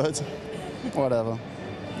few words. Whatever.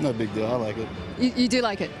 No big deal. I like it. You do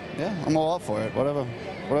like it? Yeah, I'm all up for it. Whatever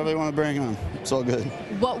you want to bring on, it's all good.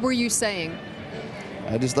 What were you saying?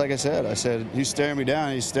 Like I said, he's staring me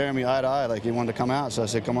down. He's staring me eye to eye like he wanted to come out. So I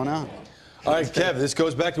said, come on out. All right, Kev, this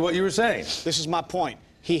goes back to what you were saying. This is my point.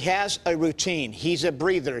 He has a routine. He's a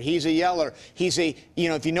breather. He's a yeller. He's a, you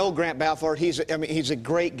know, if you know Grant Balfour, he's a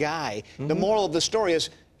great guy. The moral of the story is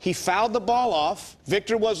he fouled the ball off.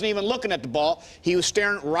 Victor wasn't even looking at the ball. He was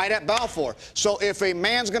staring right at Balfour. So if a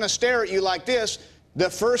man's going to stare at you like this, the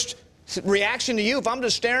first reaction to you, if I'm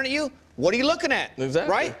just staring at you, what are you looking at?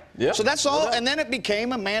 Exactly. Right? Yeah. So that's all. And then it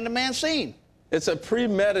became a man-to-man scene. It's a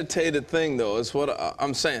premeditated thing, though, is what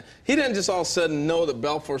I'm saying. He didn't just all of a sudden know that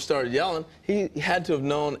Balfour started yelling. He had to have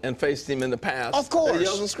known and faced him in the past. Of course. That he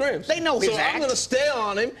yells and screams. They know his So act. I'm going to stay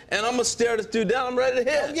on him, and I'm going to stare this dude down. I'm ready to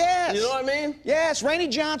hit. Oh, yes. You know what I mean? Yes. Rainey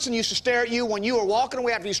Johnson used to stare at you when you were walking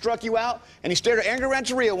away after he struck you out, and he stared at Edgar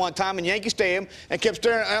Renteria one time in Yankee Stadium and kept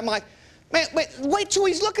staring. And I'm like, man, wait till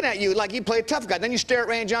he's looking at you like he played tough guy. Then you stare at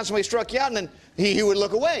Rainey Johnson when he struck you out, and then he would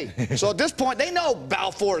look away. So at this point, they know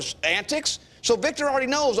Balfour's antics. So Victor already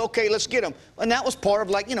knows, okay, let's get him. And that was part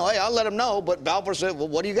of like, you know, hey, I'll let him know. But Balfour said, well,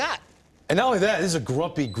 what do you got? And not only that, this is a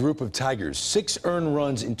grumpy group of Tigers. 6 earned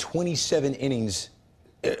runs in 27 innings,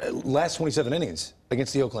 last 27 innings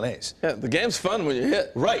against the Oakland A's. Yeah, the game's fun when you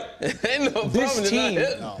hit. Right. Ain't no problem you're not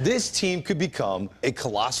hitting. This team could become a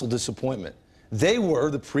colossal disappointment. They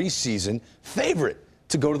were the preseason favorite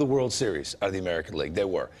to go to the World Series out of the American League. They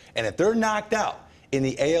were. And if they're knocked out in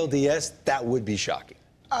the ALDS, that would be shocking.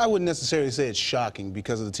 I wouldn't necessarily say it's shocking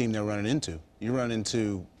because of the team they're running into. You run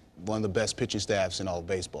into one of the best pitching staffs in all of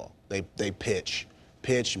baseball. They pitch,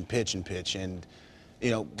 and you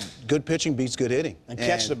know, good pitching beats good hitting. And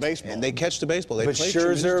catch the baseball. And they catch the baseball. They But play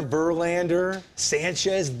Scherzer, Verlander,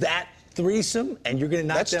 Sanchez, that threesome, and you're going to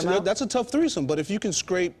knock them out? That's a tough threesome, but if you can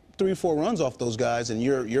scrape 3 or 4 runs off those guys and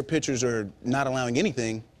your pitchers are not allowing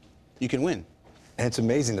anything, you can win. And it's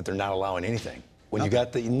amazing that they're not allowing anything. When you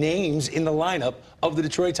got the names in the lineup of the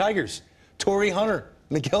Detroit Tigers, Torrey Hunter,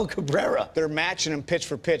 Miguel Cabrera. They're matching them pitch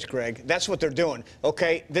for pitch, Greg. That's what they're doing,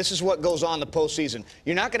 okay? This is what goes on in the postseason.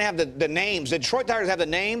 You're not going to have the names. The Detroit Tigers have the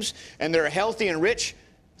names, and they're a healthy and rich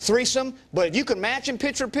threesome, but if you can match him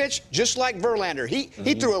pitch for pitch, just like Verlander,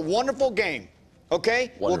 he threw a wonderful game,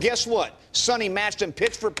 okay? Wonderful. Well, guess what? Sonny matched him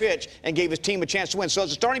pitch for pitch and gave his team a chance to win. So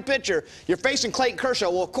as a starting pitcher, you're facing Clayton Kershaw.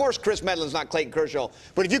 Well, of course, Chris Medlin's not Clayton Kershaw.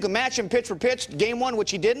 But if you can match him pitch for pitch, game 1, which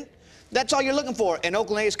he didn't, that's all you're looking for. And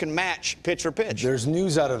Oakland A's can match pitch for pitch. There's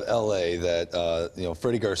news out of L.A. that, you know,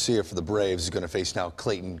 Freddie Garcia for the Braves is going to face now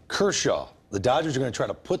Clayton Kershaw. The Dodgers are going to try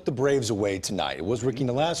to put the Braves away tonight. It was Ricky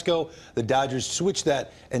Nolasco. The Dodgers switched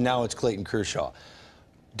that, and now it's Clayton Kershaw.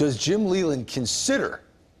 Does Jim Leyland consider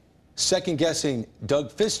second-guessing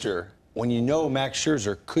Doug Fister when you know Max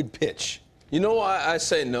Scherzer could pitch? You know why I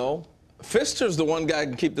say no? Fister's the one guy who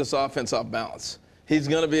can keep this offense off balance. He's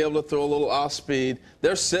going to be able to throw a little off speed.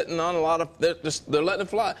 They're sitting on a lot of, they're letting it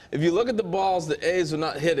fly. If you look at the balls the A's are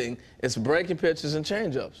not hitting, it's breaking pitches and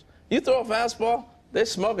changeups. You throw a fastball, they're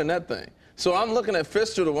smoking that thing. So I'm looking at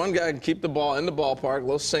Fister, the one guy who can keep the ball in the ballpark,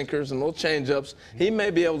 little sinkers and little changeups. He may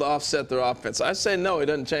be able to offset their offense. I say no, he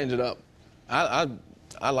doesn't change it up.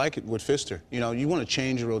 I like it with Fister. You know, you want to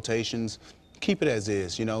change your rotations, keep it as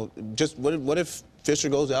is. You know, just what if Fister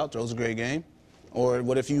goes out, throws a great game? Or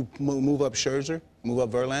what if you move up Scherzer, move up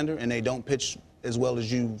Verlander, and they don't pitch as well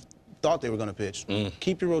as you thought they were going to pitch?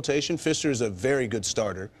 Keep your rotation. Fister is a very good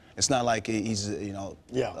starter. It's not like he's, you know,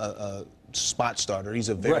 a spot starter. He's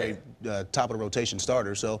a very top of the rotation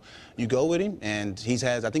starter. So you go with him, and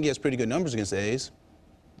I think he has pretty good numbers against the A's.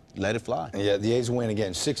 Let it fly. Yeah, the A's win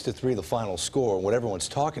again, 6-3, the final score. What everyone's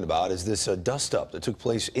talking about is this dust-up that took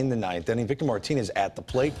place in the 9th inning. Victor Martinez at the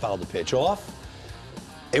plate, fouled the pitch off.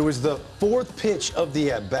 It was the 4th pitch of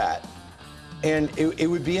the at-bat. and it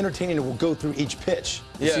would be entertaining to go through each pitch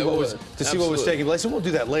to see what was taking place, and we'll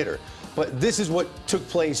do that later. But this is what took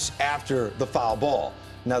place after the foul ball.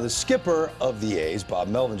 Now, the skipper of the A's, Bob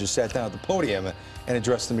Melvin, just sat down at the podium and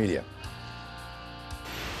addressed the media.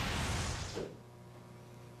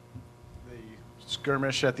 The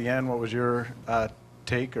skirmish at the end, what was your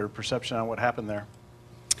take or perception on what happened there?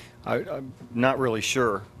 I'm not really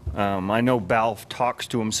sure. I know Balf talks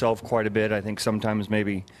to himself quite a bit. I think sometimes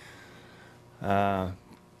maybe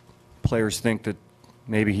players think that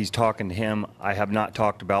maybe he's talking to him. I have not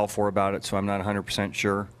talked to Balfour about it, so I'm not 100%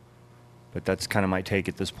 sure. But that's kind of my take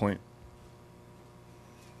at this point.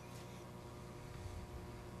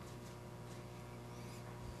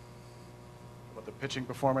 What the pitching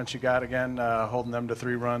performance you got again, holding them to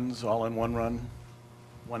 3 runs, all in 1 run,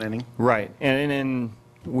 1 inning? Right, and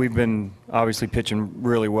we've been obviously pitching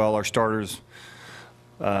really well. Our starters,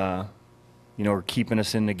 you know, are keeping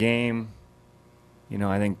us in the game. You know,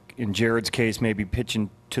 I think in Jared's case, maybe pitching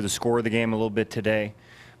to the score of the game a little bit today,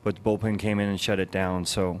 but the bullpen came in and shut it down.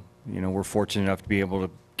 So, you know, we're fortunate enough to be able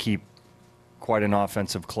to keep quite an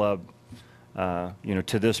offensive club, you know,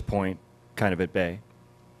 to this point, kind of at bay.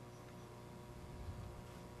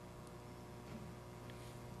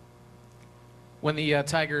 When the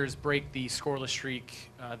Tigers break the scoreless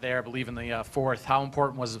streak there, I believe in the 4th, how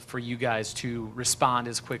important was it for you guys to respond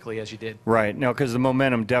as quickly as you did? Right. No, because the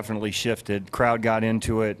momentum definitely shifted. Crowd got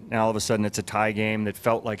into it. Now all of a sudden it's a tie game that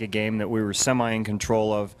felt like a game that we were semi in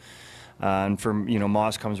control of. And you know,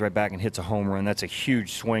 Moss comes right back and hits a home run. That's a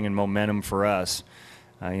huge swing in momentum for us.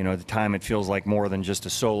 You know, at the time it feels like more than just a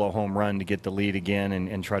solo home run to get the lead again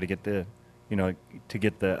and try to get the, you know, to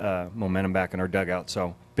get the momentum back in our dugout.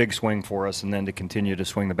 So big swing for us, and then to continue to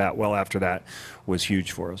swing the bat well after that was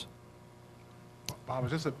huge for us. Bob,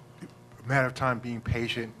 was this a matter of time being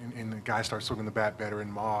patient and the guys start swinging the bat better,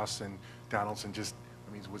 and Moss and Donaldson just,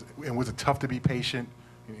 I mean, was it tough to be patient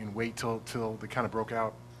and wait till they kind of broke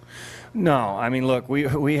out? No, I mean, look,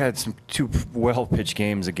 we had some 2 well-pitched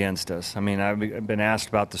games against us. I mean, I've been asked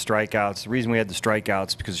about the strikeouts. The reason we had the strikeouts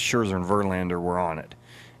is because Scherzer and Verlander were on it.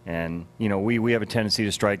 And, you know, we have a tendency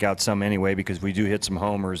to strike out some anyway because we do hit some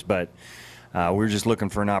homers, but we were just looking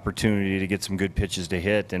for an opportunity to get some good pitches to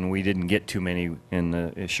hit, and we didn't get too many in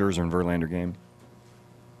the Scherzer and Verlander game.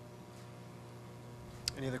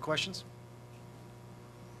 Any other questions?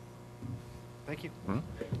 Thank you.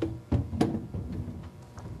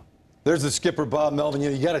 There's the skipper, Bob Melvin. You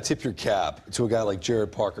know, you got to tip your cap to a guy like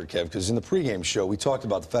Jared Parker, Kev, because in the pregame show, we talked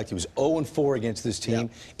about the fact he was 0-4 against this team,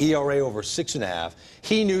 ERA over 6.5.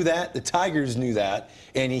 He knew that. The Tigers knew that.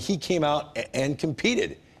 And he came out and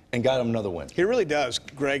competed and got him another win. He really does,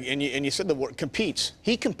 Greg. And you said the word competes.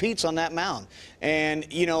 He competes on that mound.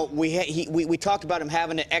 And, you know, we talked about him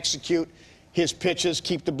having to execute his pitches,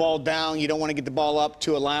 keep the ball down. You don't want to get the ball up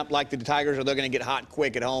to a lamp like the Tigers, or they're going to get hot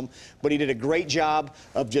quick at home. But he did a great job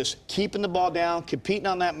of just keeping the ball down, competing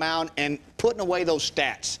on that mound, and putting away those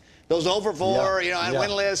stats. Those over 4, you know, and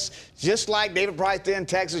winless, just like David Price did in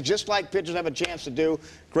Texas, just like pitchers have a chance to do.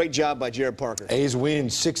 Great job by Jared Parker. A's win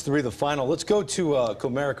 6-3 the final. Let's go to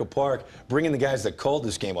Comerica Park, bringing the guys that called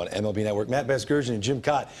this game on MLB Network, Matt Vasgersian and Jim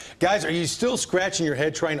Cott. Guys, are you still scratching your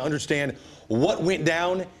head trying to understand what went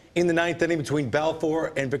down in the 9th inning between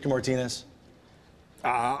Balfour and Victor Martinez?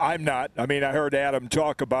 I'm not. I mean, I heard Adam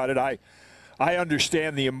talk about it. I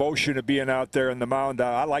understand the emotion of being out there in the mound.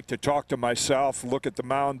 I like to talk to myself, look at the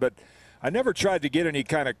mound, but I never tried to get any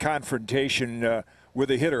kind of confrontation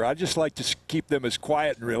with a hitter. I just like to keep them as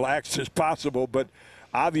quiet and relaxed as possible, but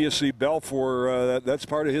obviously Balfour, that's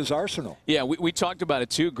part of his arsenal. Yeah, we talked about it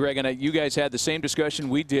too, Greg, and you guys had the same discussion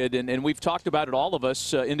we did, and we've talked about it, all of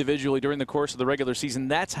us individually during the course of the regular season.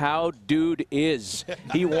 That's how dude is.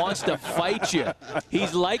 He wants to fight you.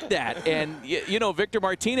 He's like that. And, you know, Victor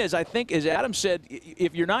Martinez, I think, as Adam said,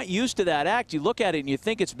 if you're not used to that act, you look at it and you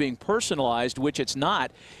think it's being personalized, which it's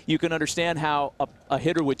not. You can understand how a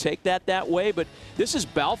hitter would take that way, but this is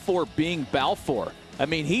Balfour being Balfour. I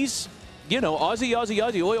mean, he's, you know, Aussie,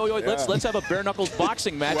 oi, oi, oi. Yeah. Let's have a bare knuckles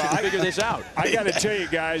boxing match and figure this out. I got to tell you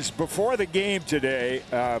guys, before the game today,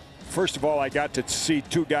 first of all, I got to see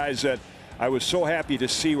 2 guys that I was so happy to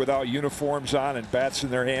see without uniforms on and bats in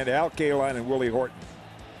their hand, Al Kaline and Willie Horton.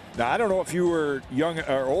 Now, I don't know if you were young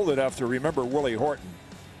or old enough to remember Willie Horton.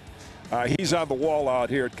 He's on the wall out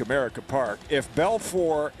here at Comerica Park. If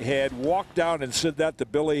Balfour had walked down and said that to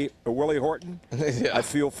Willie Horton, I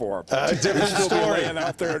feel for him. Different story.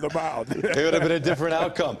 Out there in the mound. It would have been a different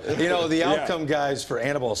outcome. You know, the outcome, guys, for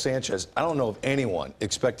Anibal Sanchez, I don't know if anyone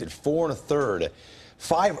expected 4 1/3,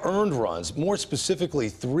 5 earned runs, more specifically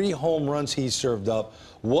 3 home runs he served up.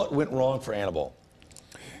 What went wrong for Anibal?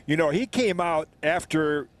 You know, he came out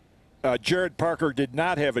after Jared Parker did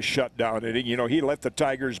not have a shutdown inning. You know, he let the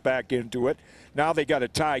Tigers back into it. Now they got a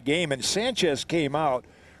tie game, and Sanchez came out,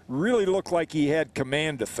 really looked like he had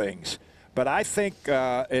command of things. But I think,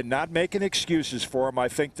 and not making excuses for him, I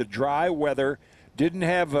think the dry weather didn't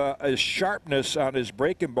have a sharpness on his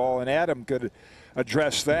breaking ball, and Adam could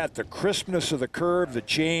address that. The crispness of the curve, the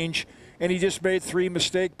change, and he just made 3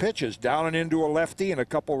 mistake pitches, down and into a lefty and a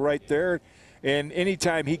couple right there. And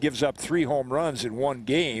anytime he gives up 3 home runs in one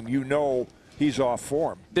game, you know he's off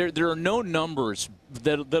form. There are no numbers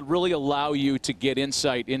that really allow you to get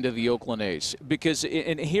insight into the Oakland A's. Because,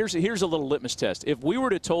 and here's a little litmus test. If we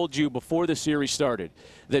were to told you before the series started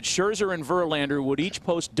that Scherzer and Verlander would each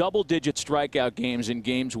post double-digit strikeout games in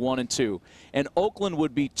games 1 and 2, and Oakland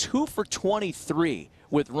would be 2 for 23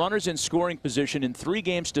 with runners in scoring position in 3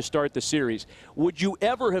 games to start the series, would you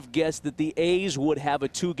ever have guessed that the A's would have a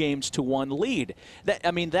 2-1 lead?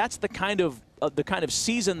 I mean, that's the kind of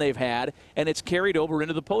season they've had, and it's carried over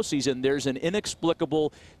into the postseason. There's an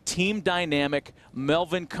inexplicable team dynamic.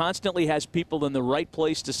 Melvin constantly has people in the right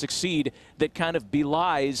place to succeed that kind of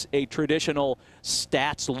belies a traditional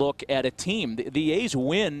stats look at a team. The A's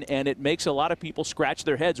win, and it makes a lot of people scratch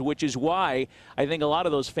their heads, which is why I think a lot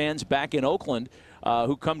of those fans back in Oakland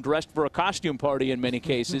who come dressed for a costume party in many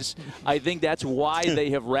cases, I think that's why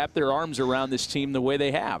they have wrapped their arms around this team the way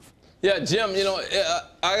they have. Yeah, Jim, you know,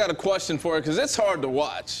 I got a question for you because it's hard to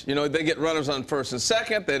watch. You know, they get runners on first and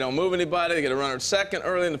second. They don't move anybody. They get a runner at second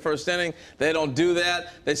early in the first inning. They don't do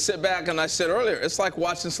that. They sit back, and I said earlier, it's like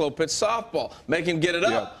watching slow pitch softball. Make him get it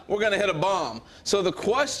up. We're going to hit a bomb. So the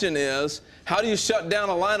question is, how do you shut down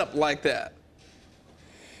a lineup like that?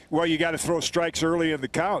 Well, you got to throw strikes early in the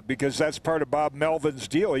count because that's part of Bob Melvin's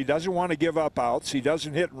deal. He doesn't want to give up outs. He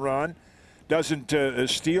doesn't hit and run, doesn't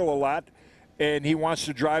steal a lot, and he wants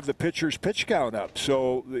to drive the pitcher's pitch count up.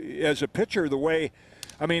 So as a pitcher, the way,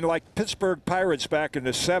 I mean, like Pittsburgh Pirates back in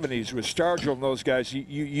the 70s with Stargell and those guys,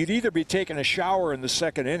 you'd either be taking a shower in the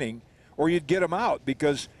second inning or you'd get them out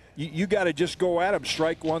because you got to just go at them,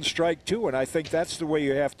 strike 1, strike 2, and I think that's the way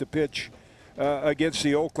you have to pitch against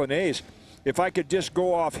the Oakland A's. If I could just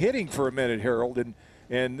go off hitting for a minute, Harold,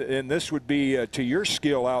 and this would be to your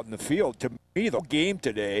skill out in the field. To me, the game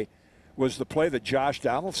today was the play that Josh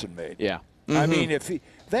Donaldson made. Yeah. I mean,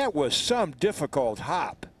 that was some difficult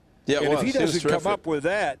hop. Yeah, and if he doesn't come up with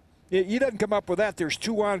that, there's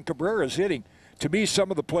 2 on Cabrera's hitting. To me, some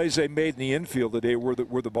of the plays they made in the infield today were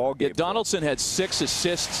the ball game. Yeah, Donaldson had 6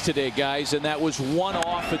 assists today, guys, and that was 1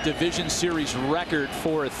 off a division series record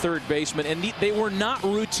for a third baseman. And they were not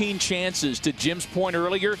routine chances. To Jim's point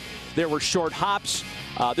earlier, there were short hops,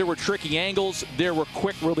 there were tricky angles, there were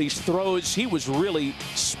quick release throws. He was really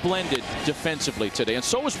splendid defensively today, and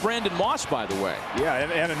so was Brandon Moss, by the way. Yeah,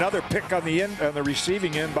 and another pick on the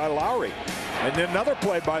receiving end by Lowry. And then another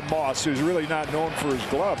play by Moss, who's really not known for his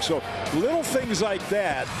glove. So little things like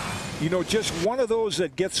that, you know, just one of those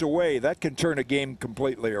that gets away, that can turn a game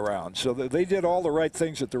completely around. So they did all the right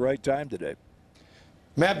things at the right time today.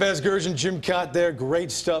 Matt Basgersian, Jim Cott there.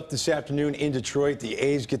 Great stuff this afternoon in Detroit. The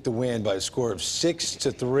A's get the win by a score of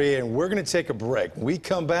 6-3, and we're going to take a break. When we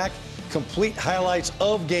come back, complete highlights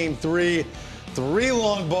of Game 3. 3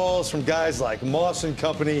 long balls from guys like Moss and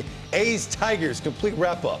company. A's Tigers, complete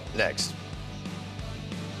wrap-up next.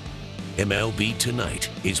 MLB Tonight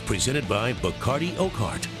is presented by Bacardi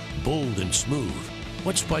Oakhart. Bold and smooth.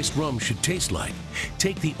 What spiced rum should taste like.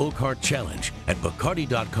 Take the Oakhart Challenge at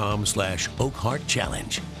Bacardi.com/Oakhart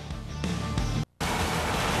Challenge.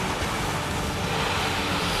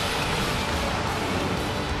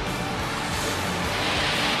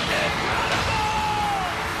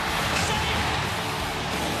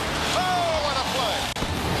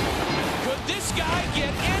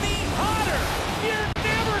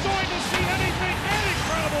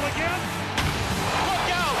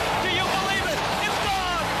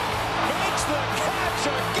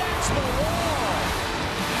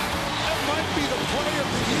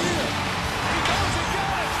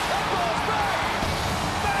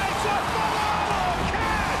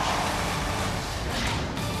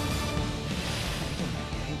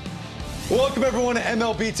 Welcome, everyone, to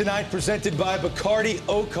MLB Tonight, presented by Bacardi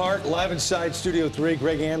Oakhart. Live inside Studio 3,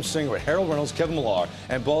 Greg Amsinger with Harold Reynolds, Kevin Millar,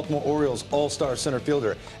 and Baltimore Orioles all-star center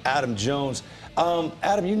fielder Adam Jones.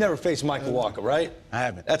 Adam, you never faced Michael Walker, right? I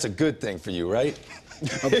haven't. That's a good thing for you, right?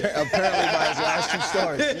 Apparently by his last 2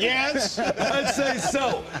 starts. Yes, I'd say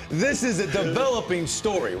so. This is a developing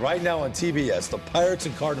story right now on TBS. The Pirates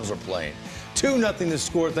and Cardinals are playing. 2-0 the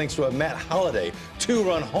score thanks to a Matt Holliday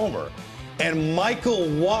 2-run homer. And Michael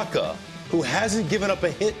Walker, who hasn't given up a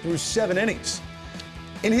hit through 7 innings.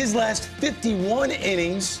 In his last 51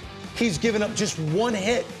 innings, he's given up just 1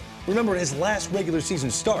 hit. Remember, his last regular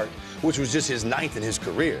season start, which was just his 9th in his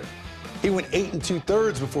career, he went 8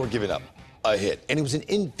 2/3 before giving up a hit, and it was an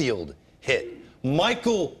infield hit.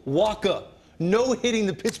 Michael Wacha, no-hitting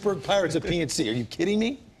the Pittsburgh Pirates at PNC. Are you kidding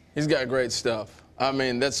me? He's got great stuff. I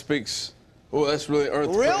mean, that speaks. Oh, that's really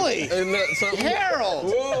earthquake. Really? Isn't that something?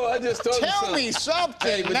 Harold! Whoa, I just told you Tell something. me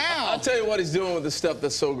something Hey, now. I'll tell you what he's doing with the stuff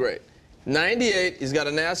that's so great. 98, he's got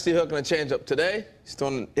a nasty hook and a changeup. Today, he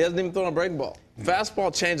hasn't even thrown a breaking ball.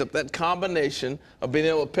 Fastball, changeup, that combination of being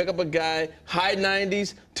able to pick up a guy, high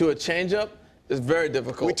 90s to a changeup is very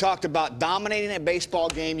difficult. We talked about dominating a baseball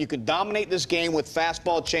game. You can dominate this game with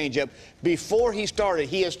fastball changeup. Before he started,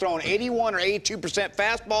 he has thrown 81 or 82%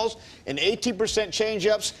 fastballs and 18%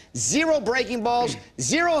 changeups, 0 breaking balls,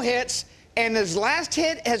 0 hits. And his last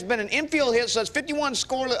hit has been an infield hit, so it's 51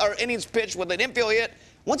 innings pitched with an infield hit.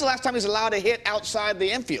 When's the last time he's allowed a hit outside the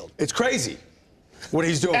infield? It's crazy what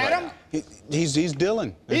he's doing Adam? right now. He's dealing. He's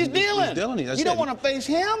dealing. He's dealing. You don't want to face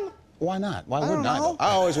him? Why not? Why I wouldn't don't I? know. I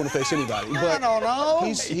always want to face anybody. I don't know.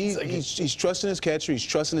 He's trusting his catcher. He's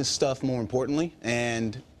trusting his stuff, more importantly,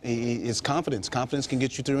 and his confidence. Confidence can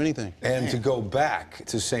get you through anything. And to go back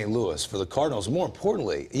to St. Louis for the Cardinals, more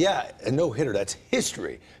importantly, yeah, a no-hitter, that's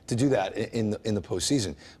history to do that in the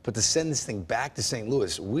postseason. But to send this thing back to St.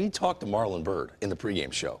 Louis, we talked to Marlon Byrd in the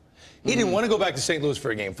pregame show. He didn't want to go back to St. Louis for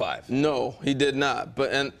a Game 5. No, he did not.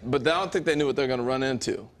 But I don't think they knew what they're going to run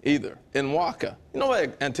into either. In Wacha, you know what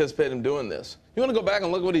I anticipate him doing this? You want to go back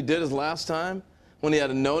and look what he did his last time when he had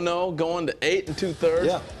a no-no going to 8 2/3?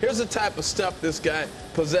 Yeah. Here's the type of stuff this guy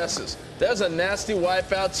possesses. There's a nasty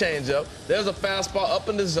wipeout changeup. There's a fastball up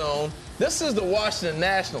in the zone. This is the Washington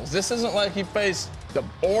Nationals. This isn't like he faced the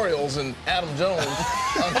Orioles and Adam Jones.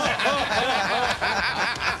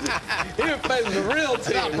 He was facing the real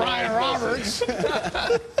team. Not Brian Roberts.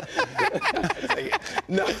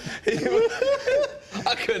 No,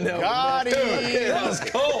 I couldn't help Got it. him. Dude, that was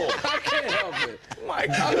cold. I can't help it. I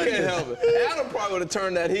can't help it. Adam probably would have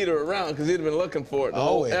turned that heater around because he'd have been looking for it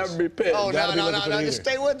every pitch. Oh, no. Just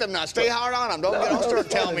stay with him now. Stay hard on him. Don't start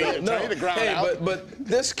telling me to turn the ground out. But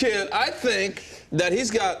this kid, I think that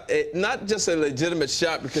he's got not just a legitimate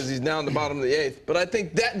shot because he's down the bottom of the 8th, but I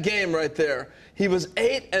think that game right there, he was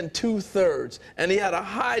 8 2/3, and he had a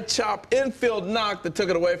high chop infield knock that took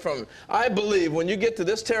it away from him. I believe when you get to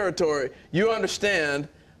this territory, you understand,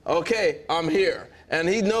 okay, I'm here. And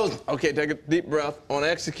he knows, okay, take a deep breath, I want to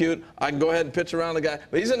execute, I can go ahead and pitch around the guy.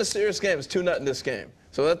 But he's in a serious game. It's 2-0 this game.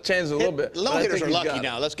 So that changes a little bit. Low hitters are lucky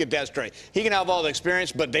now. Let's get that straight. He can have all the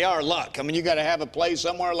experience, but they are luck. I mean, you got to have a play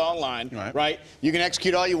somewhere along the line, right? You can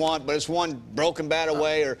execute all you want, but it's one broken bat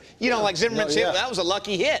away, or like Zimmerman's hit. That was a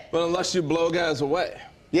lucky hit. But unless you blow guys away.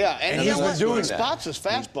 Yeah, and he's been doing that. Spots his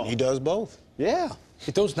fastball. He does both. Yeah.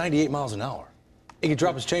 He throws 98 miles an hour. He can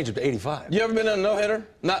drop his changeup to 85. You ever been in a no-hitter?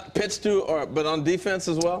 Not pitched to, but on defense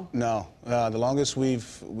as well? No. The longest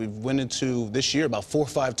we've went into this year about 4 or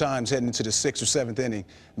 5 times, heading into the 6th or 7th inning,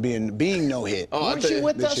 being no hit. Weren't you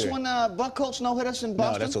with us when Buck Colts no hit us in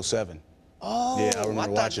Boston? No, that's 07. Oh, yeah, I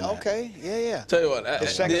remember watching that. Okay, yeah. Tell you what, I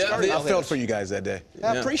felt for you guys that day.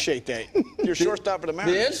 I appreciate that. You're shortstop for the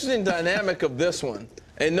Mariners. The interesting dynamic of this one,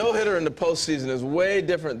 a no-hitter in the postseason is way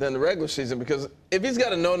different than the regular season because if he's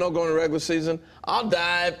got a no-no going in the regular season, I'll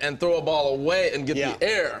dive and throw a ball away and get the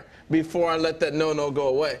air before I let that no-no go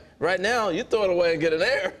away. Right now, you throw it away and get an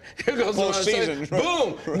air. Here goes the postseason.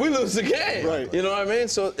 Boom, we lose the game. Right. You know what I mean?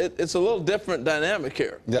 So it's a little different dynamic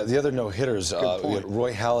here. Yeah, the other no-hitters, we had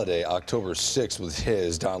Roy Halladay, October 6th with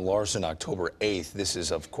his, Don Larson, October 8th. This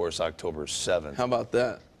is, of course, October 7th. How about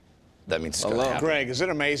that? That means it's going to happen. Greg, is it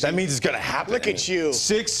amazing? That means it's going to happen. Look at you.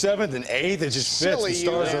 6th, 7th, and 8th, it just Silly fits. The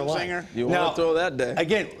stars are you, aligned. Singer. You want to throw that day.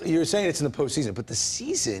 Again, you're saying it's in the postseason, but the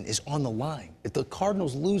season is on the line. If the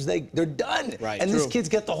Cardinals lose, they're done. Right, and this kid's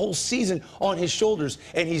got the whole season on his shoulders,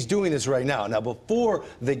 and he's doing this right now. Now, before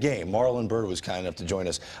the game, Marlon Byrd was kind enough to join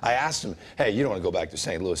us. I asked him, hey, you don't want to go back to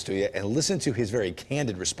St. Louis, do you? And listen to his very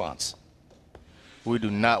candid response. We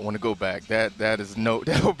do not want to go back. That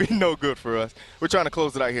would be no good for us. We're trying to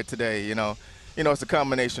close it out here today, it's a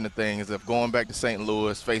combination of things of going back to St.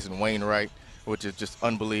 Louis, facing Wainwright, which is just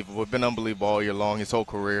unbelievable. It's been unbelievable all year long, his whole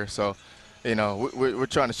career. So, we're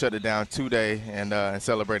trying to shut it down today and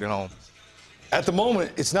celebrate at home. At the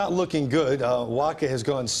moment, it's not looking good. Wacha has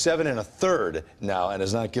gone 7 1/3 now and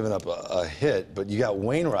has not given up a hit. But you got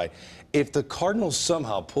Wainwright. If the Cardinals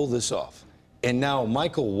somehow pull this off, and now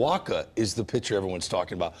Michael Wacha is the pitcher everyone's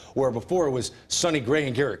talking about, where before it was Sonny Gray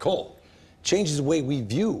and Garrett Cole, changes the way we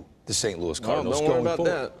view the St. Louis Cardinals don't worry going about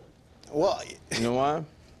forward. that. Well, you know why?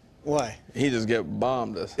 Why? He just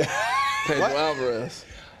bombed us. Pedro Alvarez.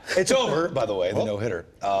 It's over, by the way, the no-hitter.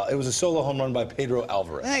 It was a solo home run by Pedro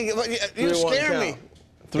Alvarez. Hey, you scared me.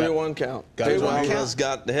 3-1 count. Pedro Alvarez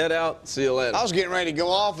got the head out. See you later. I was getting ready to go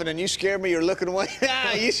off, and then you scared me. You're looking away.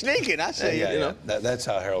 You sneaking. I say, you know. That's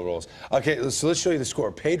how Harold rolls. Okay, so let's show you the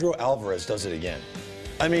score. Pedro Alvarez does it again.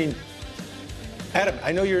 I mean, Adam,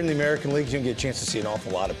 I know you're in the American League. You don't get a chance to see an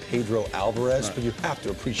awful lot of Pedro Alvarez, but you have to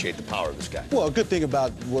appreciate the power of this guy. Well, a good thing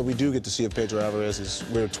about what we do get to see of Pedro Alvarez is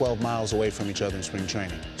we're 12 miles away from each other in spring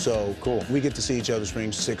training. So cool. We get to see each other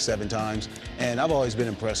spring 6, 7 times, and I've always been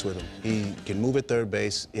impressed with him. He can move at third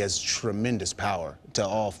base. He has tremendous power to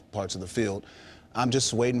all parts of the field. I'm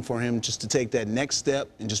just waiting for him just to take that next step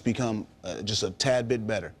and just become just a tad bit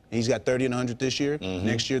better. He's got 30 and 100 this year.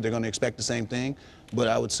 Next year, they're going to expect the same thing. But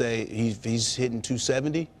I would say he's hitting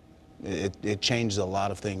 270. It changes a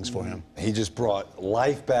lot of things for him. He just brought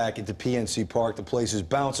life back into PNC Park. The place is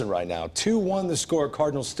bouncing right now. 2-1 the score.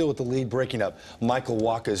 Cardinals still with the lead, breaking up Michael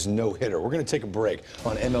Wacha's no-hitter. We're going to take a break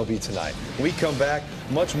on MLB Tonight. When we come back,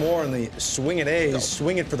 much more on the swinging A's,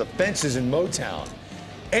 swinging for the fences in Motown.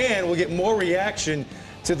 And we'll get more reaction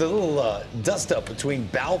to the little dust-up between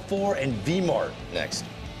Balfour and V-Mart next.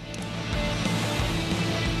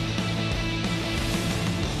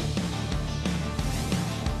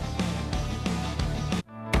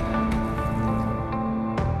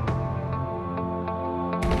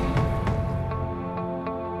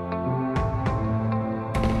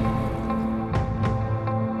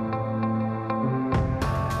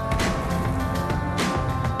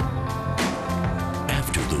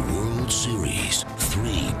 Series,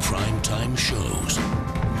 3 primetime shows,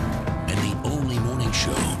 and the only morning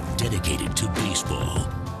show dedicated to baseball.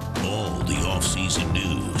 All the off-season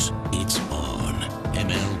news, it's on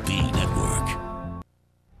MLB Network.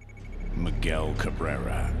 Miguel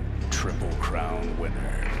Cabrera, Triple Crown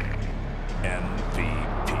winner, MVP.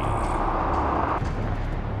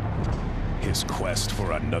 His quest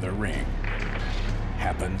for another ring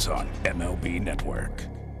happens on MLB Network.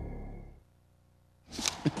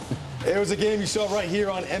 It was a game you saw right here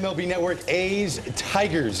on MLB Network. A's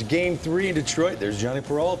Tigers, Game 3 in Detroit. There's Johnny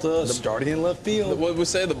Peralta starting in left field. What we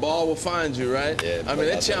say, the ball will find you, right? Yeah, I mean,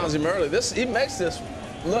 they challenged him early. He makes this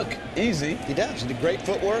look easy. He does. He did great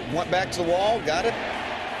footwork, went back to the wall, got it.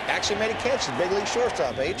 Actually made a catch. The big league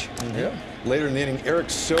shortstop, H. Yeah. Later in the inning, Eric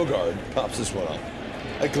Sogard pops this one up.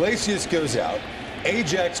 Iglesias goes out.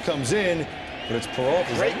 Ajax comes in, but it's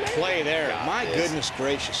Peralta. Great play there. My goodness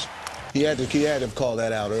gracious. He had to call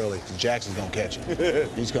that out early because Jackson's going to catch him.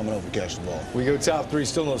 He's coming over to catch the ball. We go top 3,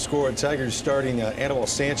 still no score. Tigers starting Anibal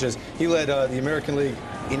Sanchez. He led the American League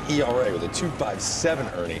in ERA with a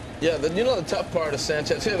 2.57 earning. Yeah, you know the tough part of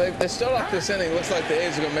Sanchez? Here, they start off this inning. Looks like the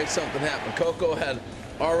A's are going to make something happen. Coco had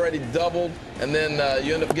already doubled, and then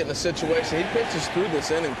you end up getting a situation. He pitches through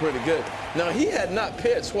this inning pretty good. Now, he had not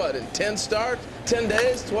pitched, what, in 10 starts? 10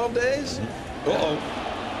 days? 12 days?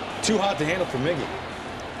 Uh-oh. Too hot to handle for Miggy.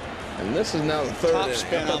 And this is now the third top inning.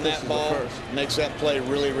 spin on that ball makes that play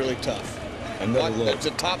really, really tough. It's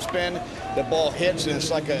a top spin. The ball hits, and it's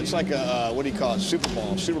like a what do you call it? Super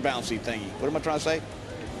bouncy thingy. What am I trying to say?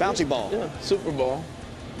 Bouncy ball. Yeah, super ball.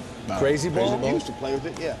 Crazy ball? You used to play with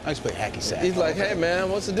it, yeah. I used to play hacky sack. He's like, hey, man,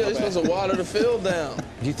 what's the deal? You're supposed to water the field down.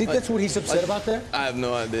 Do you think that's what he's upset about there? I have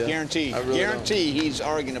no idea. Guarantee. I really Guarantee he's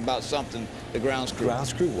arguing about something, the grounds crew.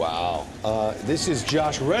 Grounds crew? Wow. This is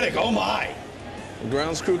Josh Reddick. Oh, my. The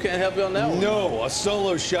grounds crew can't help you on that one? No, a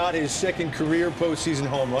solo shot, his second career postseason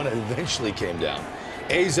home run, eventually came down.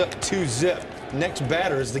 A's up 2-zip. Next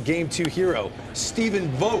batter is the Game 2 hero, Stephen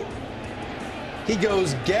Vogt. He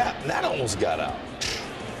goes gap, and that almost got out.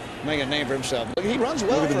 Make a name for himself. He runs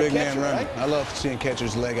well. Look at the big man running. Right? I love seeing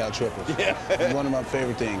catchers leg out triples. Yeah. It's one of my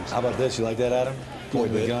favorite things. How about this? You like that, Adam?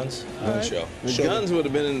 Pointing the guns? Good show. The guns would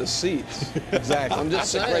have been in the seats. Exactly. I'm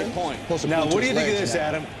just That's saying. a great point. Now, what do you think of this,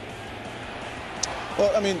 Adam?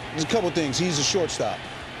 Well, I mean, there's a couple things. He's a shortstop.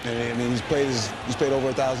 I mean, he's played over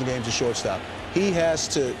 1,000 games as shortstop. He has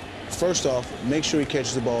to, first off, make sure he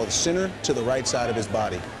catches the ball the center to the right side of his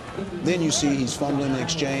body. Then you see he's fumbling the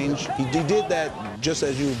exchange. He did that just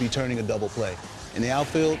as you would be turning a double play. In the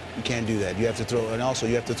outfield, you can't do that. You have to throw, and also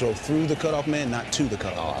you have to throw through the cutoff man, not to the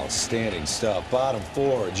cutoff. Oh, outstanding stuff. Bottom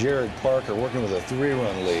 4, Jared Parker working with a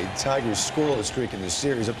 3-run lead. Tigers scoreless streak in the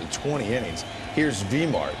series up to 20 innings. Here's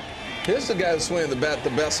V-Mart. Here's the guy who's swinging the bat the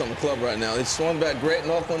best on the club right now. He swung back great in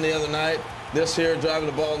Oakland the other night. This here, driving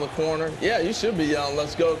the ball in the corner. Yeah, you should be yelling,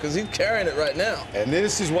 let's go, because he's carrying it right now. And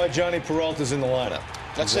this is why Johnny Peralta's in the lineup.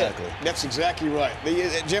 That's exactly. That's exactly right.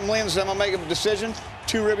 Jim Lynn's, I'm going to make a decision.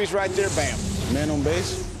 2 ribbies right there, bam. Man on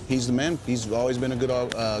base. he's the man. He's always been a good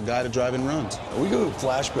guy to drive in runs. We go to a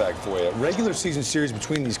flashback for you. Regular season series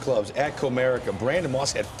between these clubs at Comerica. Brandon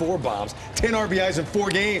Moss had 4 bombs, 10 RBIs in 4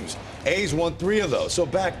 games. A's won 3 of those. So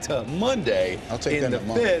back to Monday. I'll take in that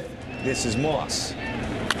the 5th, this is Moss.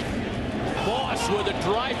 Moss with a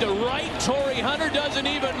drive to right. Torrey Hunter doesn't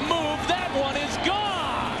even move. That one is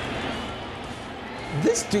gone.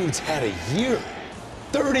 This dude's had a year.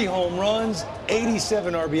 30 home runs,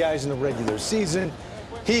 87 RBIs in the regular season.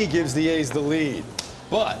 He gives the A's the lead.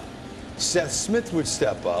 But Seth Smith would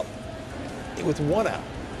step up with 1 out.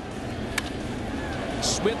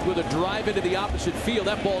 Smith with a drive into the opposite field.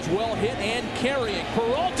 That ball's well hit and carrying.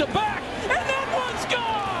 Peralta back, and that one's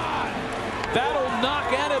gone! That'll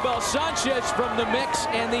knock Anibal Sanchez from the mix,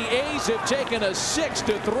 and the A's have taken a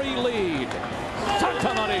 6-3 lead.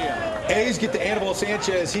 Santa Maria. A's get to Anibal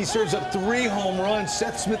Sanchez. He serves up 3 home runs.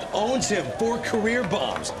 Seth Smith owns him. 4 career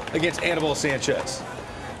bombs against Anibal Sanchez.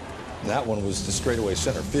 That one was to straightaway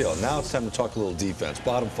center field. Now it's time to talk a little defense.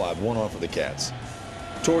 Bottom 5, 1 on for the Cats.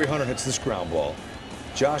 Torrey Hunter hits this ground ball.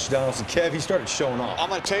 Josh Donaldson, Kev, he started showing off. I'm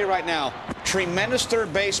going to tell you right now, tremendous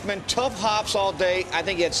third baseman, tough hops all day. I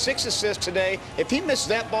think he had 6 assists today. If he misses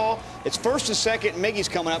that ball, it's first and second. Miggy's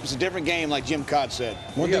coming up. It's a different game, like Jim Cott said.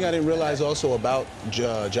 One thing I didn't realize also about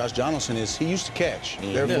Josh Donaldson is he used to catch.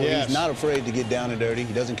 Therefore, he's not afraid to get down and dirty.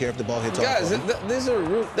 He doesn't care if the ball hits off. Guys,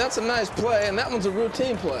 that's a nice play, and that one's a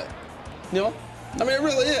routine play. You know? I mean, it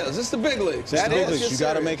really is. It's the big leagues. That is. You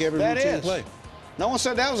got to make every routine play. No one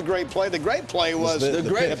said that was a great play. The great play was the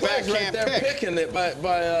great play backhand right there, pick. picking it by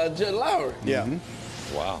Jed Lowry. Yeah.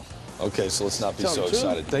 Wow. Okay, so let's not be so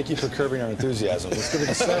excited. Thank you for curbing our enthusiasm. Let's go to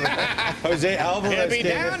the 7th. Jose Alvarez. Heavy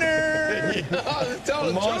downer.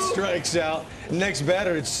 Moss strikes out. Next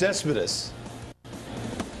batter, it's Cespedes.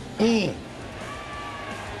 And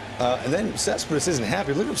then Cespedes isn't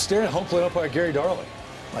happy. Look at him staring at home plate umpire Gary Darling.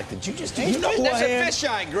 Like, did you just? You know who That's I a am?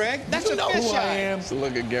 fisheye, Greg. That's a fisheye. So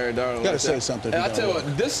look at Gary Darling. Got to say something. And I tell you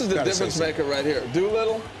what, this is the difference maker right here.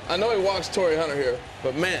 Doolittle. I know he walks Torrey Hunter here,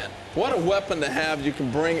 but man, what a weapon to have you can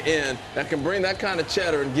bring in that can bring that kind of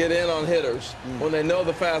cheddar and get in on hitters when they know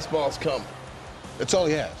the fastball's coming. That's all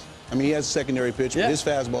he has. I mean, he has a secondary pitch, but his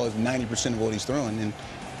fastball is 90% of what he's throwing. And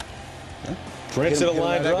Prince at a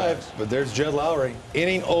line drive, but there's Jed Lowry.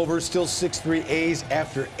 Inning over, still 6-3 A's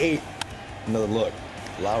after 8. Another look.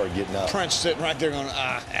 Lowry getting up. Prince sitting right there going,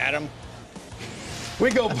 Adam.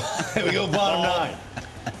 We go bottom 9.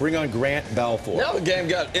 Bring on Grant Balfour. Now the game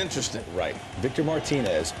got interesting. Right. Victor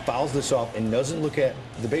Martinez fouls this off and doesn't look at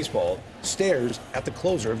the baseball, stares at the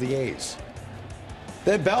closer of the A's.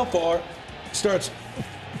 Then Balfour starts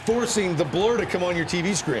forcing the blur to come on your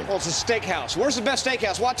TV screen. Well, it's a steakhouse. Where's the best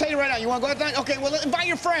steakhouse? Well, I'll tell you right now. You want to go out there? Okay, well, invite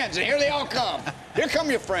your friends, and here they all come. Here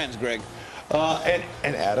come your friends, Greg.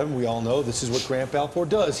 And Adam, we all know this is what Grant Balfour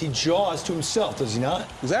does. He jaws to himself, does he not?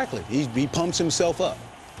 Exactly. He pumps himself up.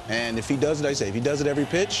 And if he does it, I say, if he does it every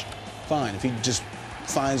pitch, fine. If he just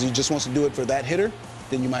finds he just wants to do it for that hitter,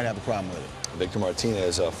 then you might have a problem with it. Victor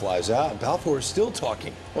Martinez flies out. Balfour is still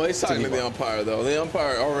talking. Well, he's talking to the umpire, though. The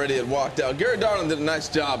umpire already had walked out. Gary Darling did a nice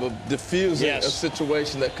job of diffusing a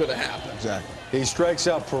situation that could have happened. Exactly. He strikes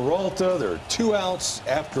out Peralta. There are 2 outs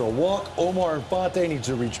after a walk. Omar Infante needs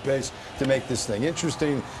to reach base to make this thing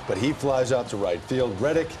interesting, but he flies out to right field.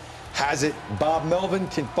 Reddick has it. Bob Melvin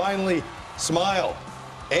can finally smile.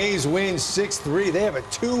 A's win 6-3. They have a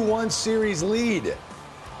 2-1 series lead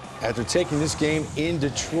after taking this game in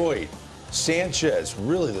Detroit. Sanchez,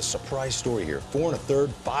 really the surprise story here. 4 1/3,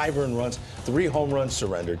 5 earned runs, 3 home runs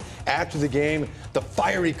surrendered. After the game, the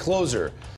fiery closer